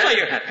 That's why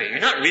you're happy.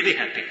 You're not really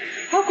happy.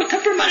 آپ کو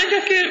تھپڑ مارے جا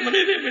کے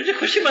مجھے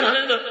خوشی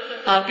بنانے دو،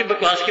 آپ کی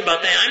بکواس کی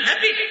باتیں. I'm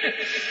happy.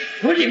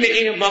 What are you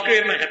making a mockery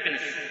of my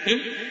happiness?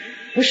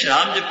 وہ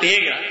شراب جو پیے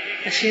گا،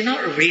 you're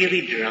not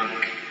really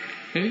drunk.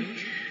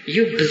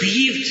 You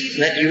believed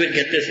that you would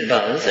get this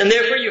buzz and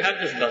therefore you have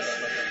this buzz.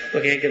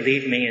 Okay,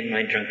 leave me in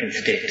my drunken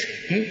state.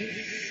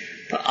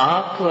 تو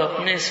آپ کو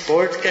اپنے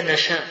sports کا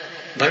نشہ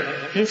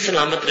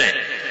سلامت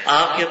رہے،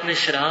 آپ کے اپنے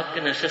شراب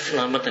کا نشہ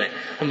سلامت رہے.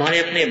 ہمارے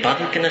اپنے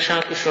عبادت کے نشہ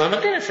آپ کو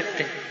سلامت رہ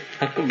سکتے ہیں،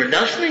 آپ کو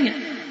برداشت نہیں ہے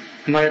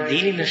ہمارا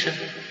دینی نشہ.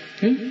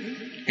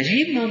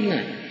 عجیب معاملہ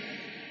ہے،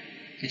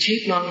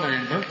 عجیب معاملہ ہے.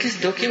 ہم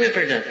کس دھوکے میں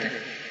پڑ جاتے ہیں،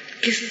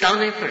 کس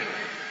تانے پر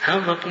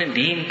ہم اپنے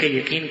دین کے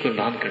یقین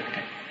قربان کرتے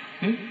ہیں.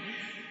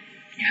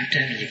 You have to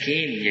have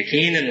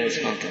یقین اللہ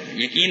سبحانہ،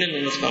 یقین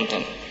اللہ سبحانہ.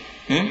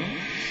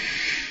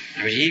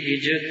 اور یہ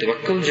جو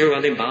توکل جو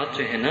والی بات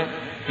جو ہے نا،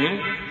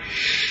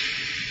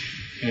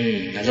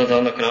 اللہ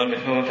تعالیٰ قرآن میں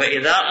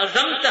فَإِذَا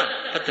عَزَمْتَ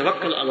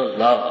فَتَوَكَّلْ عَلَى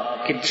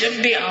اللَّهِ، کہ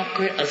جب بھی آپ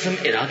کوئی عزم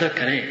ارادہ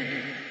کریں،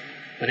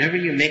 whenever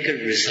you make a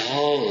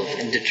resolve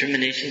and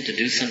determination to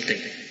do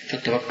something،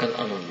 فَتَوَكَّلْ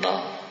عَلَى اللَّهِ.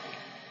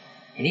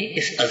 یعنی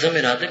اس عزم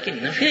ارادہ کی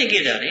نفی نہیں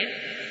کی جا رہی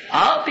ہے،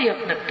 آپ بھی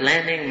اپنا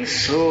پلاننگ،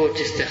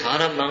 سوچ،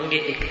 استخارہ مانگے،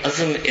 ایک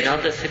عزم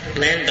ارادہ سے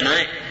پلان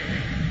بنائیں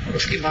اور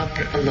اس کے بعد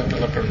پھر اللہ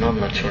تعالیٰ پر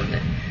معاملہ چھوڑ دیں.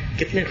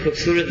 کتنے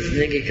خوبصورت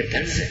زندگی کا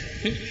طرز ہے،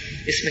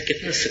 اس میں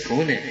کتنا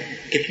سکون ہے،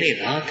 کتنی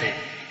رات ہے.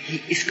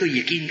 اس کو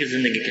یقین کی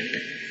زندگی کہتے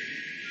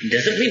ہیں.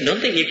 ڈزنٹ مین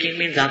ڈونٹ تھنک یقین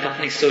مینز آپ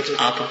اپنی سوچ،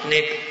 آپ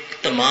اپنے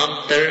تمام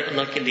تر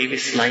اللہ کی دی ہوئی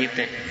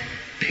صلاحیتیں،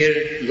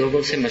 پھر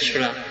لوگوں سے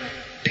مشورہ،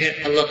 پھر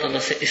اللہ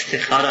تعالیٰ سے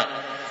استخارہ،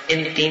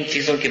 ان تین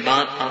چیزوں کے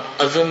بعد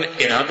آپ عزم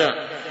ارادہ،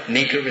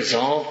 make a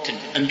resolve to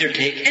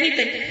undertake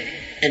anything,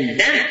 and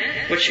then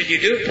what should you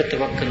do?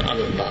 فَتَوَكَّلْ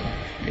عَلَى اللَّهِ,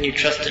 and you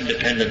trust and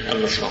depend on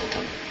Allah subhanahu wa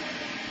ta'ala.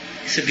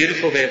 It's a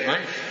beautiful way of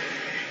life.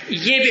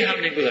 یہ بھی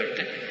ہم نے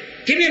گزرتے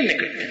یہ بھی ہم نہیں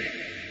کرتے ہیں.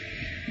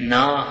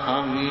 نہ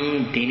ہم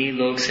دینی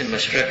لوگ سے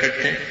مشورہ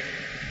کرتے ہیں,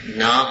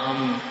 نہ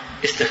ہم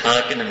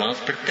استخارہ کی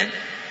نماز پڑھتے ہیں,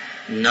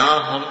 نہ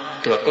ہم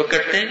توقع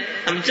کرتے ہیں.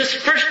 ہم جسٹ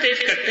فرسٹ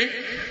اسٹیج کرتے ہیں,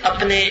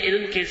 اپنے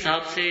علم کے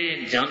حساب سے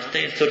جانچتے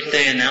ہیں, سوچتے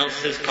ہیں,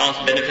 analysis,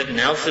 cost benefit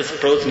analysis,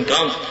 pros and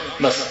cons,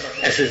 بس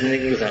ایسے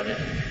زندگی گزار رہے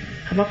ہیں.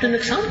 ہم اپنے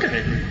نقصان کر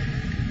رہے ہیں.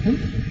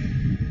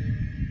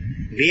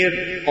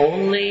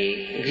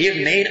 We have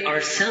made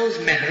ourselves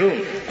mahroom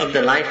of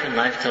the life and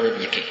lifestyle of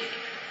yaqeen.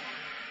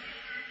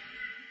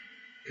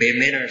 We have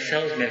made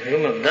ourselves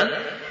mahroom of the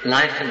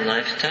life and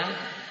lifestyle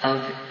of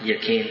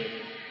yaqeen.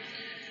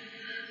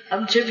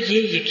 اب جب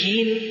یہ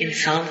یقین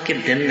انسان کے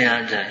دل میں آ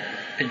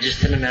جائے, جس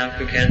طرح میں آپ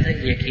کو کہہ رہا تھا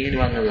کہ یقین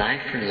والا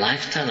لائف اور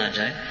لائف اسٹائل آ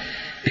جائے,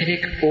 پھر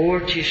ایک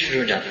اور چیز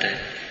شروع ہو جاتا ہے,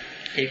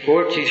 ایک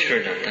اور چیز شروع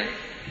ہو جاتا ہے.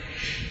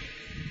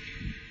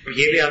 اور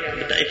یہ بھی آپ کو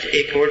بتائیں,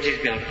 ایک اور چیز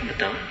بھی آپ کو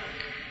بتاؤں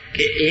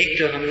کہ ایک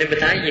جو ہم نے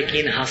بتایا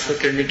یقین حاصل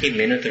کرنے کی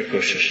محنت اور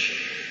کوشش,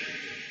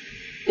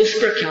 اس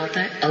پر کیا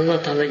ہوتا ہے, اللہ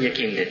تعالیٰ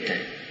یقین دیتا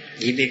ہے.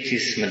 یہ بھی ایک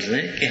چیز سمجھ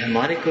لیں کہ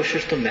ہماری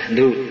کوشش تو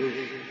محدود,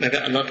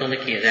 مگر اللہ تعالیٰ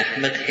کی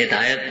رحمت,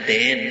 ہدایت,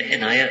 دین,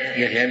 عنایت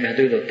یہ غیر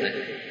محدود ہوتا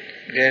ہے,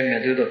 غیر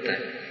محدود ہوتا ہے.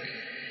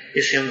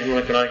 اس سے ہم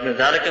قرآن میں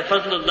ذالک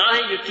فضل اللہ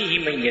یؤتیہ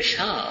من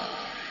یشاء,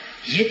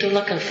 یہ تو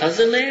اللہ کا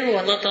فضل ہے, وہ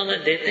اللہ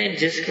تعالیٰ دیتے ہیں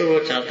جس کو وہ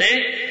چاہتے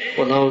ہیں.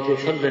 واللہ ذو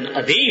فضل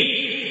عظیم,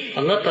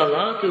 اللہ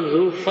تعالیٰ تو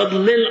ذو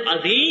فضل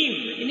عظیم,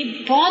 یعنی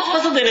بہت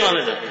فضل دینے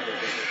والے ذات ہیں.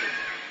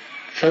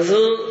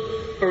 فضل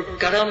اور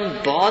کرم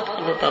بہت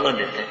اللہ تعالیٰ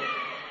دیتے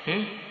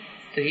ہیں.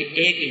 تو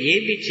یہ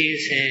بھی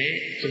چیز ہے,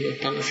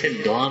 اللہ تعالیٰ سے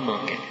دعا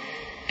مانگے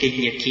کہ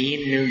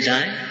یقین مل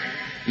جائے,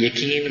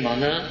 یقین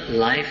والا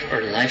لائف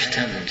اور لائف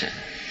اسٹائل مل جائے.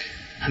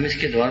 ہم اس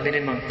کی دعا بھی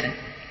نہیں مانگتے,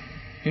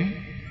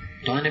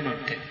 دعا نہیں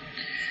مانگتے.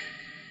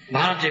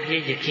 باہر جب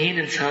یہ یقین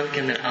انسان کے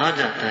اندر آ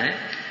جاتا ہے,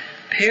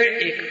 پھر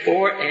ایک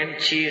اور اہم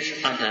چیز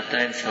آ جاتا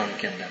ہے انسان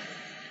کے اندر,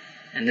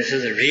 and this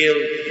is a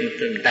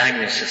real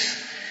diagnosis.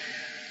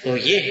 وہ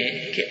یہ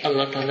ہے کہ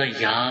اللہ تعالیٰ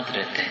یاد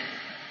رہتے ہیں,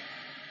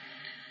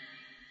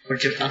 اور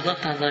جب اللہ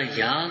تعالیٰ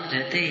یاد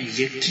رہتے ہیں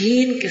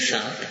یقین کے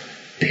ساتھ,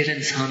 پھر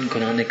انسان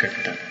گناہ نہیں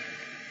کرتا.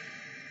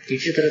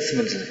 اسی طرح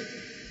سمجھ لیں,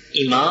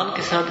 ایمان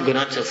کے ساتھ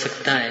گناہ چل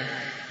سکتا ہے,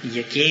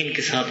 یقین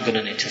کے ساتھ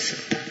گناہ نہیں چل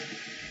سکتا.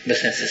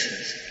 بس ایسے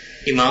سمجھ,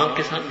 ایمان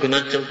کے ساتھ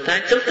گناہ چلتا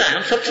ہے,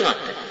 ہم سب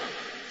چلاتے ہیں,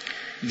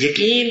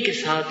 یقین کے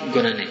ساتھ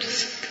گناہ نہیں چل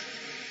سکتا.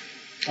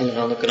 اللہ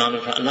تعالیٰ قرآن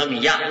میں علم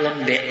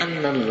یعلم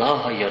بأن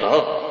اللہ یرا,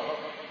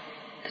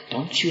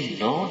 don't you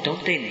know,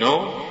 don't they know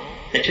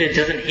that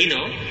doesn't he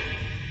know,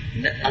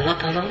 اللہ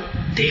تعالیٰ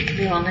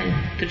دیکھنے والے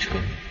ہیں تجھ کو,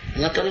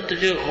 اللہ تعالیٰ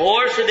تجھے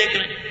غور سے دیکھ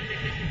رہے ہیں.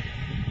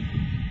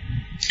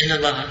 ان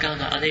اللہ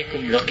کان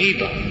علیکم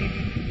رقیبا,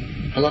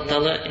 اللہ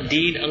تعالیٰ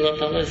indeed اللہ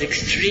تعالیٰ is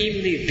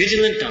extremely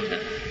vigilant on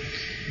that.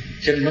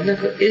 جب بندے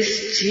کو اس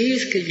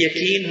چیز کا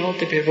یقین ہو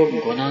تو پھر وہ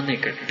گناہ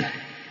نہیں کرتا ہے,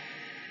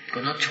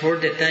 گناہ چھوڑ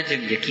دیتا ہے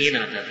جب یقین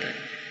آ جاتا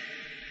ہے.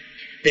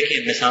 دیکھیں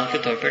مثال کے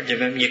طور پر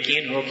جب ہم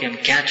یقین ہو کہ ہم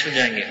کیچ ہو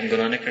جائیں گے, ہم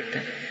گناہ نہیں کرتے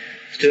ہیں.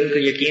 تو ان کو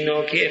یقین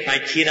ہو کہ if I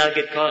cheat I'll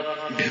get caught,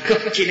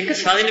 بالکل چیٹنگ کا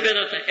سوال ہی نہیں پیدا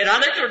ہوتا ہے,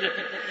 ارادہ چھوڑ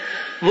دیتے ہیں.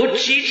 وہ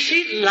چیٹ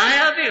شیٹ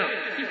لایا بھی ہو,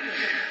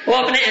 وہ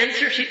اپنے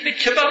آنسر شیٹ میں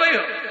چھپا بھی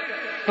ہو,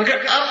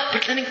 مگر اب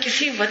پتہ نہیں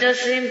کسی وجہ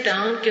سے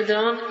امتحان کے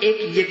دوران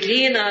ایک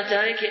یقین آ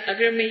جائے کہ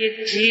اگر میں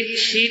یہ چیٹ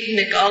شیٹ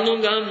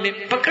نکالوں گا میں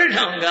پکڑ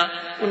جاؤں گا.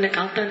 وہ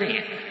نکالتا نہیں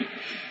ہے,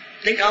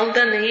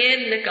 نکالتا نہیں ہے,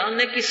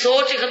 نکالنے کی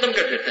سوچ ہی ختم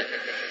کر دیتا ہے,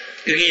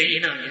 کیونکہ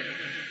یقین آ گیا.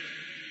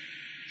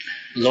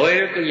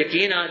 لائر کو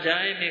یقین آ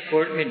جائے میں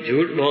کورٹ میں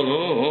جھوٹ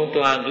بولوں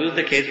تو آئی لوز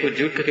دا کیس, کو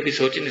جھوٹ کا کبھی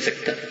سوچ ہی نہیں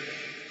سکتا,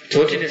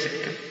 سوچ ہی نہیں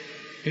سکتا.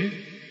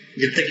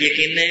 جب تک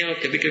یقین نہیں ہو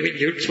کبھی کبھی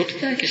جھوٹ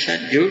سوچتا ہے کہ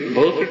شاید جھوٹ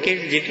بول کر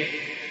کیس جیتے.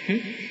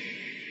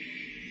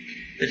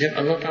 تو جب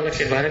اللہ تعالیٰ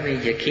کے بارے میں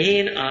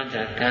یقین آ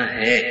جاتا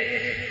ہے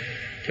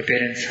تو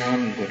پھر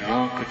انسان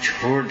گناہ کو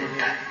چھوڑ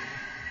دیتا ہے,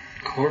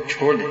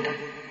 چھوڑ دیتا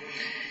ہے.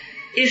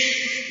 اس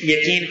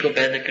یقین کو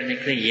پیدا کرنے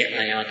کے لیے یہ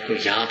آیات کو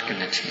یاد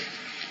کرنا چاہیے.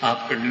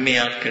 آپ اردو میں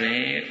یاد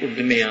کریں,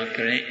 اردو میں یاد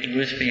کریں,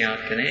 انگلش میں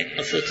یاد کریں,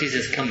 اصل چیز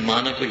اس کا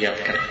معنی کو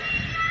یاد کریں.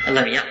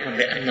 اللہ یعلم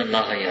بأن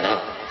اللہ یرا,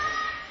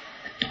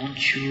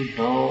 don't you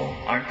know,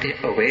 aren't they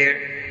aware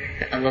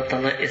that Allah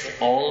Ta'ala is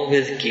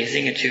always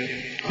gazing at you,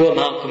 huwa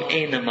ma'akum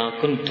aynama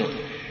kuntum,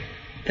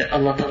 that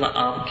Allah Ta'ala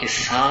آپ کے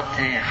ساتھ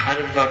ہیں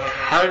ہر وقت,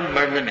 ہر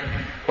مرحلے میں.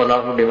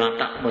 واللہ بما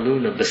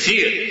تعملون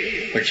بصیر,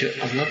 اور جو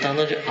اللہ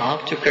تعالیٰ جو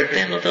آپ جو کرتے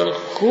ہیں اللہ تعالیٰ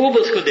خوب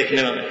اس کو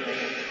دیکھنے والا ہے.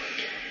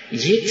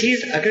 یہ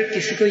چیز اگر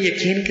کسی کو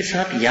یقین کے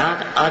ساتھ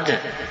یاد آ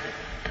جائے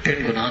تو پھر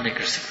گناہ نہیں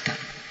کر سکتا.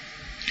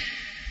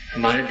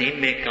 ہمارے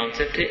دین میں ایک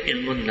کانسیپٹ ہے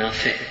علم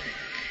النافع.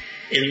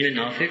 علم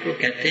نافع کو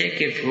کہتے ہیں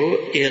کہ وہ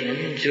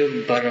علم جو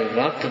بر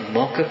وقت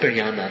موقع پر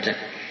یاد آ جائے.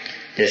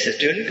 جیسے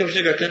اسٹوڈنٹ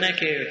کوشش کرتے ہیں نا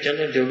کہ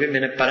چلو جو بھی میں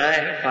نے پڑھا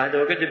ہے فائدہ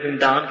ہوگا جب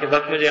امتحان کے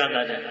وقت مجھے یاد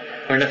آ جائے,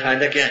 ورنہ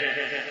فائدہ کیا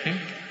ہے.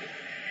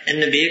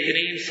 نبی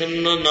کریم صلی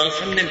اللہ علیہ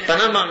وسلم نے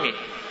پناہ مانگی,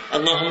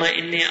 اللہم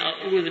انی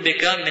اعوذ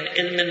بک من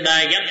علم لا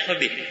ينفع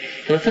بی,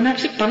 تو میں آپ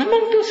سے پناہ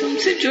مانگتا ہوں ان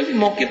سے جو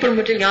موقع پر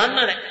مجھے یاد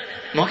نہ رہے,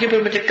 موقع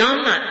پر مجھے کام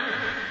نہ آئے.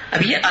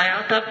 اب یہ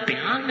آیات آپ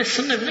بیان میں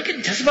سننے میں کہ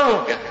جذبہ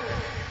ہوگا,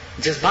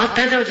 جذبات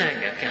پیدا ہو جائیں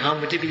گا کہ ہاں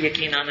مجھے بھی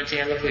یقین آنا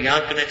چاہیے، اللہ کو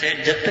یاد کرنا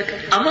چاہیے. جب تک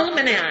عمل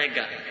میں نہیں آئے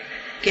گا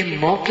کہ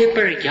موقع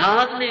پر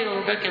یاد نہیں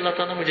ہوگا کہ اللہ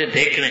تعالیٰ مجھے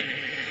دیکھ رہے ہیں.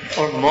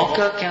 اور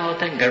موقع کیا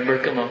ہوتا ہے؟ گڑبڑ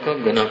کا موقع،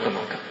 گناہ کا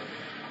موقع.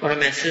 اور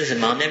ہم ایسے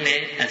زمانے میں،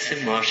 ایسے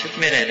معاشرت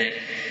میں رہ رہے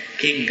ہیں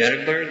کہ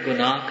گڑبڑ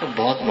گناہ کا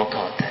بہت موقع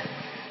ہوتا ہے.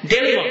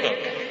 ڈیلی موقع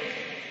ہوتا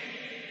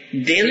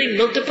ہے، ڈیلی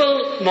ملٹیپل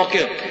موقع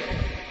ہوتے ہیں.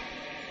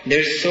 There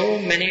are so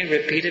many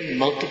repeated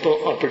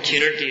multiple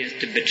opportunities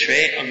to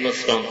betray Allah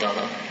subhanahu wa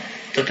ta'ala.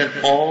 So then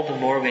all the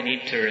more we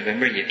need to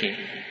remember yaqeen.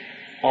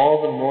 All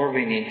the more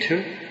we need to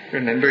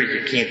remember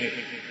yaqeen.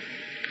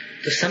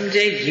 تو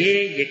سمجھے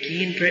یہ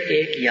یقین پر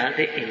ایک یاد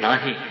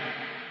الہی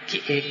کی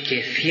ایک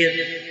کیفیت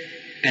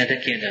پیدا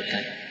کیا جاتا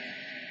ہے.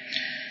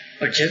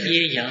 اور جب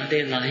یہ یاد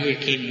الہی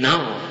یقین نہ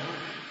ہو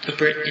تو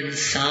پھر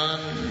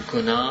انسان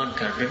گناہ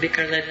گڑبڑ بھی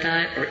کر لیتا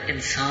ہے اور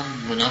انسان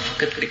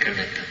منافقت بھی کر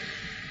لیتا ہے.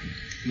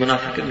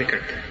 منافقت بھی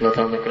کرتا ہے. اللہ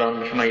تعالیٰ نے قرآن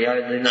میں فرمایا یا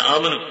الذین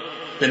آمنوا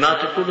لما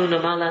تقولون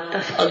ما لا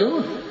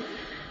تفعلون،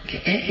 کہ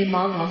اے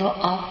ایمان والو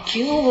آپ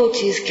کیوں وہ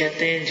چیز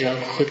کہتے ہیں جو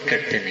آپ خود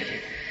کرتے نہیں.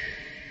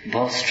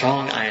 بہت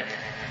اسٹرانگ آیت ہے.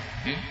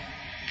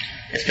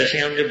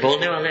 اسپیشلی ہم جو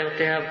بولنے والے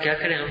ہوتے ہیں، آپ کیا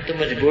کریں، ہم تو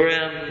مجبور ہیں،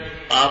 ہم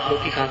آپ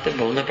لوگ کی خاطر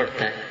بولنا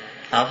پڑتا ہے.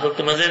 آپ لوگ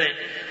تو مزے میں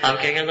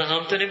آپ کہیں گے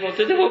ہم تو نہیں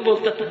بولتے تھے، وہ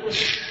بولتا تھا،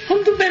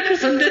 ہم تو بیٹھ کر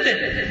سنتے تھے.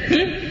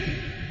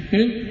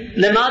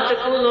 لما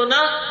تقولون،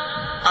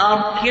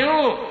 آپ کیوں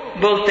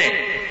بولتے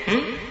ہیں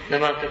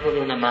لما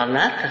تقولون ما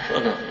لا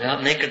تفعلون، جو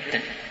آپ نہیں کرتے.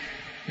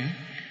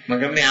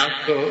 مگر میں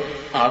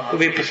آپ کو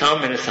بھی پھنساؤں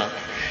میرے ساتھ.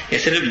 یہ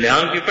صرف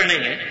بیان کے اوپر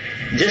نہیں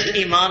ہے، جس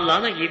ایمان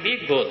لانا یہ بھی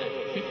ایک بول ہے.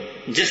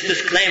 جس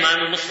disclaim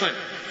I'm a Muslim،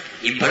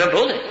 یہ بڑا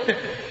بول ہے.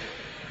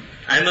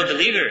 I'm a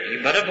believer، یہ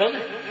بڑا بول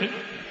ہے.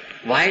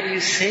 Why do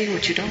you say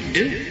what you don't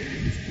do?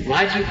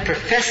 Why do you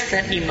profess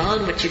that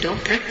iman which you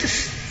don't practice?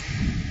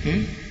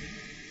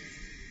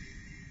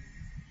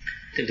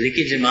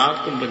 Tablighi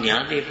Jamaat کو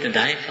بنیادی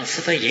ابتدائی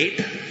فلسفہ یہی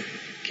تھا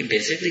کہ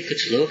بیسکلی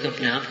کچھ لوگ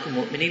اپنے آپ کو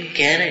مومنین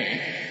کہہ رہے ہیں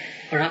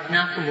اور اپنے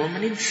آپ کو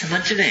مومنین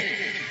سمجھ رہے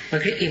ہیں،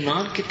 مگر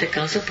ایمان کی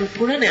تقاضا پر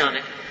پورا نہیں آ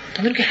رہے،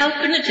 تو ان کو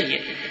ہیلپ کرنا چاہیے.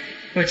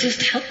 We're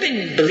just helping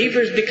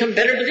believers become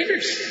better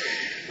believers.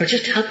 We're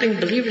just helping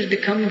believers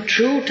become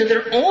true to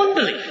their own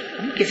belief.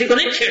 کسی کو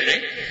نہیں چھیڑ رہے،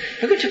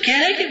 مگر جو کہہ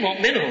رہے ہیں کہ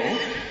مومن ہو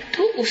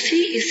تو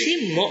اسی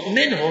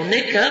مومن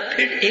ہونے کا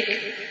پھر ایک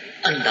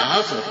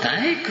انداز ہوتا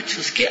ہے، کچھ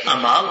اس کے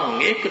اعمال ہوں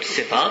گے، کچھ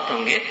صفات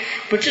ہوں گے.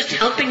 We're just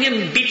helping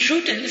him be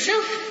true to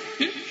himself.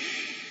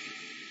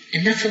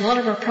 And that's a lot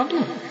of our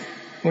problem.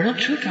 We're not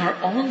true to our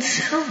own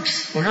selves.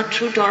 We're not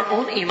true to our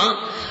own iman.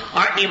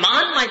 Our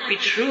iman might be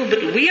true,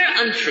 but we are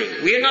untrue.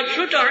 We are not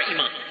true to our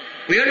iman.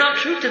 We are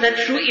not true to that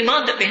true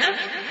iman that we have.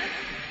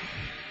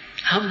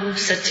 ہم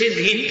سچے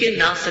دین کے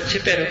نہ سچے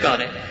پیروکار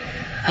ہیں.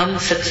 ہم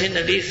سچے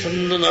نبی صلی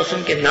اللہ علیہ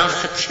وسلم کے نہ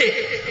سچے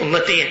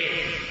امتی ہیں.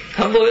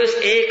 ہم وہ اس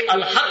ایک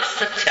الحق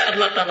سچا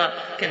اللہ تعالیٰ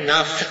کے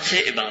نہ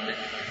سچے عباد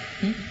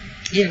ہیں.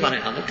 یہ ہماری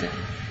حالت ہے،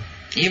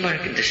 یہ ہماری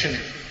کنڈیشن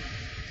ہے.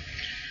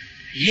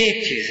 یہ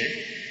ایک چیز ہے.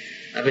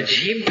 اب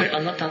عجیب پھر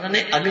اللہ تعالیٰ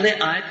نے اگلے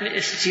آیت میں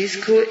اس چیز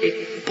کو ایک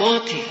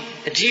بہت ہی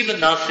عجیب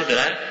انداز سے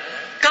دہرایا.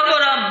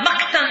 کبر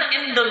مقتا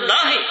عند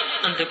اللہ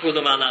ان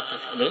تقولوا ما لا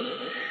تفعلون،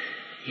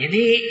 یعنی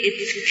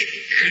it's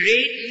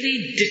greatly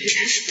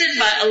detested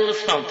by Allah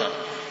subhanahu wa ta'ala.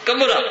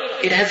 Kubar,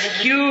 it has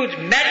huge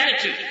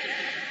magnitude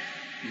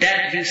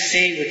that you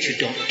say what you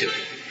don't do.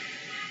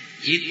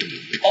 یہ تو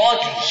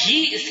بہت ہی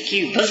اس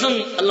کی وزن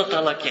اللہ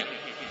تعالیٰ کیا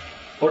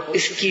اور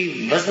اس کی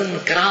وزن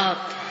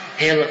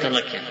کرات ہے اللہ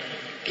تعالیٰ کیا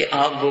کہ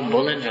آپ وہ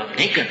بولیں جو آپ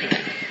نہیں کرتے.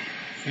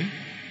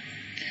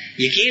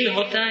 یقین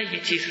ہوتا ہے یہ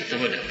چیز ختم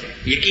ہو جاتی ہے.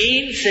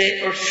 یقین سے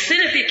اور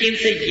صرف یقین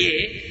سے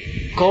یہ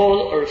قول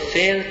اور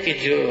فعل کے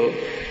جو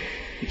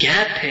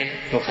گیپ ہے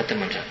وہ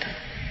ختم ہو جاتا ہے.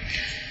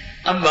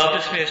 اب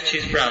واپس میں اس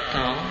چیز پر آتا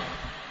ہوں،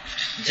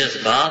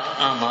 جذبات،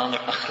 اعمال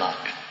اور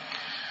اخلاق.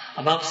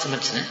 اب آپ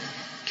سمجھ لیں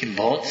کہ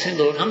بہت سے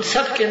لوگ، ہم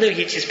سب کے اندر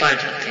یہ چیز پائے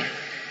جاتے ہیں.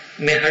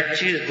 میں ہر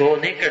چیز وہ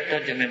نہیں کرتا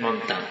جو میں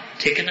مانگتا ہوں،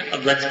 ٹھیک ہے نا.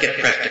 اب لیٹس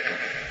گیٹ پریکٹیکل.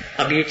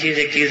 اب یہ چیز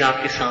ایک چیز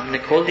آپ کے سامنے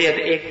کھول دی. اب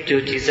ایک جو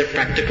چیز ہے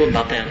پریکٹیکل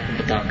باتیں آپ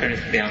کو بتا کر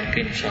اس بیان کو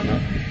انشاءاللہ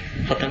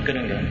ختم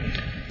کروں گا.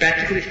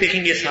 پریکٹیکلی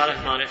اسپیکنگ یہ سارا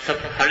ہمارے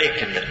سب ہر ایک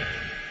کے اندر،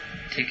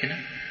 ٹھیک ہے نا.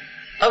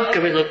 اب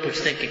کبھی لوگ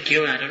پوچھتے ہیں کہ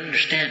کیوں I don't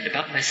understand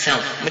about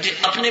myself. مجھے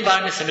اپنے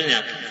بارے میں سمجھ نہیں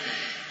آتا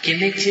کہ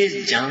میں چیز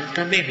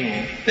جانتا بھی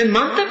ہوں، میں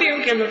مانتا بھی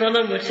ہوں کہ اللہ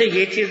تعالیٰ مجھ سے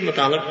یہ چیز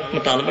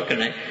مطالبہ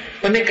کرنا ہے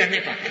اور میں کر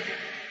نہیں پاتا.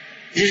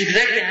 This is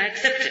exactly I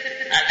accept it.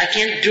 I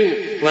can't do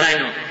what I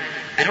know.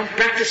 I don't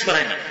practice what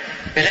I know.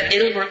 میرا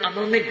علم اور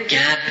عمل میں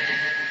گیپ ہے،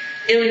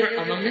 علم اور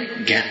عمل میں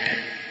گیپ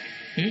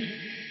ہے.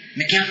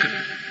 میں کیا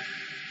کروں؟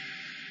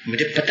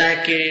 مجھے پتا ہے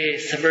کہ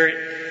صبر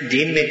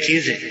دین میں ایک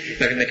چیز ہے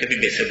مگر میں کبھی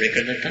بے صبری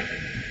کر دیتا.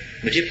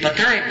 مجھے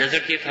پتا ہے نظر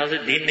کی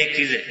حفاظت دین میں ایک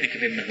چیز ہے، میں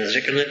کبھی نظر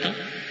کر لیتا ہوں.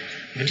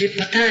 مجھے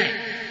پتا ہے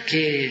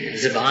کہ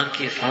زبان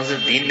کی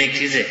حفاظت دین میں ایک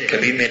چیز ہے،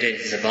 کبھی میرے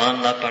زبان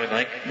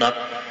لاپرواہی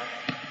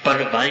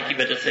کی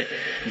وجہ سے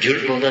جھوٹ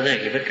بولتا ہے،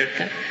 غیبت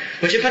کرتا ہے.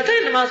 مجھے پتا ہے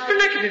نماز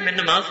پڑھنا، کبھی میں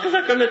نماز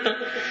قضا کر لیتا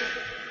ہوں.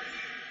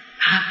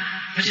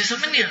 مجھے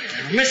سمجھ نہیں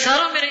آتا. میں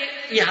سارا میری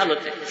یہ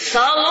حالت ہے،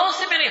 سالوں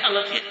سے میری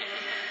حالت ہے.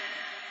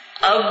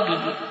 اب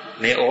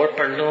میں اور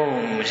پڑھ لوں,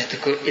 مجھے تو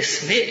کوئی اس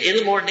میں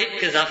علم اور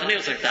نیک اضافہ نہیں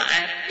ہو سکتا.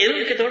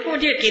 علم کے طور پر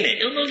مجھے یقین ہے,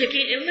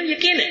 علم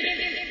یقین ہے.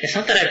 It's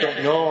not that I don't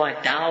know, I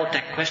doubt,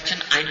 I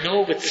question. I know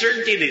with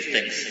certainty these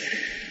things.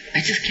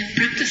 I just can't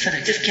practice it.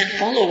 I just can't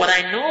follow what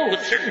I know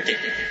with certainty.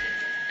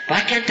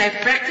 Why can't I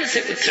practice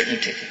it with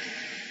certainty?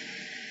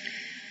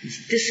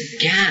 This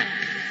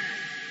gap,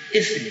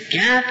 us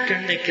gap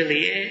کرنے کے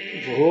لیے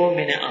وہ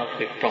میں نے آپ کو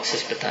ایک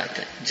process بتایا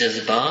تھا.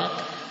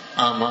 جذبات,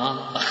 اعمال,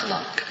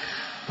 اخلاق,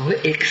 وہ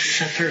ایک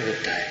سفر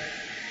ہوتا ہے,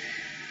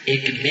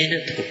 ایک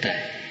محنت ہوتا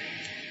ہے.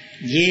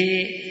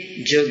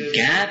 یہ جو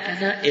گیپ ہے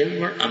نا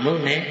علم اور عمل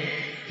میں,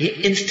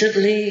 یہ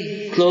انسٹنٹلی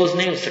کلوز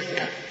نہیں ہو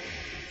سکتا,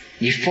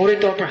 یہ فوری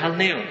طور پر حل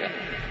نہیں ہوگا.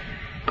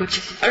 کچھ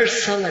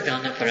عرصہ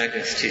لگانا پڑے گا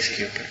اس چیز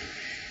کے اوپر.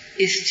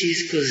 اس چیز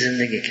کو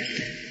زندگی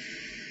کہتے ہیں.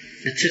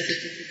 That's it.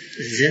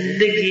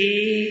 زندگی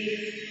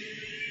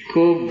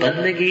کو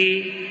بندگی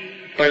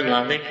پر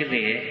لانے کے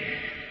لیے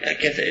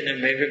کہتے ہیں,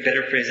 maybe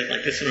better phrase it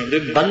like this,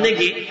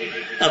 بندگی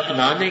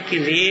اپنانے کے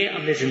لیے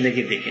ہمیں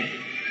زندگی دی گئی.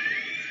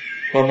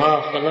 وَمَا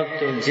خَلَقْتُ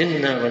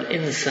الْجِنَّ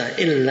وَالْإِنسَ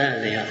إِلَّا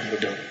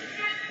لِيَعْبُدُونِ.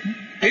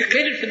 We're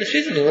created for this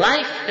reason.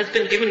 Life has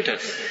been given to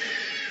us.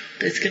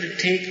 It's going to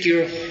take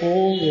your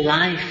whole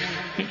life.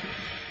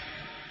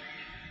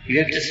 You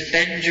have to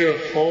spend your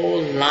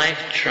whole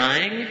life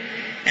trying,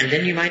 and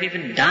then you might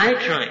even die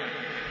trying.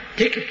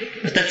 Take it.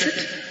 But that's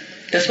it.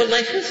 That's what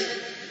life is.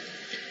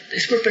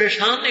 اس پر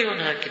پریشان نہیں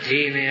ہونا کہ جی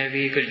میں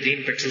ابھی کچھ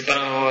دین پر چلتا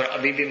ہوں اور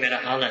ابھی بھی میرا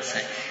حال ایسا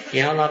ہے.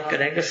 یہ حال آپ کا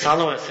رہے گا,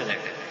 سالوں ایسے رہے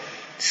گا,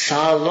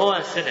 سالوں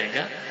ایسے رہے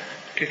گا,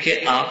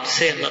 کیونکہ آپ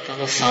سے اللہ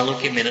تعالیٰ سالوں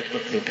کی محنت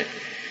مطلوب ہے.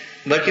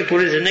 بلکہ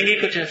پوری زندگی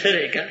کچھ ایسے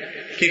رہے گا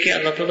کیونکہ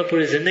اللہ تعالیٰ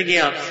پوری زندگی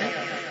آپ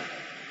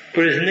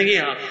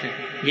سے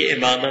یہ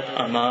عبادت,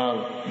 اعمال,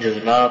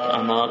 جذبات,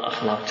 اعمال,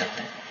 اخلاق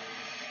چاہتے ہیں.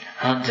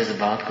 ہاں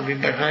جذبات کو بھی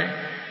بڑھائیں,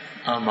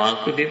 اعمال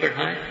کو بھی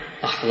بڑھائیں,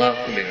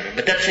 اخلاق کو بھی بڑھائیں.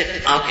 بس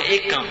آپ کا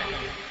ایک کام ہے,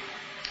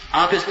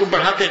 آپ اس کو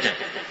بڑھاتے جائیں.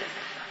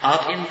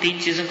 آپ ان 3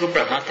 چیزوں کو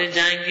بڑھاتے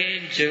جائیں گے,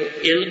 جو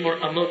علم اور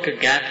عمل کا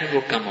گیپ ہے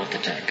وہ کم ہوتا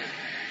جائے گا.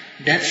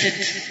 That's it.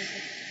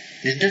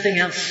 There's nothing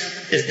else.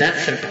 It's that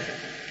simple.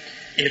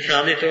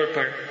 انفرادی طور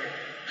پر,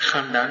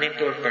 خاندانی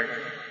طور پر,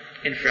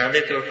 انفرادی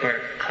طور پر,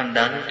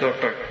 خاندانی طور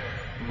پر,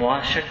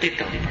 معاشرتی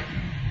طور پر.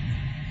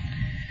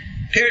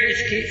 پھر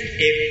اس کی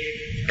ایک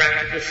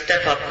پریکٹیکل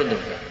اسٹیپ آپ کو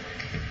دوں گا.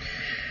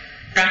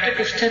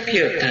 پریکٹیکل اسٹیپ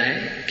یہ ہوتا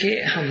ہے کہ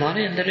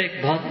ہمارے اندر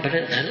ایک بہت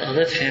بڑا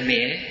غلط فہمی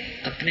ہے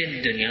اپنے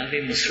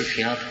دنیاوی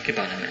مصروفیات کے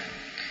بارے میں.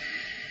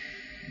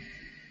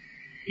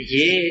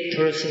 یہ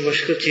تھوڑا سا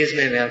مشکل چیز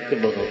میں آپ کو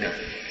بولوں گا.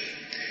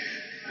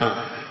 ہاں,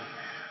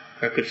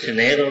 اور کچھ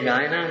نئے لوگ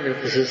آئے نا,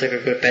 خصوصاً اگر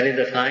کوئی پہلی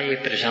دفعہ آئے,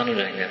 یہ پریشان ہو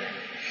جائیں گے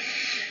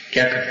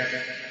کیا کریں.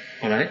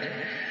 alright.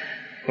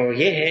 اور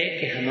یہ ہے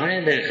کہ ہمارے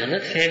اندر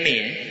غلط فہمی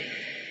ہے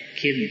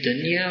کہ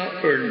دنیا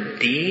اور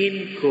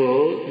دین کو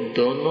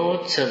دونوں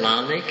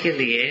چلانے کے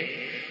لیے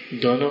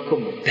دونوں کو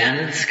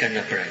بیلنس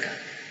کرنا پڑے گا.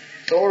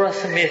 تھوڑا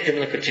سا میں اس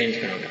جملے کو چینج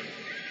کروں گا.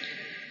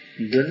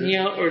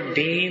 دنیا اور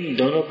دین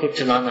دونوں کو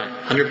چلانا ہے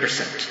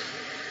 100%,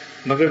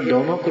 مگر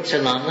دونوں کو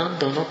چلانا,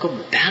 دونوں کو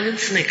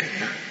بیلنس نہیں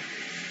کرنا.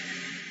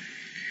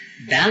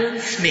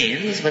 Balance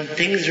means when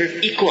things are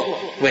equal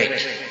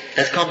weight.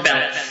 That's called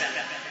balance.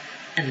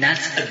 And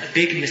that's a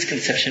big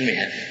misconception we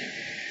have.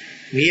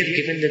 We have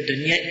given the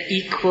dunya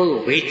equal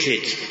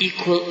weightage,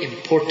 equal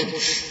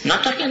importance.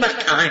 Not talking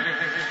about time.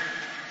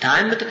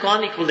 Time میں تو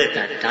کون equal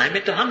دیتا ہے؟ Time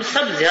میں تو ہم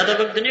سب زیادہ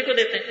وقت دنیا کو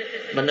دیتے ہیں.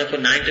 بندہ کو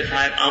 9 to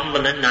 5, عام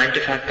بندہ 9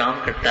 to 5 کام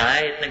کرتا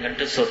ہے, اتنے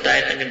گھنٹے سوتا ہے,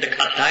 اتنے گھنٹے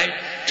کھاتا ہے,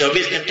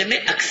 24 گھنٹے میں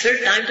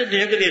اکثر ٹائم تو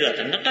دنیا کو دیا جاتا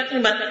ہے. I'm not talking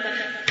about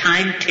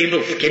time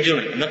table,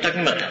 schedule. I'm not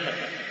talking about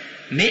that.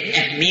 میں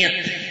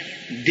اہمیت,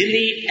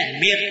 دلی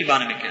اہمیت کے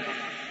بارے میں کہہ رہا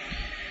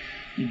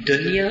ہوں.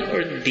 دنیا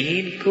اور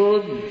دین کو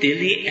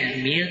دلی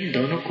اہمیت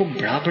دونوں کو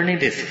برابر نہیں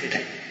دے سکتے.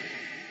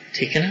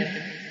 ٹھیک ہے نا.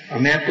 اور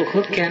میں آپ کو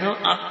خود کہہ رہا ہوں,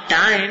 آپ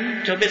ٹائم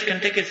 24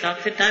 گھنٹے کے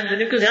حساب سے ٹائم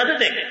دنیا کو زیادہ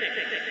دیں گے.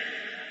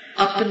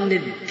 اپنے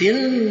دل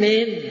میں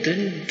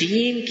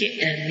دین کی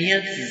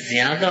اہمیت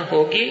زیادہ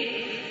ہوگی,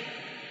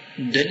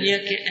 دنیا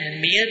کی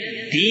اہمیت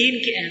دین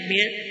کی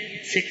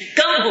اہمیت سے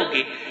کم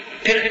ہوگی.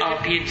 پھر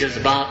آپ یہ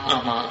جذبات,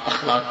 اعمال,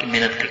 اخلاق کی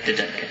محنت کرتے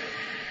جائیں گے.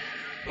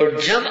 اور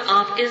جب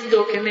آپ اس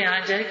دھوکے میں آ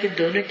جائیں کہ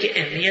دونوں کی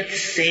اہمیت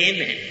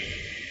سیم ہے,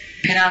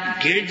 پھر آپ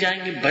گر جائیں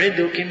گے بڑے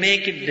دھوکے میں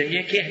کہ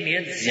دنیا کی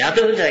اہمیت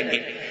زیادہ ہو جائے گی.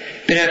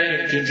 پھر آپ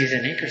یہ 3 چیزیں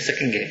نہیں کر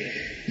سکیں گے.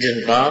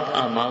 جذبات,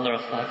 اعمال اور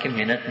اخلاق کی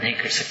محنت نہیں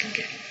کر سکیں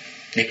گے.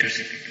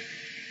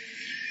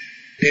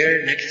 پھر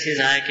نیکسٹ چیز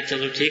آیا کہ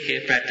چلو ٹھیک ہے,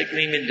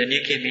 پریکٹیکلی میں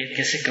دنیا کی اہمیت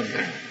کیسے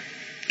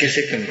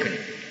کم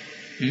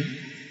کروں.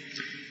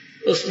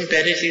 اس میں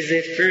پہلی چیز ہے,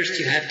 first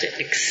you have to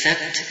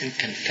accept and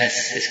confess.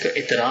 اس کو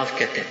اعتراف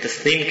کہتے ہیں,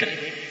 تسلیم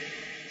کرنا.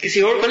 کسی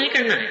اور کو نہیں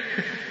کرنا ہے,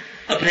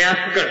 اپنے آپ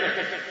کو کرنا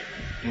ہے.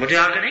 مجھے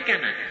آپ کو نہیں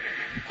کہنا ہے,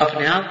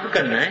 اپنے آپ کو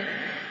کرنا ہے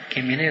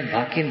کہ میں نے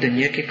واقعی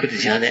دنیا کی کچھ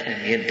زیادہ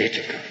اہمیت دے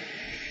چکا.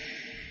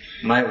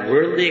 My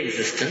worldly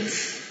existence,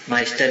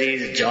 my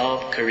studies,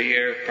 job,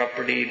 career,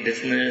 property,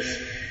 business,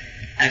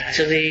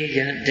 actually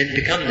didn't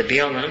become the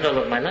be-all and end-all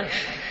of my life.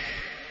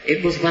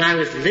 It was what I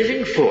was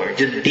living for.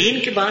 جو دین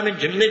کے بارے میں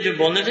جملے جو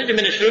بولنے تھے, جو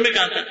میں نے شروع میں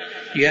کہا تھا,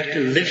 you have to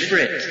live for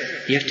it.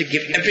 You have to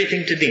give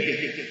everything to then.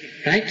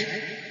 Right?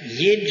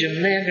 یہ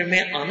جملے اگر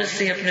میں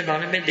honestly اپنے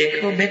بارے میں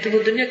دیکھوں, میں تو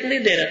وہ دنیا کے لیے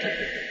دے رہا تھا.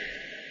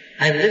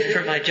 I live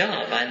for my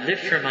job. I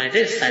live for my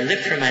this. I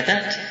live for my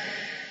that.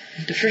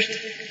 The first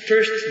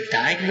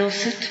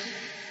diagnose it.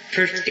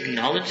 First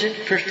acknowledge it.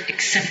 First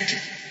accept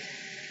it.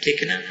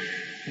 ٹھیک ہے نا.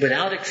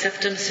 Without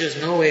acceptance, there's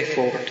no way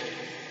forward.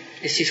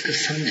 اس چیز کو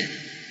سمجھیں.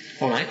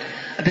 Alright.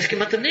 اب اس کے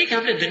مطلب نہیں کہ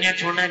ہم نے دنیا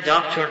چھوڑنا ہے,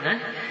 جاب چھوڑنا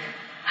ہے.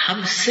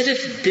 ہم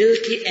صرف دل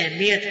کی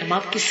اہمیت, ہم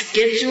آپ کی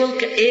اسکیڈول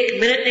کا 1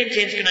 منٹ نہیں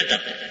چینج کرنا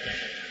چاہتے.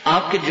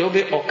 آپ کے جو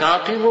بھی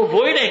اوقات ہیں وہ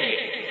وہی رہیں گے.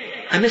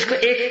 ہم اس کو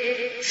 1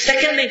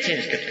 سیکنڈ نہیں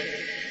چینج کرتے.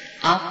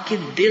 آپ کے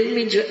دل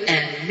میں جو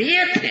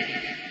اہمیت ہے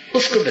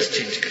اس کو بس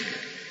چینج کرنا,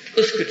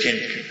 اس کو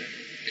چینج کرنا.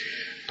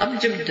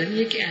 اب جب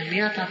دنیا کی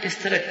اہمیت آپ اس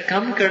طرح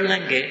کم کر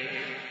لیں گے,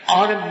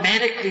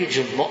 آٹومیٹکلی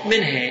جو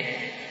مومن ہے,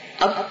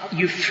 اب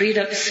you Fred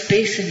up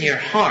space in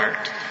your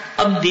heart.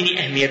 اب دینی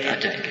اہمیت آ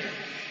جائے گی,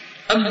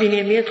 اب دینی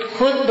اہمیت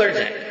خود بڑھ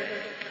جائے گی.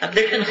 اب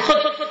دیکھتے ہیں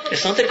خود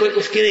اس ہوتے کوئی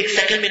اس کے لیے 1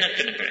 سیکنڈ محنت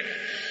کرنا پڑے گا.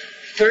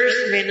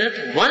 فرسٹ محنت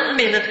 1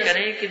 محنت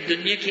کریں کہ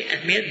دنیا کی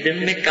اہمیت دل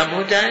میں کم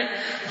ہو جائے.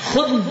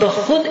 خود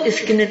بخود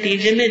اس کے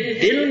نتیجے میں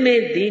دل میں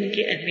دین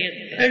کی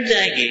اہمیت بڑھ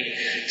جائے گی.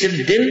 جب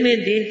دل میں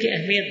دین کی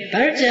اہمیت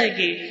بڑھ جائے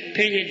گی,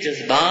 پھر یہ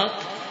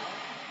جذبات,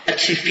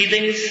 اچھی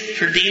فیلنگز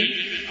فار دین,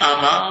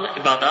 اعمال,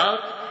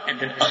 عبادات,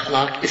 اینڈ دین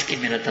اخلاق, اس کی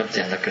محنت آپ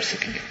زیادہ کر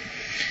سکیں گے.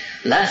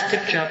 لاسٹ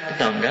اسٹیپ جو آپ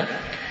بتاؤں گا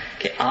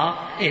کہ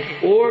آپ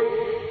ایک اور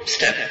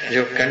اسٹیپ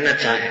جو کرنا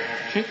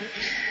چاہیں,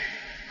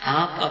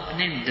 آپ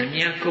اپنے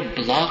دنیا کو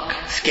بلاک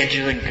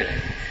اسکیڈولنگ کریں.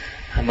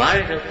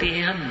 ہماری غلطی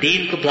ہے, ہم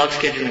دین کو بلاک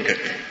اسکیڈولنگ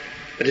کرتے ہیں.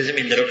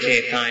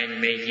 فائن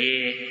میں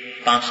یہ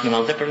 5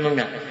 نمازیں پڑھ لوں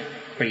گا,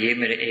 اور یہ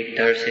میرے ایک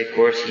درس, ایک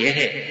کورس یہ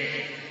ہے,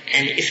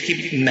 اینڈ اس کی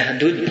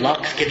محدود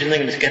بلاک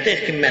اسکیڈولنگ کہتے ہیں,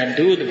 اس کی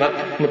محدود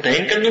وقت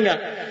متعین کر لوں گا,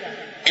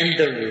 and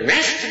the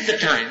rest of the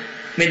time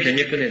میں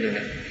دنیا کو دے دوں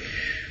گا.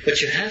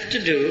 What you have to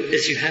do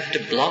is you have to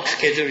block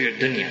schedule your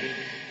دنیا,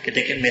 کہ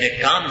دیکھیں میرے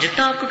کام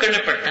جتنا آپ کو کرنا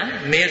پڑتا ہے,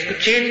 میں اس کو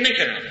چینج نہیں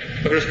کرنا,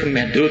 مگر اس کو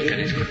محدود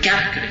کریں, اس کو کیا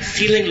کریں,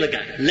 سیلنگ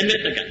لگائیں,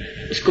 لمٹ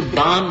لگائیں, اس کو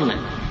باندھ لیں.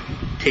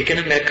 ٹھیک ہے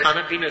نا. میرا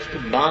کھانا پینا اس کو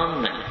باندھ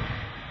لیں,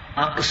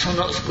 آپ کو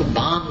سونا اس کو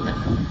باندھ لیں,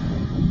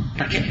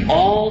 تاکہ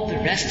all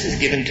the rest is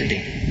given to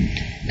deen,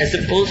 as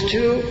opposed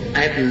to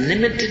I have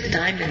limited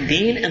time in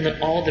deen and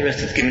then all the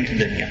rest is given to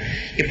dunya.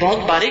 یہ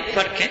بہت باریک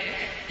فرق ہے.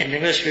 In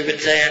English we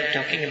would say I'm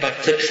talking about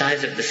flip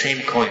sides of the same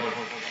coin.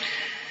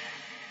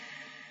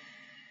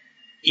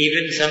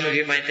 Even some of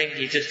you might think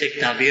یہ just ایک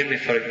تعبیر میں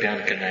فرق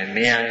بیان کرنا ہے.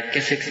 میں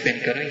کیسے ایکسپلین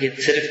کروں,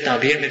 یہ صرف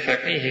تعبیر میں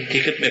فرق نہیں, یہ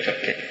حقیقت میں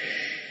فرق ہے.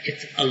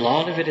 A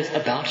lot of it is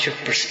about your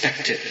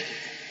perspective.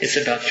 It's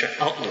about your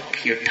outlook.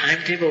 Your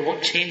timetable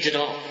won't change at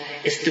all.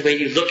 It's the way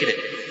you look at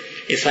it.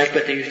 It's like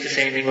what they used to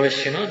say in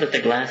English, you know, that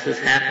the glass is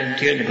half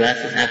empty and the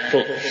glass is half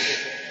full.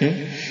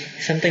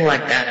 Something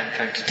like that I'm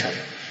trying to tell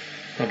you.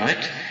 All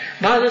right?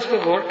 بعض اس پر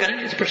غور کریں,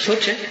 اس پر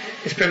سوچیں,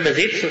 اس پر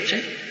مزید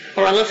سوچیں,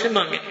 اور اللہ سے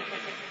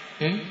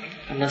مانگیں.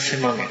 اللہ سے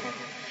مانگیں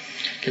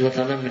کہ اللہ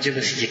تعالیٰ مجھے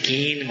بس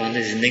یقین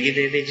والی زندگی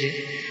دے دیجئے,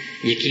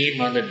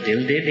 یقین والا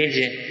دل دے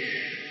دیجئے,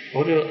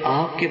 اور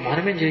آپ کے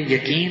بارے میں جو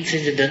یقین سے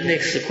جو دل میں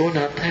ایک سکون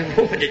آتا ہے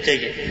وہ مجھے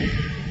چاہیے,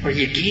 اور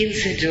یقین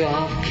سے جو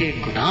آپ کے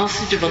گناہ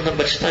سے جو بندہ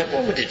بچتا ہے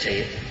وہ مجھے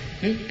چاہیے.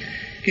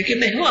 کیونکہ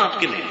میں ہوں آپ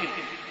کے لیے,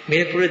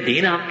 میرے پورے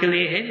دین آپ کے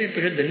لیے ہے, میری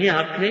پوری دنیا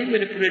آپ کے لیے,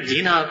 میرے پورے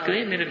جینا آپ کے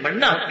لیے, میرے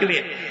مرنا آپ کے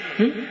لیے,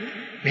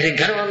 میرے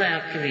گھر والا ہے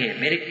آپ کے لیے,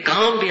 میرے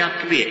کام بھی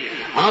آپ کے لیے.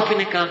 آپ ہی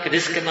نے کہا کہ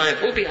رزق کمائے,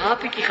 وہ بھی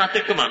آپ ہی کی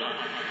خاطر کمانا.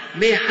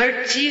 میں ہر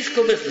چیز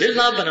کو بس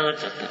للہ بنانا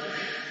چاہتا ہوں.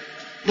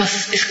 بس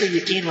اس کو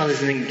یقین والی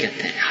زندگی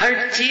کہتے ہیں. ہر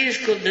چیز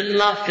کو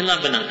للہ فلا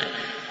بنانا.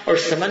 اور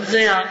سمجھ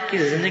لیں آپ کی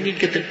زندگی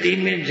کی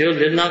ترتیب میں جو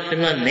للہ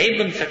فلا نہیں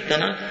بن سکتا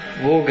نا,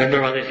 وہ گڑبڑ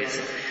والی چیز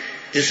ہے,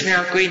 جس میں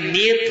آپ کوئی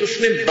نیت اس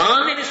میں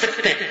باندھ نہیں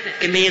سکتے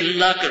کہ میں یہ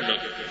للہ کر دوں.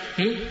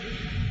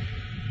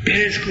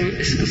 پھر اس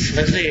کو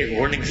سمجھ لیں, یہ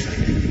وارننگ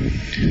سمجھ.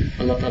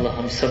 اللہ تعالیٰ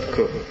ہم سب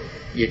کو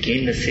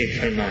یقین نصیب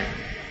فرمائے,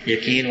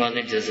 یقین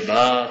والے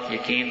جذبات,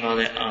 یقین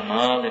والے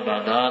اعمال,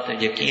 عبادات,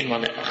 اور یقین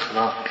والے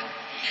اخلاق.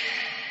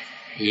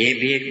 یہ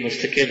بھی ایک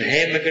مستقل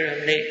ہے, مگر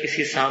ہم نے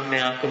اسی سال میں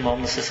آپ کو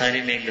محمد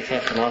سسانی میں ایک دفعہ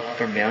اخلاق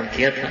پر بیان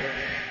کیا تھا,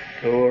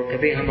 تو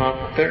کبھی ہم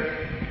آپ پر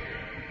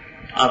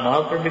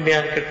اعمال پر بھی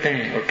بیان کرتے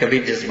ہیں اور کبھی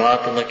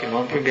جذبات اللہ کے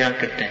محبت پر بیان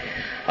کرتے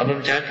ہیں. اب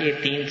ہم چاہتے ہیں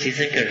یہ 3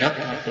 چیزیں کا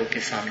ربط آپ لوگ کے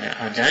سامنے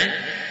آ جائیں.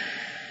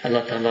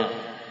 اللہ تعالیٰ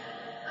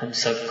ہم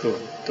سب کو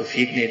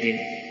توفیق دے دیں,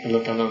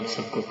 اللہ تعالیٰ ہم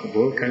سب کو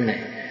قبول کر لیں,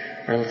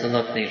 اور اللہ تعالیٰ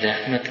اپنی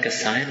رحمت کا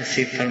سایہ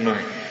نصیب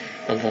فرمائے,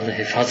 اللہ تعالیٰ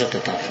حفاظت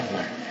عطا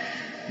فرمائے.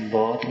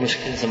 بہت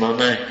مشکل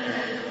زمانہ ہے,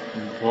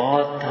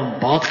 ہم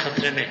بہت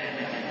خطرے میں,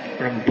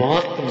 اور ہم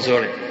بہت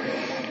کمزور ہیں,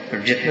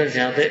 اور جتنا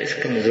زیادہ اس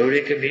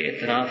کمزوری کا بھی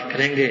اعتراف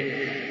کریں گے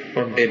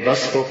اور بے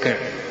بس ہو کر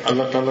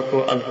اللہ تعالیٰ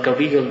کو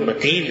القوی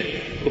المتین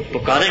کو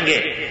پکاریں گے,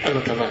 اللہ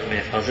تعالیٰ ہمیں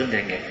حفاظت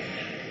دیں گے.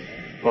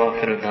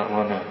 وآخر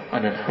دعوانا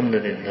ان الحمد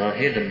للہ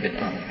رب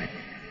العالمین.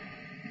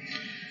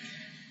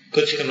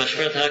 کچھ کا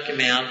مشورہ تھا کہ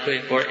میں آپ کو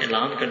ایک اور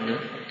اعلان کر دوں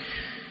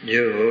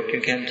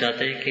کیونکہ ہم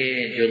چاہتے ہیں کہ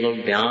جو لوگ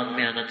بیان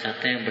میں آنا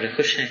چاہتے ہیں بڑے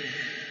خوش ہیں.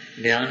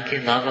 بیان کے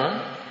علاوہ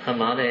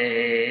ہمارے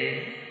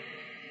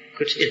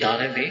کچھ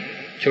ادارے بھی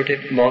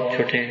بہت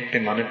چھوٹے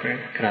پیمانے پر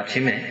کراچی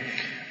میں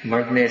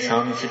مرد میں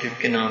احسان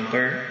انسٹیٹیوٹ کے نام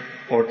پر،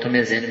 عورتوں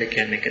میں ذہن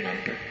اکیڈمی کے نام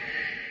پر،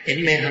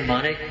 ان میں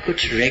ہمارے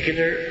کچھ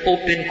ریگولر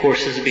اوپن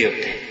کورسز بھی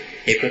ہوتے ہیں.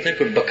 ایک ہوتا ہے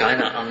کوئی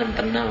باقاعدہ عالم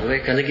بننا ہوا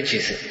ایک الگ ہی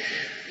چیز ہے.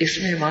 اس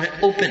میں ہمارے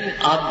اوپن،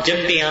 آپ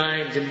جب بھی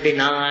آئیں جب بھی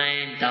نہ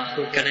آئیں،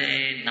 داخل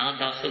کریں نہ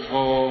داخل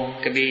ہوں،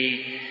 کبھی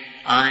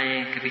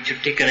آئیں کبھی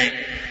چھٹی کریں.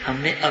 ہم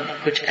نے اب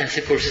کچھ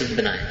ایسے کورسز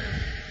بنائے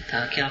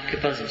تاکہ آپ کے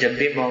پاس جب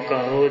بھی موقع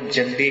ہو،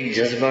 جب بھی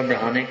جذبہ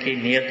بڑھانے کی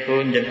نیت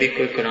ہو، جب بھی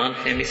کوئی قرآن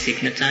فہمی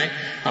سیکھنا چاہیں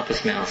آپ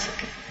اس میں آ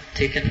سکیں.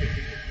 ٹھیک ہے نا؟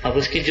 اب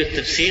اس کی جو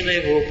تفصیل ہے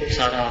وہ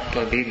سارا آپ کو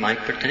ابھی مائک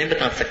پر تو نہیں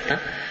بتا سکتا،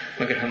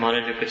 مگر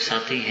ہمارے جو کچھ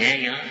ساتھی ہیں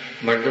یا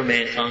مردوں میں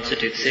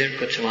انسٹیٹیوٹ سے،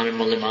 کچھ ہمارے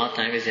معلومات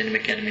آئے ہوئے ذہن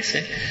اکیڈمی سے،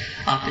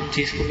 آپ ان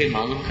چیز کو بھی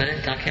معلوم کریں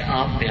تاکہ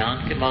آپ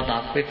بیان کے بعد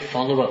آپ کو ایک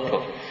فالو اپ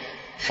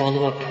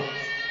ہو.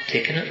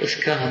 ٹھیک ہے نا؟ اس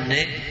کا ہم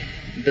نے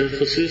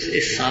بالخصوص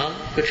اس سال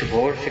کچھ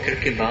غور فکر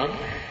کے بعد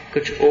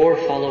کچھ اور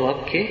فالو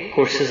اپ کے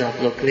کورسز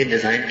آپ لوگ کے لیے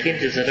ڈیزائن کیے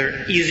جو ذرا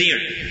ایزیئر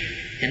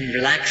اینڈ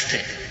ریلیکسڈ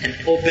ہے اینڈ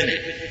اوپن ہے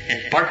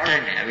اینڈ پارٹ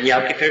ٹائم ہے. اب یہ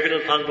آپ کی فیوریٹ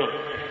الفاظ بولو.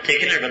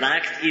 ٹھیک ہے نا؟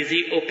 Relaxed, easy,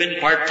 open,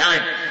 part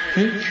time.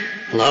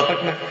 Allah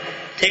اکبر.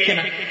 ٹھیک ہے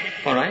نا؟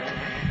 آلرائٹ.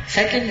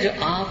 سیکنڈ، جو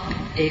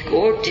آپ ایک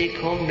اور ٹیک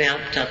ہوم میں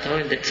آپ چاہتا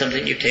ہوں that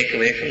something you take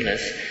away from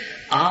this,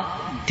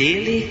 آپ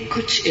ڈیلی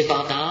کچھ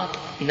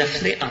عبادات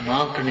نفلی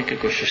اعمال کرنے کی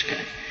کوشش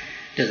کریں.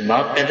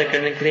 جذبات پیدا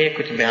کرنے کے لیے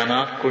کچھ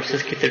بیانات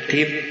کورسز کی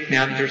ترتیب میں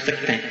آپ جڑ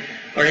سکتے ہیں.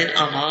 اور ان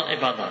اعمال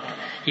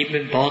عبادات یہ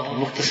میں بہت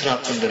مختصر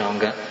آپ کو دہراؤں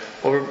گا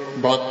اور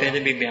بہت پہلے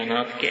بھی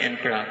بیانات کے اینڈ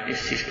پر آپ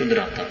اس چیز کو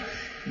دہراتا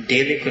ہوں.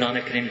 ڈیلی قرآن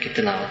کریم کی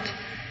تلاوت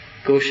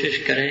کوشش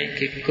کریں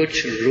کہ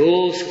کچھ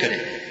روز کریں.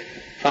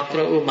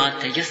 فَقْرَؤُوا مَا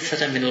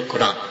تَيَسَّرَ مِنَ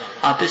الْقُرْآنِ.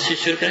 آپ اس سے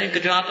شروع کریں کہ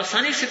جو آپ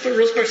آسانی سے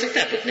روز پڑھ سکتے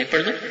ہیں آپ اتنے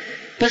پڑھ لیں،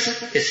 بس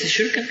اس سے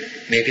شروع کریں.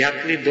 میں بھی آپ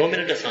کے لیے 2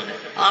 منٹ آسان ہے،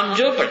 آپ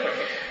جو پڑھیں.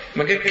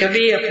 مگر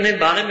کبھی اپنے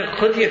بارے میں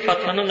خود یہ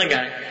فتویٰ نہ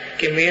لگائیں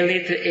کہ میرے لیے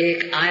تو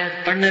ایک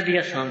آیت پڑھنا بھی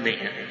آسان نہیں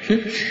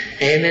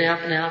ہے، میں نے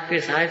اپنے آپ کو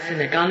اس آیت سے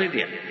نکال ہی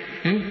دیا.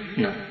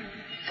 نہ،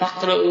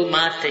 فَقْرَؤُوا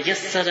مَا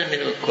تَيَسَّرَ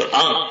مِنَ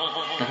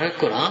الْقُرْآنِ.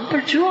 قرآن پر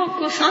جو آپ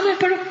کو آسان ہے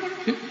پڑھو،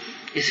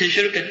 اس سے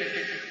شروع کریں.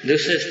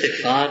 دوسرے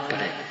استغفار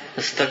پڑھیں.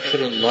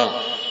 استغفر اللہ،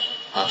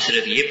 آپ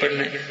صرف یہ پڑھ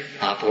لیں.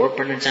 آپ اور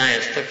پڑھنا چاہیں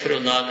استغفر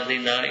اللہ الذی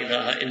لا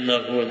الہ الا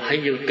هو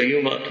الحی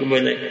القیوم اتوب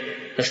الیہ،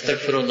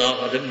 استغفر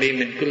اللہ ربی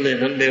من کل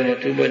ذنب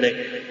واتوب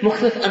الیہ.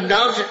 مختلف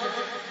انداز ہے.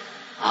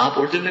 آپ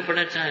اردو میں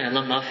پڑھنا چاہیں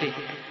اللہ معافی،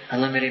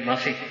 اللہ میری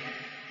معافی.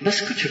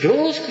 بس کچھ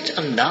روز کچھ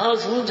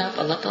انداز ہو جہاں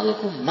اللہ تعالیٰ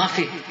کو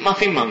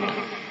معافی مانگنا،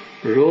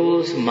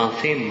 روز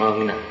معافی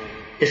مانگنا.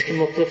 اس کے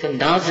مختلف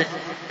انداز ہیں،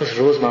 بس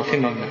روز معافی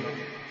مانگنا.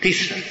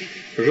 تیسرا،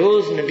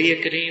 روز نبی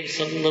کریم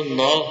صلی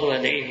اللہ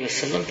علیہ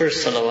وسلم پر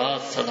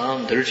صلوات،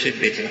 سلام، درود شریف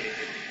بھیجنا.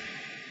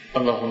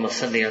 اللہم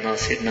صلی علی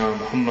سیدنا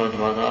محمد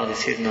وعلی آل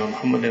سیدنا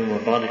محمد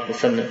وبارک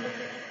وسلم.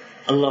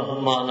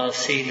 اللہم علی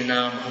سیدنا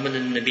محمد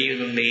النبی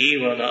الامی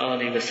وعلی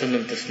آلہ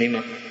وسلم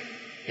تسلیما.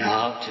 یا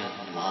آپ جو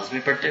نماز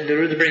میں پڑھتے ہیں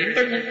درود ابراہیم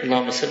پڑھنا ہے.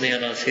 اللہم صلی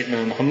علی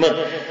سیدنا محمد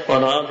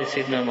وعلی آل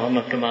سیدنا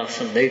محمد کما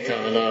صلیت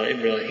علی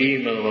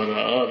ابراہیم وعلی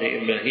آل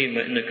ابراہیم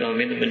انک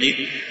حمید مجید.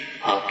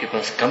 آپ کے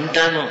پاس کم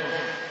ٹائم ہو،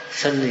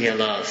 صلی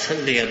اللہ.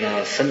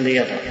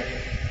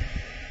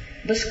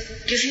 بس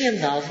کسی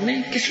انداز میں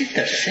کسی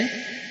طرح سے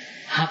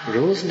آپ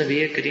روز نبی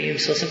کریم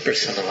صلی اللہ علیہ وسلم پر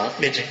صلوات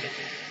بھیجیں.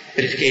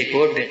 پھر اس کے ایک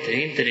اور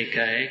بہترین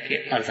طریقہ ہے کہ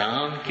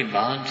اذان کے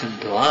بعد جو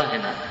دعا ہے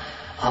نا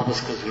آپ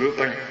اس کو ضرور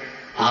پڑھیں.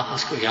 آپ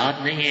اس کو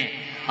یاد نہیں ہے،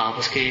 آپ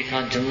اس کے ایک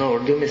آدھ جملہ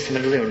اردو میں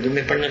سمجھ لیں، اردو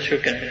میں پڑھنا شروع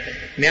کریں.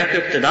 میں آپ کو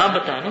ابتدا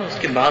بتا رہا ہوں، اس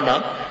کے بعد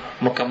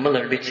آپ مکمل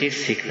عربی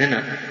چیز سیکھ لینا.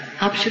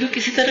 آپ شروع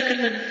کسی طرح کر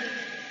لینا.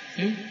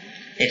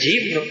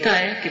 عجیب نکتہ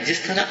ہے کہ جس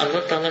طرح اللہ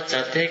تعالیٰ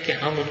چاہتے ہیں کہ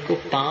ہم ان کو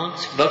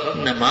 5 وقت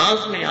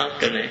نماز میں یاد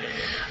کر لیں،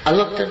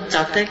 اللہ تعالیٰ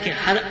چاہتے ہیں کہ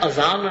ہر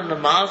اذان اور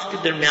نماز کے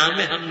درمیان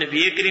میں ہم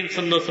نبی کریم صلی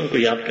اللہ علیہ وسلم کو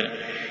یاد کریں.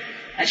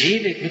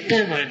 عجیب ایک نکتہ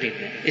ہے ہمارے دین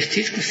میں. اس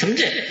چیز کو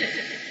سمجھیں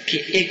کہ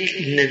ایک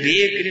نبی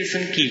کریم صلی اللہ علیہ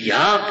وسلم کی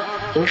یاد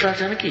اللہ تعالیٰ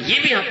جانا کہ یہ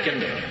بھی آپ کے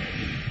اندر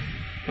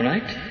ہے.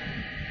 رائٹ.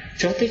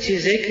 چوتھی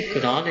چیز ہے کہ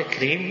قرآن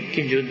کریم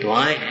کی جو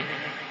دعائیں ہیں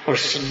اور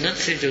سنت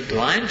سے جو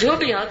دعائیں جو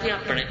بھی آتی ہیں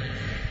آپ پڑھیں،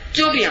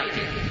 جو بھی آتی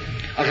ہیں.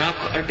 اور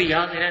آپ کو عربی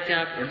یاد نہیں رہتے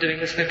آپ اردو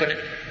انگلش میں پڑھیں.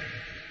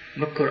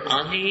 وہ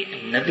قرآنی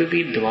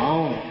نبوی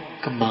دعاؤں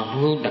کا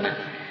معمول بنا.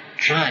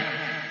 ٹرائی،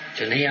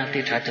 جو نہیں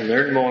آتی try to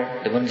learn more,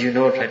 the ones you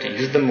know try to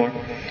use them more.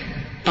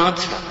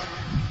 5واں،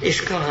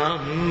 اس کو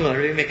ہم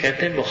عربی میں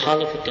کہتے ہیں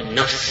مخالفت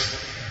النفس.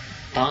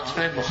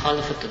 5واں ہے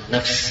مخالفت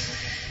النفس،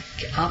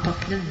 کہ آپ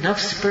اپنے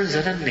نفس پر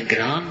ذرا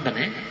نگران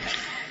بنیں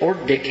اور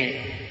دیکھیں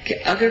کہ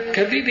اگر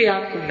کبھی بھی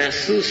آپ کو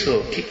محسوس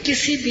ہو کہ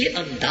کسی بھی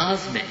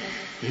انداز میں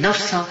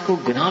نفس آپ کو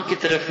گناہ کی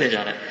طرف لے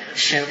جا رہا ہے،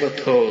 شہوت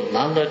ہو،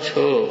 لالچ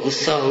ہو،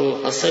 غصہ ہو،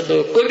 حسد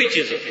ہو، کوئی بھی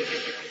چیز ہو،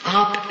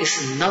 آپ اس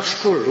نفس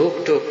کو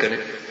روک ٹوک کریں.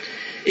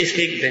 اس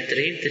کے ایک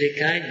بہترین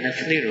طریقہ ہے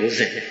نفلی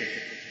روزے.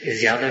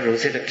 زیادہ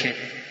روزے رکھیں.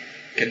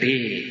 کبھی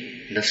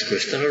نفس کو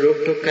اس طرح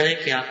روک ٹوک کریں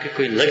کہ آپ کی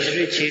کوئی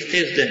لگژری چیز تھی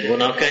اس دن وہ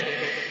نہ کریں.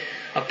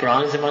 اب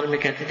پرانے زمانے میں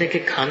کہتے تھے کہ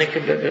کھانے کے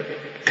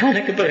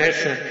بغیر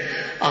سے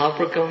آپ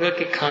کو کہوں گا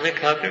کہ کھانا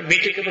کھا کر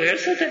میٹھے کے بغیر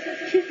سوتے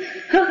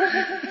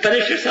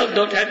پریشر صاحب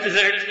ڈونٹ ہیو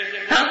ڈیزرٹ.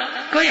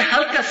 کوئی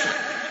ہلکا سا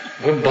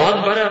کوئی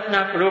بہت بڑا اپنا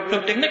آپ روک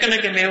ٹوک ٹیک نہ کرنا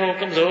کہ میں وہ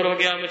کمزور ہو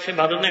گیا مجھ سے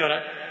عبادت نہیں ہو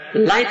رہا.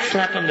 لائٹ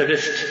سلیپ آن دا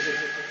رسٹ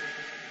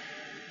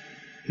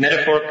میرے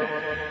فور کو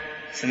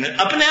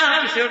اپنے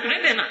آپ سے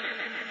نہیں دینا,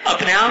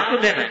 اپنے آپ کو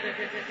دینا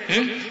ہے.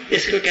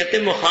 اس کو کہتے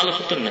ہیں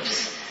مخالفت النفس.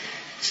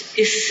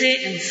 اس سے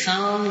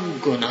انسان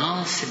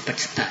گناہ سے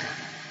بچتا ہے,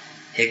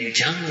 ایک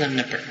جنگ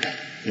لڑنا پڑتا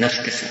ہے نفس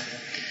کے ساتھ.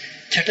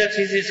 چھٹا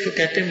چیز اس کو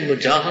کہتے ہیں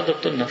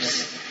مجاہدۃ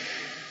النفس.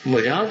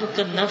 مجاہدۃ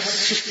النفس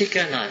سستی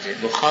کا علاج ہے.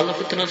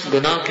 مخالفت النفس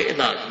گناہ کے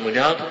علاج,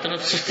 مجاہدۃ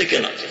النفس سستی کے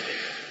علاج.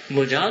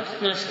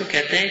 مجاہدۃ النفس کو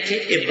کہتے ہیں کہ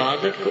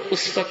عبادت کو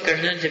اس وقت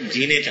کرنا جب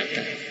جینے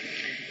چاہتا ہے.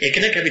 ایک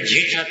نا کبھی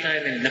جی چاہتا ہے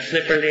میں نے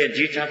نفلیں پڑھ لیا,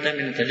 جی چاہتا ہے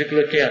میں نے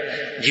تجربہ کیا,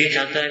 جی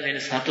چاہتا ہے میں نے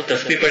ساتوں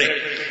تسبیح پڑھے.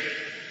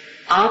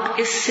 آپ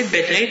اس سے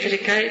بہترین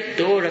طریقہ ہے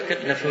 2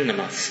 رکعت نفل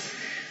نماز.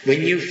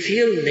 When you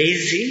feel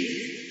lazy,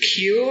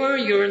 cure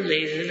your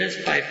laziness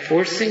by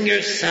forcing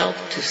yourself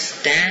to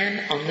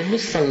stand on the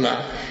musalla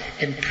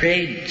and pray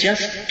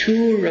just 2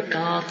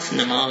 rakats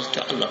namaz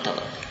to Allah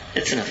Ta'ala.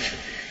 It's enough.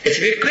 It's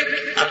very quick.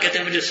 آپ کہتے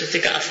ہیں مجھے سستی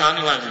کا آسان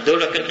نماز, 2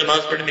 رکعت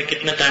نماز پڑھنے میں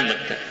کتنا ٹائم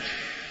لگتا ہے.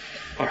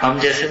 اور ہم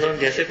جیسے لوگ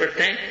جیسے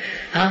پڑھتے ہیں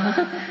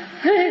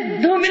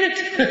 2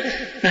 منٹ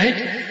رائٹ.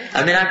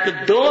 اب میں آپ کو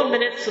 2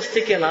 منٹ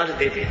سستی کے علاج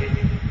دے دیں.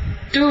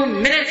 2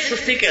 منٹ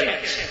سستی کے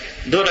علاج,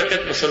 2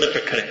 رکعت مصلی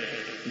پر کھڑے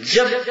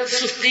جب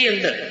سستی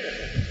اندر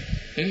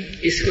ہے.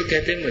 اس کو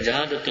کہتے ہیں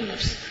مجاہدۃ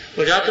النفس.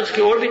 مجاہدت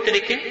کے اور بھی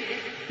طریقے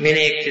میں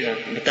نے ایک چیز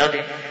آپ کو بتا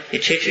دیں. یہ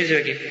 6 چیزیں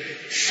ہوگی.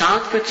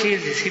 7واں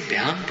چیز اسی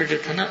بیان پر جو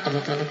تھا نا,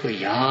 اللہ تعالیٰ کو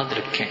یاد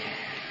رکھیں.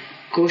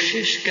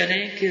 کوشش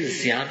کریں کہ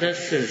زیادہ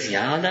سے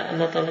زیادہ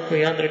اللہ تعالیٰ کو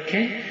یاد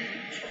رکھیں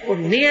اور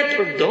نیت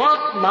اور دعا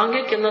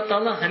مانگیں کہ اللہ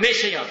تعالیٰ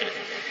ہمیشہ یاد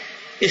رکھے.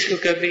 اس کو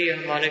کبھی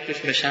ہمارے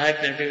کچھ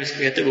مشائخ نے اس کو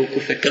کہتے ہیں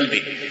وقوف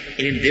قلبی,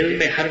 یعنی دل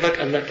میں ہر وقت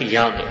اللہ کی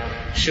یاد ہو,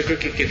 شکر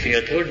کی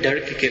کیفیت ہو, ڈر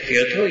کی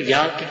کیفیت ہو,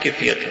 یاد کی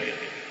کیفیت ہو.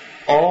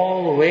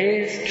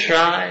 Always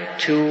try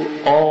to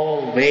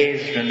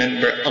always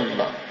remember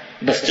Allah.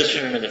 But just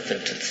remember the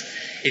sentence.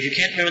 If you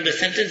can't remember the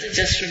sentence,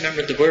 just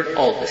remember the word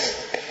always.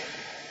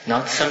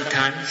 Not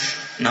sometimes,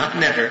 not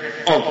never,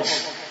 always.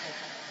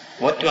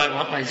 What do I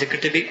want my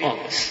zikr to be?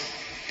 Always.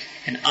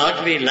 And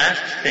 8th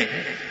last thing,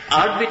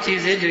 8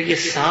 چیزیں جو یہ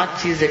 7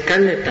 چیزیں کر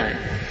لیتا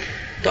ہے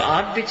تو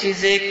 8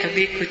 چیزیں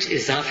کبھی کچھ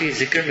اضافی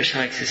ذکر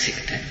مشائخ سے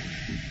سیکھتے ہیں.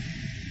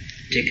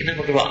 ٹھیک ہے نا,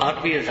 مگر وہ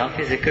 8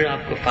 اضافی ذکر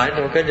آپ کو فائدہ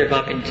ہوگا جب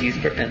آپ ان چیز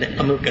پر پہلے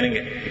عمل کریں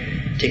گے.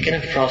 ٹھیک ہے نا,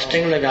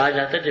 فراسٹنگ لگایا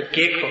جاتا ہے جب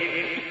کیک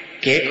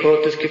ہو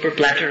تو اس کے اوپر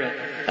پلیٹر ہو.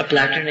 اب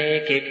پلیٹر نے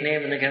کیک نے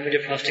میں نے کہا مجھے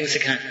فراسٹنگ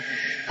سکھائیں.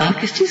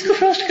 آپ کس چیز کو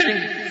فراسٹ کریں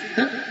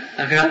گے؟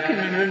 اگر آپ کے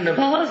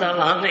نماز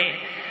آواز نہیں,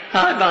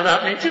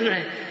 عبادات نہیں چل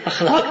رہے,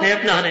 اخلاق نہیں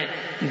اپنا رہے,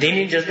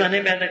 دینی جذبہ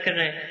نہیں پیدا کر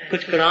رہے,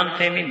 کچھ قرآن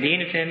فہمی,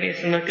 دین فہمی,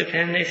 سنت کے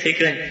فہم نہیں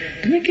سیکھ رہے,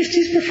 تو میں کس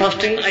چیز پر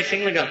فاسٹنگ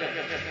آئسنگ لگا.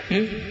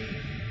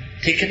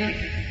 ٹھیک ہے نا.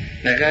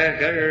 مگر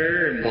اگر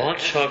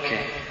بہت شوق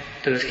ہے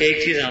تو اس کی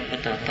ایک چیز آپ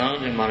بتاتا ہوں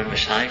جو ہمارے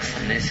مشائخ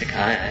سب نے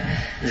سکھایا ہے,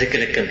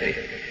 ذکر قلبی,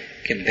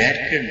 کہ بیٹھ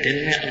کر دل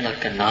میں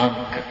اللہ کا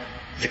نام کا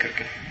ذکر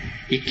کریں.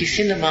 یہ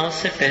کسی نماز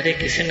سے پہلے,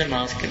 کسی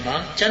نماز کے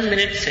بعد چند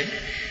منٹ سے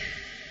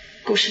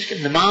کوشش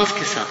کریں نماز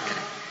کے ساتھ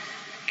کریں.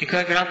 کیونکہ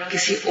اگر آپ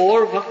کسی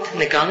اور وقت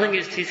نکالیں گے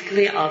اس چیز کے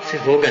لیے آپ سے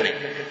ہوگا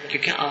نہیں,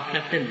 کیونکہ آپ نے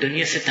اپنے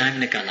دنیا سے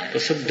ٹائم نکالا ہے.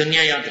 اس وقت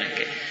دنیا یاد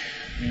رکھے.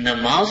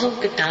 نمازوں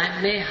کے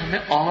ٹائم میں ہمیں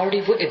آلریڈی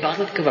وہ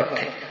عبادت کا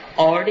وقت ہے,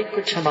 آلریڈی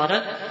کچھ ہمارا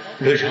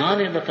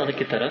رجحان ہے اللہ تعالیٰ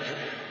کی طرف.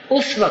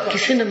 اس وقت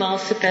کسی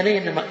نماز سے پہلے,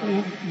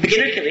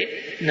 بگنر کے لیے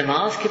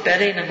نماز کے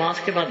پہلے نماز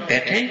کے بعد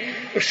بیٹھیں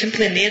اور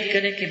سمپلی نیت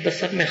کریں کہ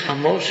بس اب میں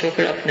خاموش ہو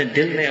کر اپنے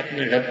دل میں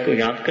اپنے رب کو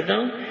یاد کر رہا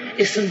ہوں,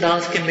 اس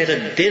انداز کے میرا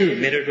دل,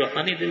 میرا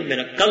روحانی دل,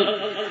 میرا قلب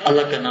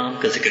اللہ کا نام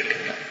کا ذکر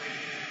کر رہا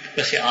ہے.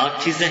 بس یہ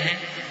 8 چیزیں ہیں.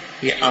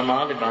 یہ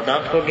اعمال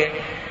عبادات ہو گئے.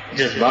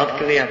 جذبات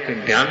کے لیے آپ کو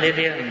بیان دے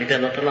دیا. امید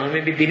اللہ تعالیٰ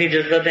ہمیں بھی دینی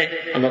جذبہ دیں,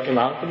 اللہ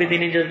تعالیٰ آپ کو بھی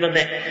دینی جذبہ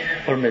دیں.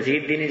 اور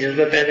مزید دینی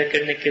جذبہ پیدا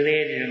کرنے کے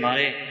لیے جو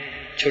ہمارے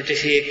چھوٹی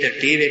سی ایک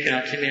ترتیب ہے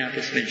کراچی میں, آپ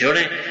اس میں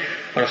جوڑیں.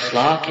 اور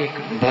اخلاق ایک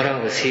بڑا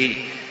وسیع,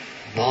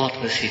 بہت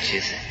وسیع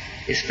چیز ہے,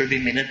 اس پر بھی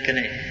محنت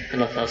کریں.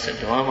 اللہ تعالیٰ سے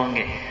دعا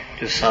مانگیں.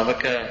 جو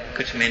سابقہ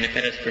کچھ مہینے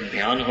پہلے اس پر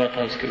بیان ہوا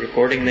تھا اس کی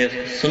ریکارڈنگ لیں, اس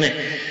کو سنیں.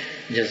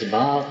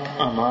 جذبات,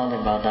 اعمال,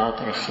 عبادات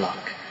اور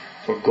اخلاق.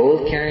 اور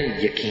گول کیا ہے؟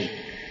 یقین.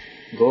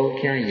 گول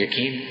کیا ہے؟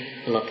 یقین.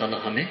 اللہ تعالیٰ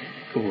ہمیں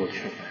قبول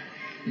فرمائے.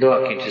 دعا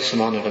کیجیے.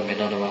 سبحان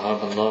ربنا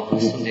وهب اللهم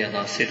صل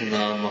على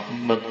سيدنا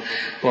محمد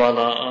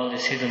وعلى آل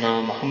سيدنا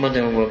محمد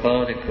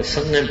وبارك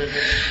وسلم.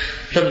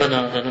 ربنا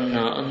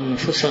ظلمنا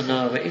أنفسنا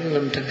وإن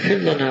لم تغفر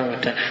لنا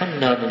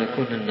وترحمنا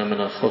لنكونن من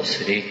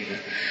الخاسرين.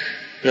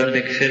 رب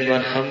اغفر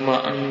وارحم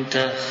وأنت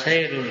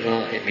خير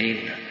الراحمين.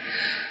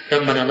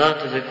 ربنا لا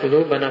تزغ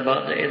قلوبنا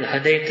بعد إذ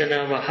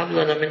هديتنا وهب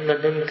لنا من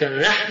لدنك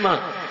رحمة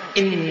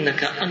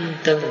إنك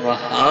أنت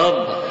الوهاب.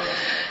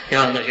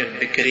 یا اللہ یا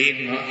رب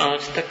کریم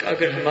آج تک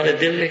اگر ہمارے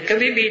دل میں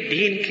کبھی بھی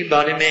دین کے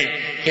بارے میں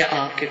یا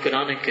آپ کے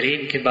قرآن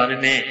کریم کے بارے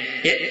میں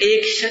یا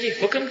ایک شرعی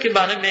حکم کے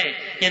بارے میں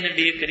یا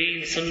نبی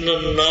کریم صلی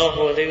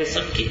اللہ علیہ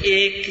وسلم کی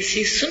ایک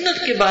کسی سنت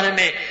کے بارے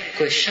میں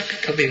کوئی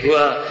شک کبھی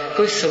ہوا،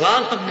 کوئی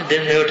سوال ہم نے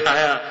دل میں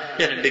اٹھایا،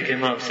 یا نبی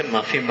کریم آپ سے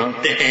معافی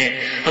مانگتے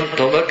ہیں، ہم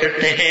توبہ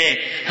کرتے ہیں،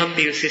 ہم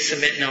بھی اسی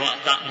سمیت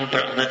نواتانوں پر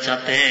آنا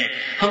چاہتے ہیں،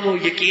 ہم وہ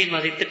یقین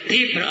والی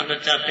ترتیب پر آنا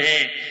چاہتے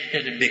ہیں۔ یا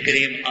نبی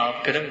کریم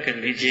آپ کرم کر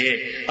لیجئے،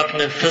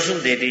 اپنا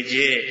فضل دے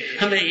دیجئے،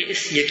 ہمیں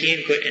اس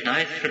یقین کو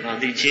عنایت فرما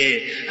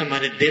دیجئے،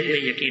 ہمارے دل میں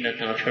یقین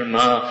عطا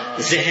فرما،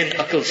 ذہن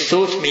عقل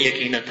سوچ میں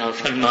یقین عطا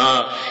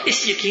فرما۔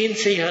 اس یقین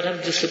سے یا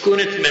رب جو سکون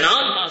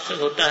اطمینان حاصل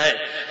ہوتا ہے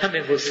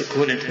ہمیں وہ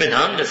سکون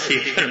اطمینان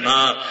نصیب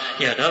فرما۔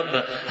 یا رب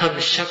ہم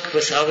شک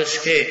وساوس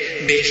کے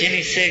بے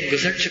چینی سے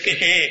گزر چکے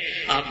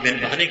ہیں، آپ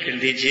مہربانی کر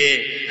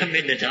دیجئے،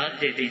 ہمیں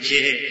نجات دے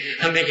دیجئے،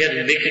 ہمیں یا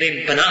نبی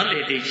کریم پناہ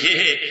دے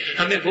دیجئے،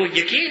 ہمیں وہ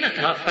یقین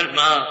عطا فرما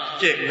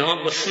جو ایک نو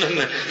مسلم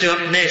جو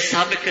اپنے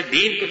سابق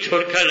دین کو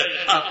چھوڑ کر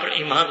آپ پر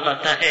ایمان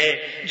لاتا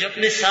ہے، جو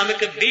اپنے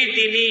سابق بے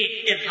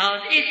دینی الحاد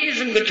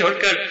ایتھیزم کو چھوڑ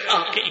کر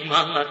آپ کے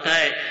ایمان لاتا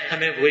ہے،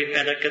 ہمیں وہی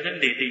پہلا قدم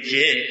دے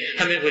دیجئے،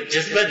 ہمیں وہ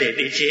جذبہ دے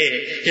دیجئے۔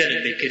 یا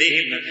نبی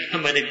کریم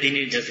ہمارے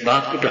دینی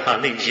جذبات کو بڑھا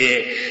دیجئے،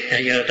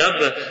 یا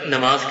رب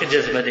نماز کا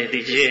جذبہ دے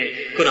دیجئے،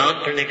 قرآن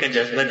پڑھنے کا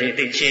جذبہ دے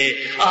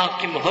دیجئے،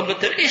 آپ کی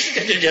محبت اور عشق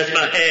کا جو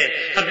جذبہ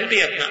ہے ہمیں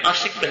بھی اپنا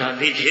عاشق بنا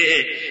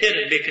دیجئے۔ یا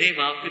نبی کریم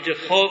آپ کو جو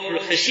خوف اور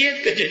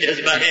خشیت کا جو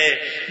جذبہ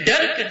ہے،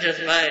 ڈر کا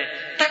جذبہ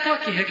ہے،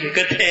 تقوی کی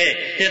حقیقت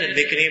ہے، یا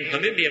نبی کریم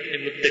ہمیں بھی اپنے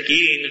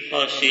متقین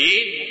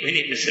خاشعین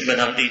مومنین میں سے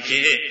بنا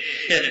دیجئے۔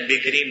 یا نبی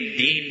کریم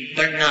دین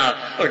پڑھنا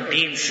اور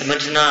دین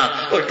سمجھنا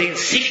اور دین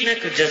سیکھنے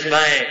کا جذبہ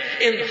ہے،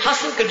 علم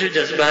حاصل کا جو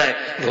جذبہ ہے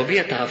وہ بھی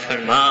عطا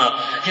فرما۔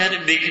 یا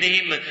نبی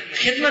کریم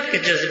خدمت کا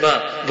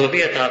جذبہ وہ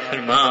بھی عطا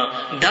فرما،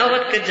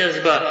 دعوت کا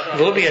جذبہ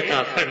وہ بھی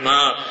عطا فرما۔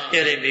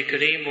 یا نبی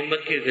کریم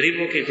امت کے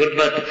غریبوں کی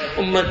غربت،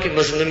 امت کے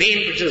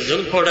مظلومین کو جو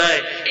ظلم ہو رہا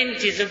ہے، ان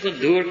چیزوں کو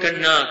دور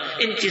کرنا،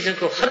 ان چیزوں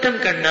کو ختم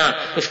کرنا،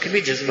 اس کے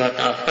بھی جذبہ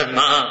عطا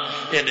فرما۔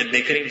 یا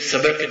نبی کریم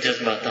صبر کا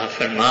جذبہ عطا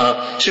فرما،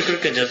 شکر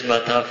کا جذبہ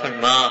عطا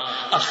فرما،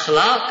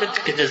 اخلاق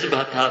کا جذبہ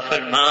عطا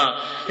فرما۔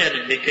 یا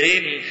نبی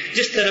کریم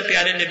جس طرح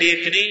پیارے نبی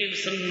کریم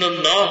صلی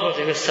اللہ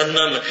علیہ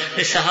وسلم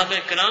نے صحابہ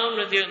کرام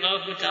رضی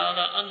اللہ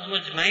تعالی عنہم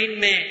اجمعین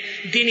میں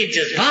دینی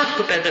جذبات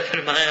کو پیدا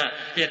فرمایا،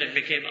 یا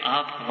نبی کریم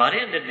آپ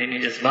ہمارے اندر دینی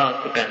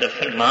جذبات کو پیدا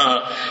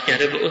فرما۔ یا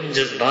رب ان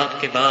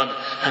جذبات کے بعد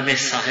ہمیں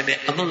صاحب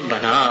عمل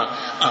بنا،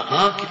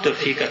 اعمال کی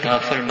توفیق عطا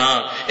فرما،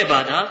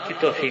 عبادات کی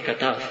توفیق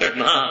عطا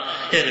فرما۔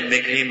 یا رب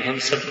کریم ہم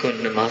سب کو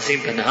نمازی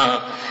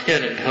بنا، یا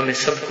رب ہمیں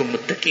سب کو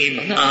متقی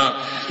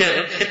بنا۔ یا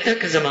رب فتنہ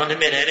کے زمانے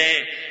میں رہ رہے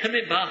ہیں،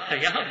 ہمیں با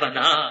حیا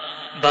بنا،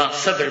 با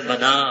صبر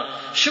بنا،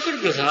 شکر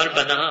گزار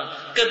بنا،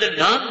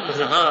 قدردان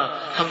بنا،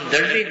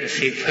 ہمدردی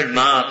نصیب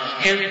فرما،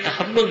 حلم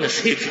تحمل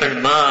نصیب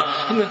فرما،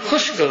 ہمیں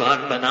خوشگوار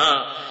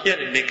بنا۔ یا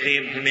رب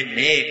کریم ہمیں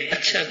نیک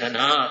اچھا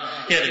بنا،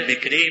 یا رب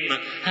کریم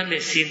ہمیں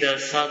سیدھا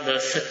سادہ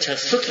سچا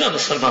ستھرا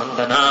مسلمان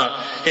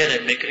بنا۔ یا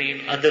رب کریم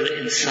عدل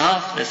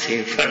انصاف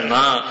نصیب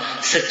فرما،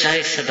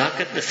 سچائی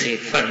صداقت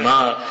نصیب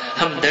فرما،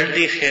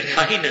 ہمدردی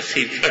خیرخواہی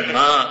نصیب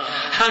فرما،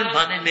 ہر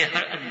معنی میں،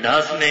 ہر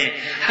انداز میں،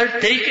 ہر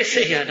طریقے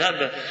سے یا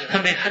رب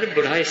ہمیں ہر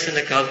برائی سے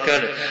نکال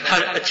کر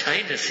ہر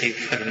اچھائی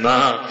نصیب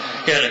فرما۔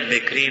 یا رب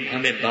کریم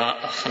ہمیں با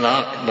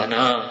اخلاق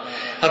بنا،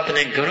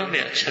 اپنے گھروں میں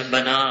اچھا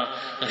بنا،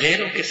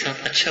 غیروں کے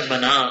ساتھ اچھا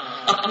بنا،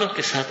 اپنوں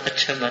کے ساتھ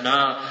اچھا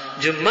بنا۔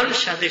 جو مرد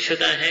شادی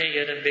شدہ ہیں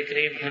یا رب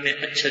کریم ہمیں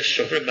اچھا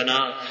شوہر بنا،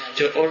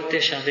 جو عورتیں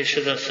شادی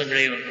شدہ سن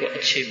رہی ان کو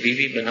اچھی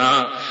بیوی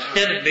بنا۔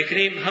 یا رب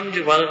کریم ہم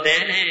جو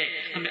والدین ہیں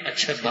ہمیں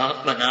اچھا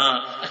باپ بنا،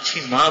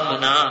 اچھی ماں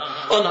بنا،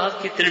 اولاد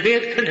کی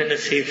تربیت کرنے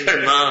نصیب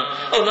فرما،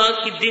 اولاد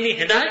کی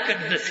دینی ہدایت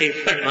کرنے نصیب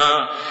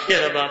فرما۔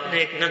 یا رب آپ نے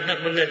ایک ننھا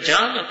منھا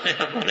جان اپنے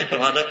ہمارے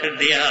حوالہ کر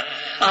دیا،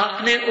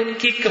 آپ نے ان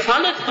کی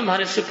کفالت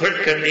ہمارے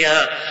سپرد کر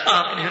دیا،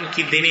 آپ نے ان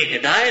کی دینی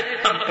ہدایت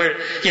ہم پر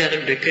یا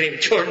رب کریم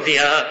چھوڑ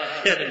دیا۔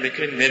 یا رب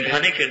کریم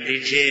مہربانی کر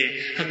دیجئے،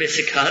 ہمیں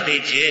سکھا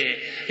دیجئے۔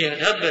 یا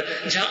رب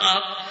جہاں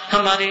آپ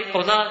ہمارے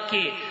اولاد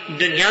کی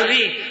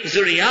دنیاوی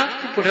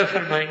ضروریات کو پورا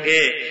فرمائیں گے،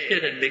 یا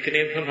رب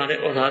کریم ہمارے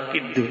اولاد کی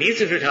دینی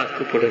ضروریات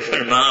کو پورا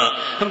فرما،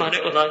 ہمارے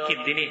اولاد کی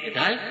دینی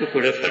ہدایت کو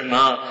پورا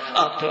فرما۔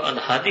 آپ تو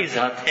الہادی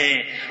ذات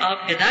ہیں،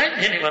 آپ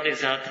ہدایت دینے والے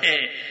ذات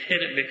ہیں۔ یا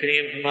رب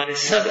کریم ہمارے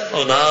سب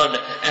اولاد،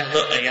 اہل و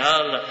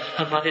عیال،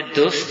 ہمارے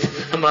دوست،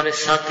 ہمارے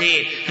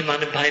ساتھی،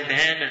 ہمارے بھائی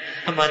بہن،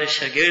 ہمارے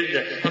شاگرد،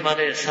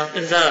 ہمارے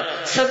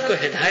اساتذہ سب کو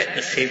ہدایت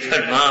نصیب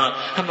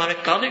فرما، ہمارے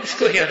کالگز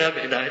کو یا رب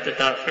ہدایت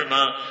عطا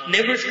فرما،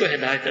 نیبرز کو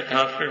ہدایت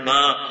عطا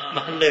فرما،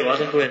 محلے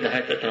والوں کو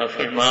ہدایت عطا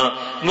فرما،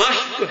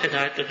 معاشرے کو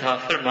ہدایت عطا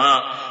فرما،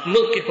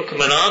 ملک کے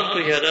حکمران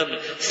کو یا رب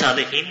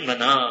صالحین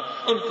بنا۔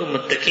 ان کو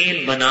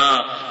متقین بنا،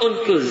 ان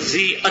کو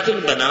ذی عدل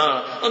بنا،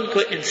 ان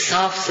کو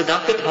انصاف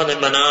صداقت والے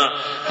بنا.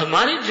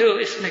 ہماری جو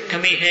اس میں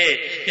کمی ہے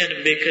یا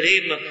رب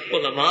کریم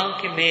علماء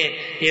کے میں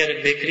یا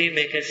رب کریم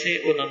ایک ایسے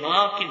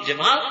علماء کی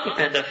جماعت کو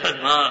پیدا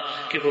فرما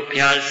کہ وہ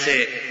پیار سے،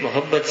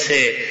 محبت سے،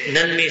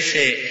 نرمی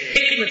سے،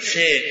 حکمت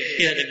سے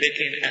یا رب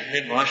کریم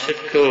اہل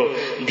معاشرت کو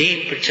دین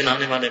پر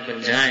چلانے والے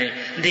بن جائیں،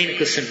 دین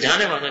کو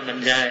سمجھانے والے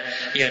بن جائیں.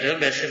 یا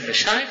رب ایسے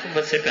مشائخ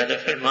امت سے پیدا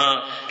فرما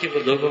کہ وہ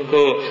لوگوں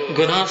کو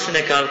گناہ سے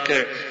نکال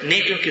کر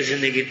نیکیوں کی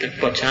زندگی تک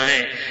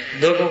پہنچائیں،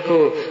 لوگوں کو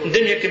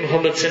دنیا کی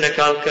محبت سے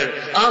نکال کر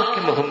آپ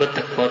کی محبت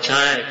تک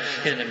پہنچائیں.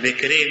 یا رب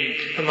کریم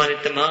ہماری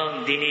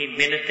تمام دینی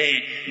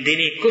محنتیں،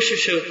 دینی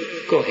کوششوں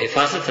کو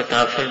حفاظت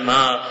عطا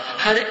فرما،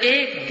 ہر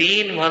ایک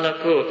دین والا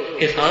کو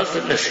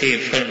حفاظت نصیب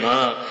فرما.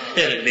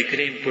 یا رب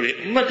کریم پوری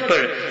امت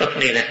پر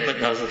اپنی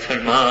رحمت نازل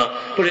فرما،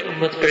 پوری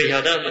امت پر یا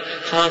رب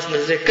خاص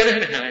نظر کرم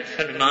عنایت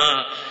فرما.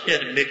 یا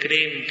رب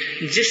کریم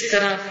جس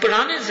طرح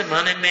پرانے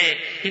زمانے میں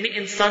یعنی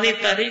انسانی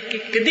تاریخ کی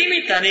قدیمی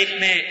تاریخ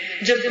میں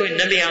جب کوئی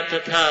نبی آتا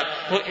تھا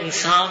وہ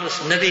انسان اس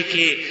نبی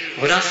کی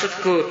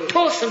وراثت کو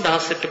ٹھوس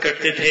انداز سے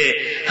پکڑتے تھے،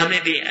 ہمیں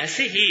بھی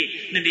ایسے ہی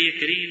نبی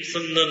کریم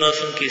صلی اللہ علیہ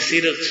وسلم کی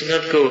سیرت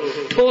سنت کو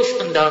ٹھوس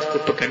انداز کو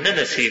پکڑنا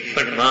نصیب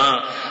فرما.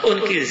 ان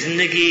کی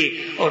زندگی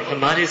اور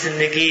ہماری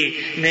زندگی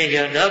میں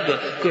یا رب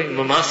کوئی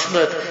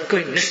مماثلت،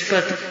 کوئی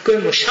نسبت، کوئی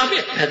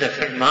مشابہت پیدا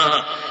فرما.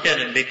 یا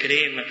رب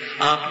کریم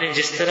آپ نے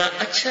جس طرح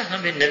اچھا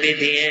ہمیں نبی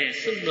دیے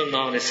صلی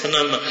اللہ علیہ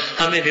وسلم،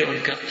 ہمیں بھی ان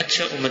کا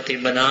اچھا امتی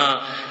بنا.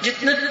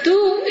 جتنا تو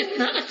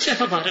اتنا اچھا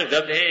ہمارا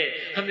رب ہے،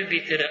 ہمیں بھی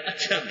تیرا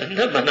اچھا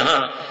بندہ بنا.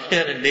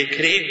 یا رب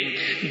کریم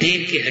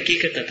دین کی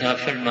حقیقت عطا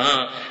فرما،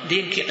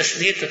 دین کی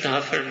اصلیت عطا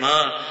فرما،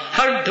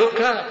 ہر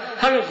دھوکہ،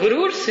 ہر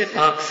غرور سے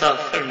پاک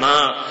صاف فرما.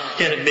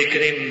 یا رب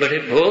کریم بڑے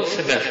بھول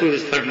سے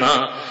محفوظ فرما،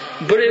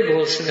 بڑے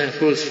بھول سے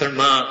محفوظ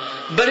فرما،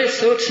 بڑے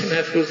سوچ سے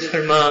محفوظ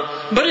فرما،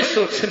 بڑے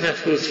سوچ سے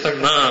محفوظ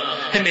فرما.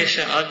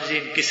 ہمیشہ عاجزی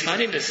کی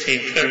ساری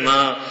نصیب فرما.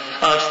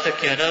 آج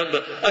تک یا رب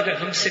اگر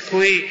ہم سے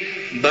کوئی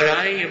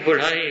بڑائی یا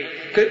بڑائی،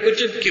 کوئی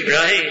عجب کی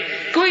برائی،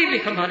 کوئی بھی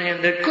ہمارے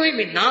اندر کوئی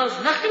بھی ناز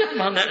نخرت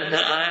ہمارے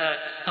اندر آیا،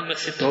 ہم اس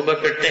سے توبہ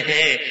کرتے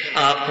ہیں.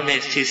 آپ ہمیں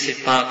اس چیز سے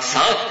پاک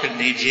صاف کر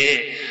دیجئے،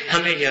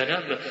 ہمیں یا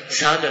رب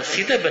سادہ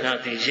سیدھا بنا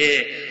دیجئے،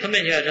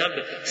 ہمیں یا رب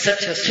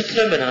سچا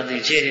ستھرا بنا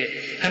دیجئے،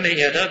 ہمیں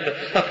یا رب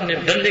اپنے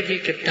بندگی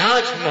کے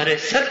تاج ہمارے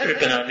سر پر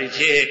بنا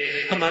دیجئے،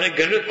 ہمارے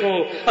گھر کو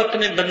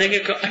اپنے بندگی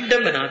کا اڈا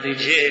بنا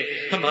دیجئے،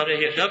 ہمارے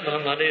یا رب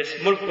ہمارے اس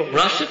ملک و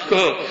معاشرت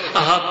کو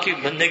آپ کی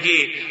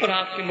بندگی اور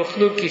آپ کی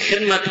مخلوق کی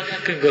خدمت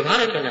کا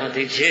گوارا بنا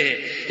دیجئے.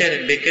 یا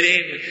رب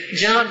کریم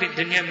جہاں بھی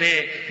دنیا میں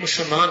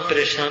مسلمان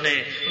پریشان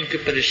ہیں ان کی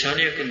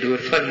پریشانیوں کو دور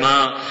فرما،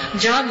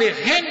 جہاں بھی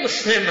غیر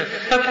مسلم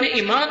اپنے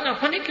ایمان نہ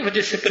ہونے کی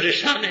وجہ سے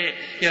پریشان ہے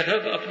یا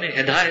رب اپنے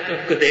ہدایتوں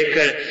کو دے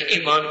کر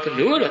ایمان کو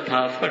نور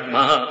عطا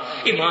فرما،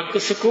 ایمان کو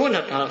سکون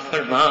عطا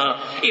فرما،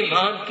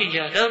 ایمان کی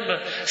یا رب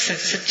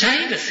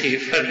سچائی نصیب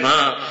فرما.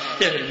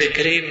 یا رب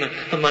کریم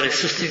ہمارے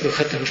سستی کو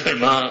ختم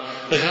فرما،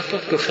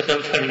 غفلت کو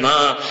ختم فرما،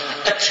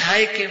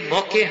 اچھائی کے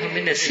موقع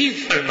ہمیں نصیب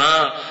فرما،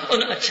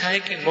 ان اچھائی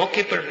کے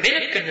موقع پر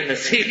محنت کرنا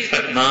نصیب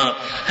فرما.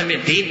 ہمیں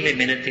دین میں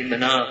محنتی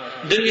بنا،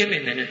 دنیا میں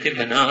محنتی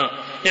بنا.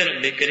 یا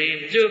رب کریم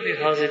جو بھی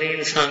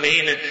حاضرین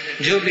سامعین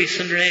جو بھی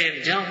سن رہے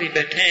ہیں جہاں بھی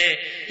بیٹھے ہیں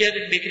یا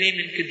رب کریم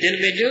ان کے دل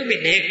میں جو بھی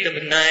نیک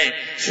تمنائیں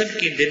سب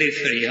کی دلی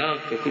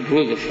فریاد کو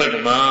قبول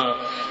فرما.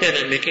 یا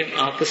رب کریم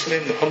آپس میں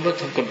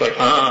محبتوں کو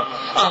بڑھا،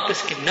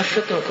 آپس کی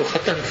نفرتوں کو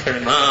ختم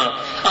فرما،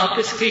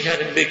 آپس کی یا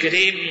رب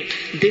کریم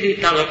دلی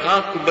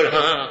تعلقات کو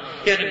بڑھا.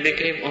 یا رب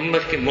کریم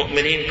امت کے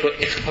مؤمنین کو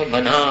اخوہ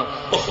بنا،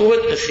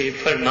 اخوت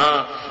نصیب فرما،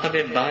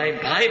 ہمیں بھائی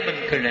بھائی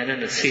بن کر رہنا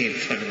نصیب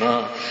فرما.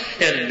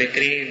 یا رب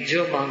کریم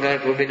جو مانگا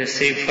وہ بھی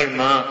نصیب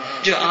فرما،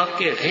 جو آپ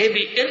کے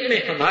غیبی علم میں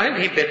ہمارے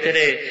بھی بہتر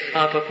ہے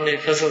آپ اپنے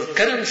فضل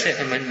کرم سے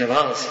ہمیں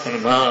نواز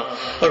فرما.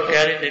 اور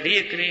پیارے نبی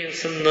کریم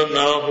صلی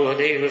اللہ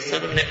علیہ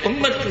وسلم نے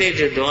امت کے لیے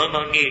جو دعا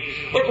مانگی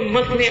اور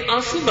امت نے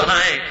آنسو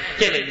بہائے،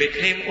 یا رب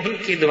کریم ان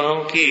کی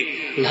دعاؤں کی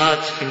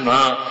لاج فرما،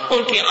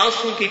 ان کی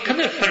آنسو کی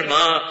قدر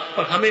فرما،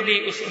 اور ہمیں بھی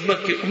اس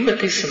امت کی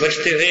امتی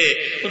سمجھتے ہوئے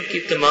ان کی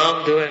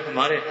تمام دعائیں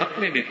ہمارے حق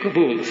میں بھی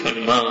قبول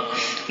فرما.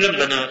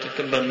 ربنا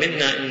تقبل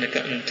منا انك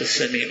انت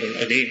السميع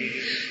العليم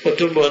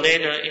وتب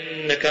علينا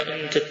انك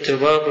انت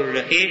التواب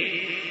الرحيم.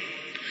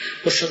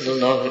 وصلى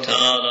الله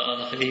تعالى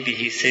على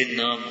حبيبه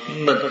سيدنا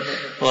محمد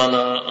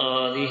وعلى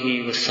آله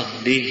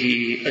وصحبه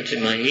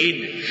أجمعين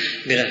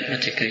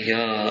برحمتك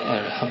يا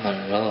أرحم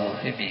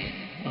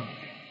الراحمين.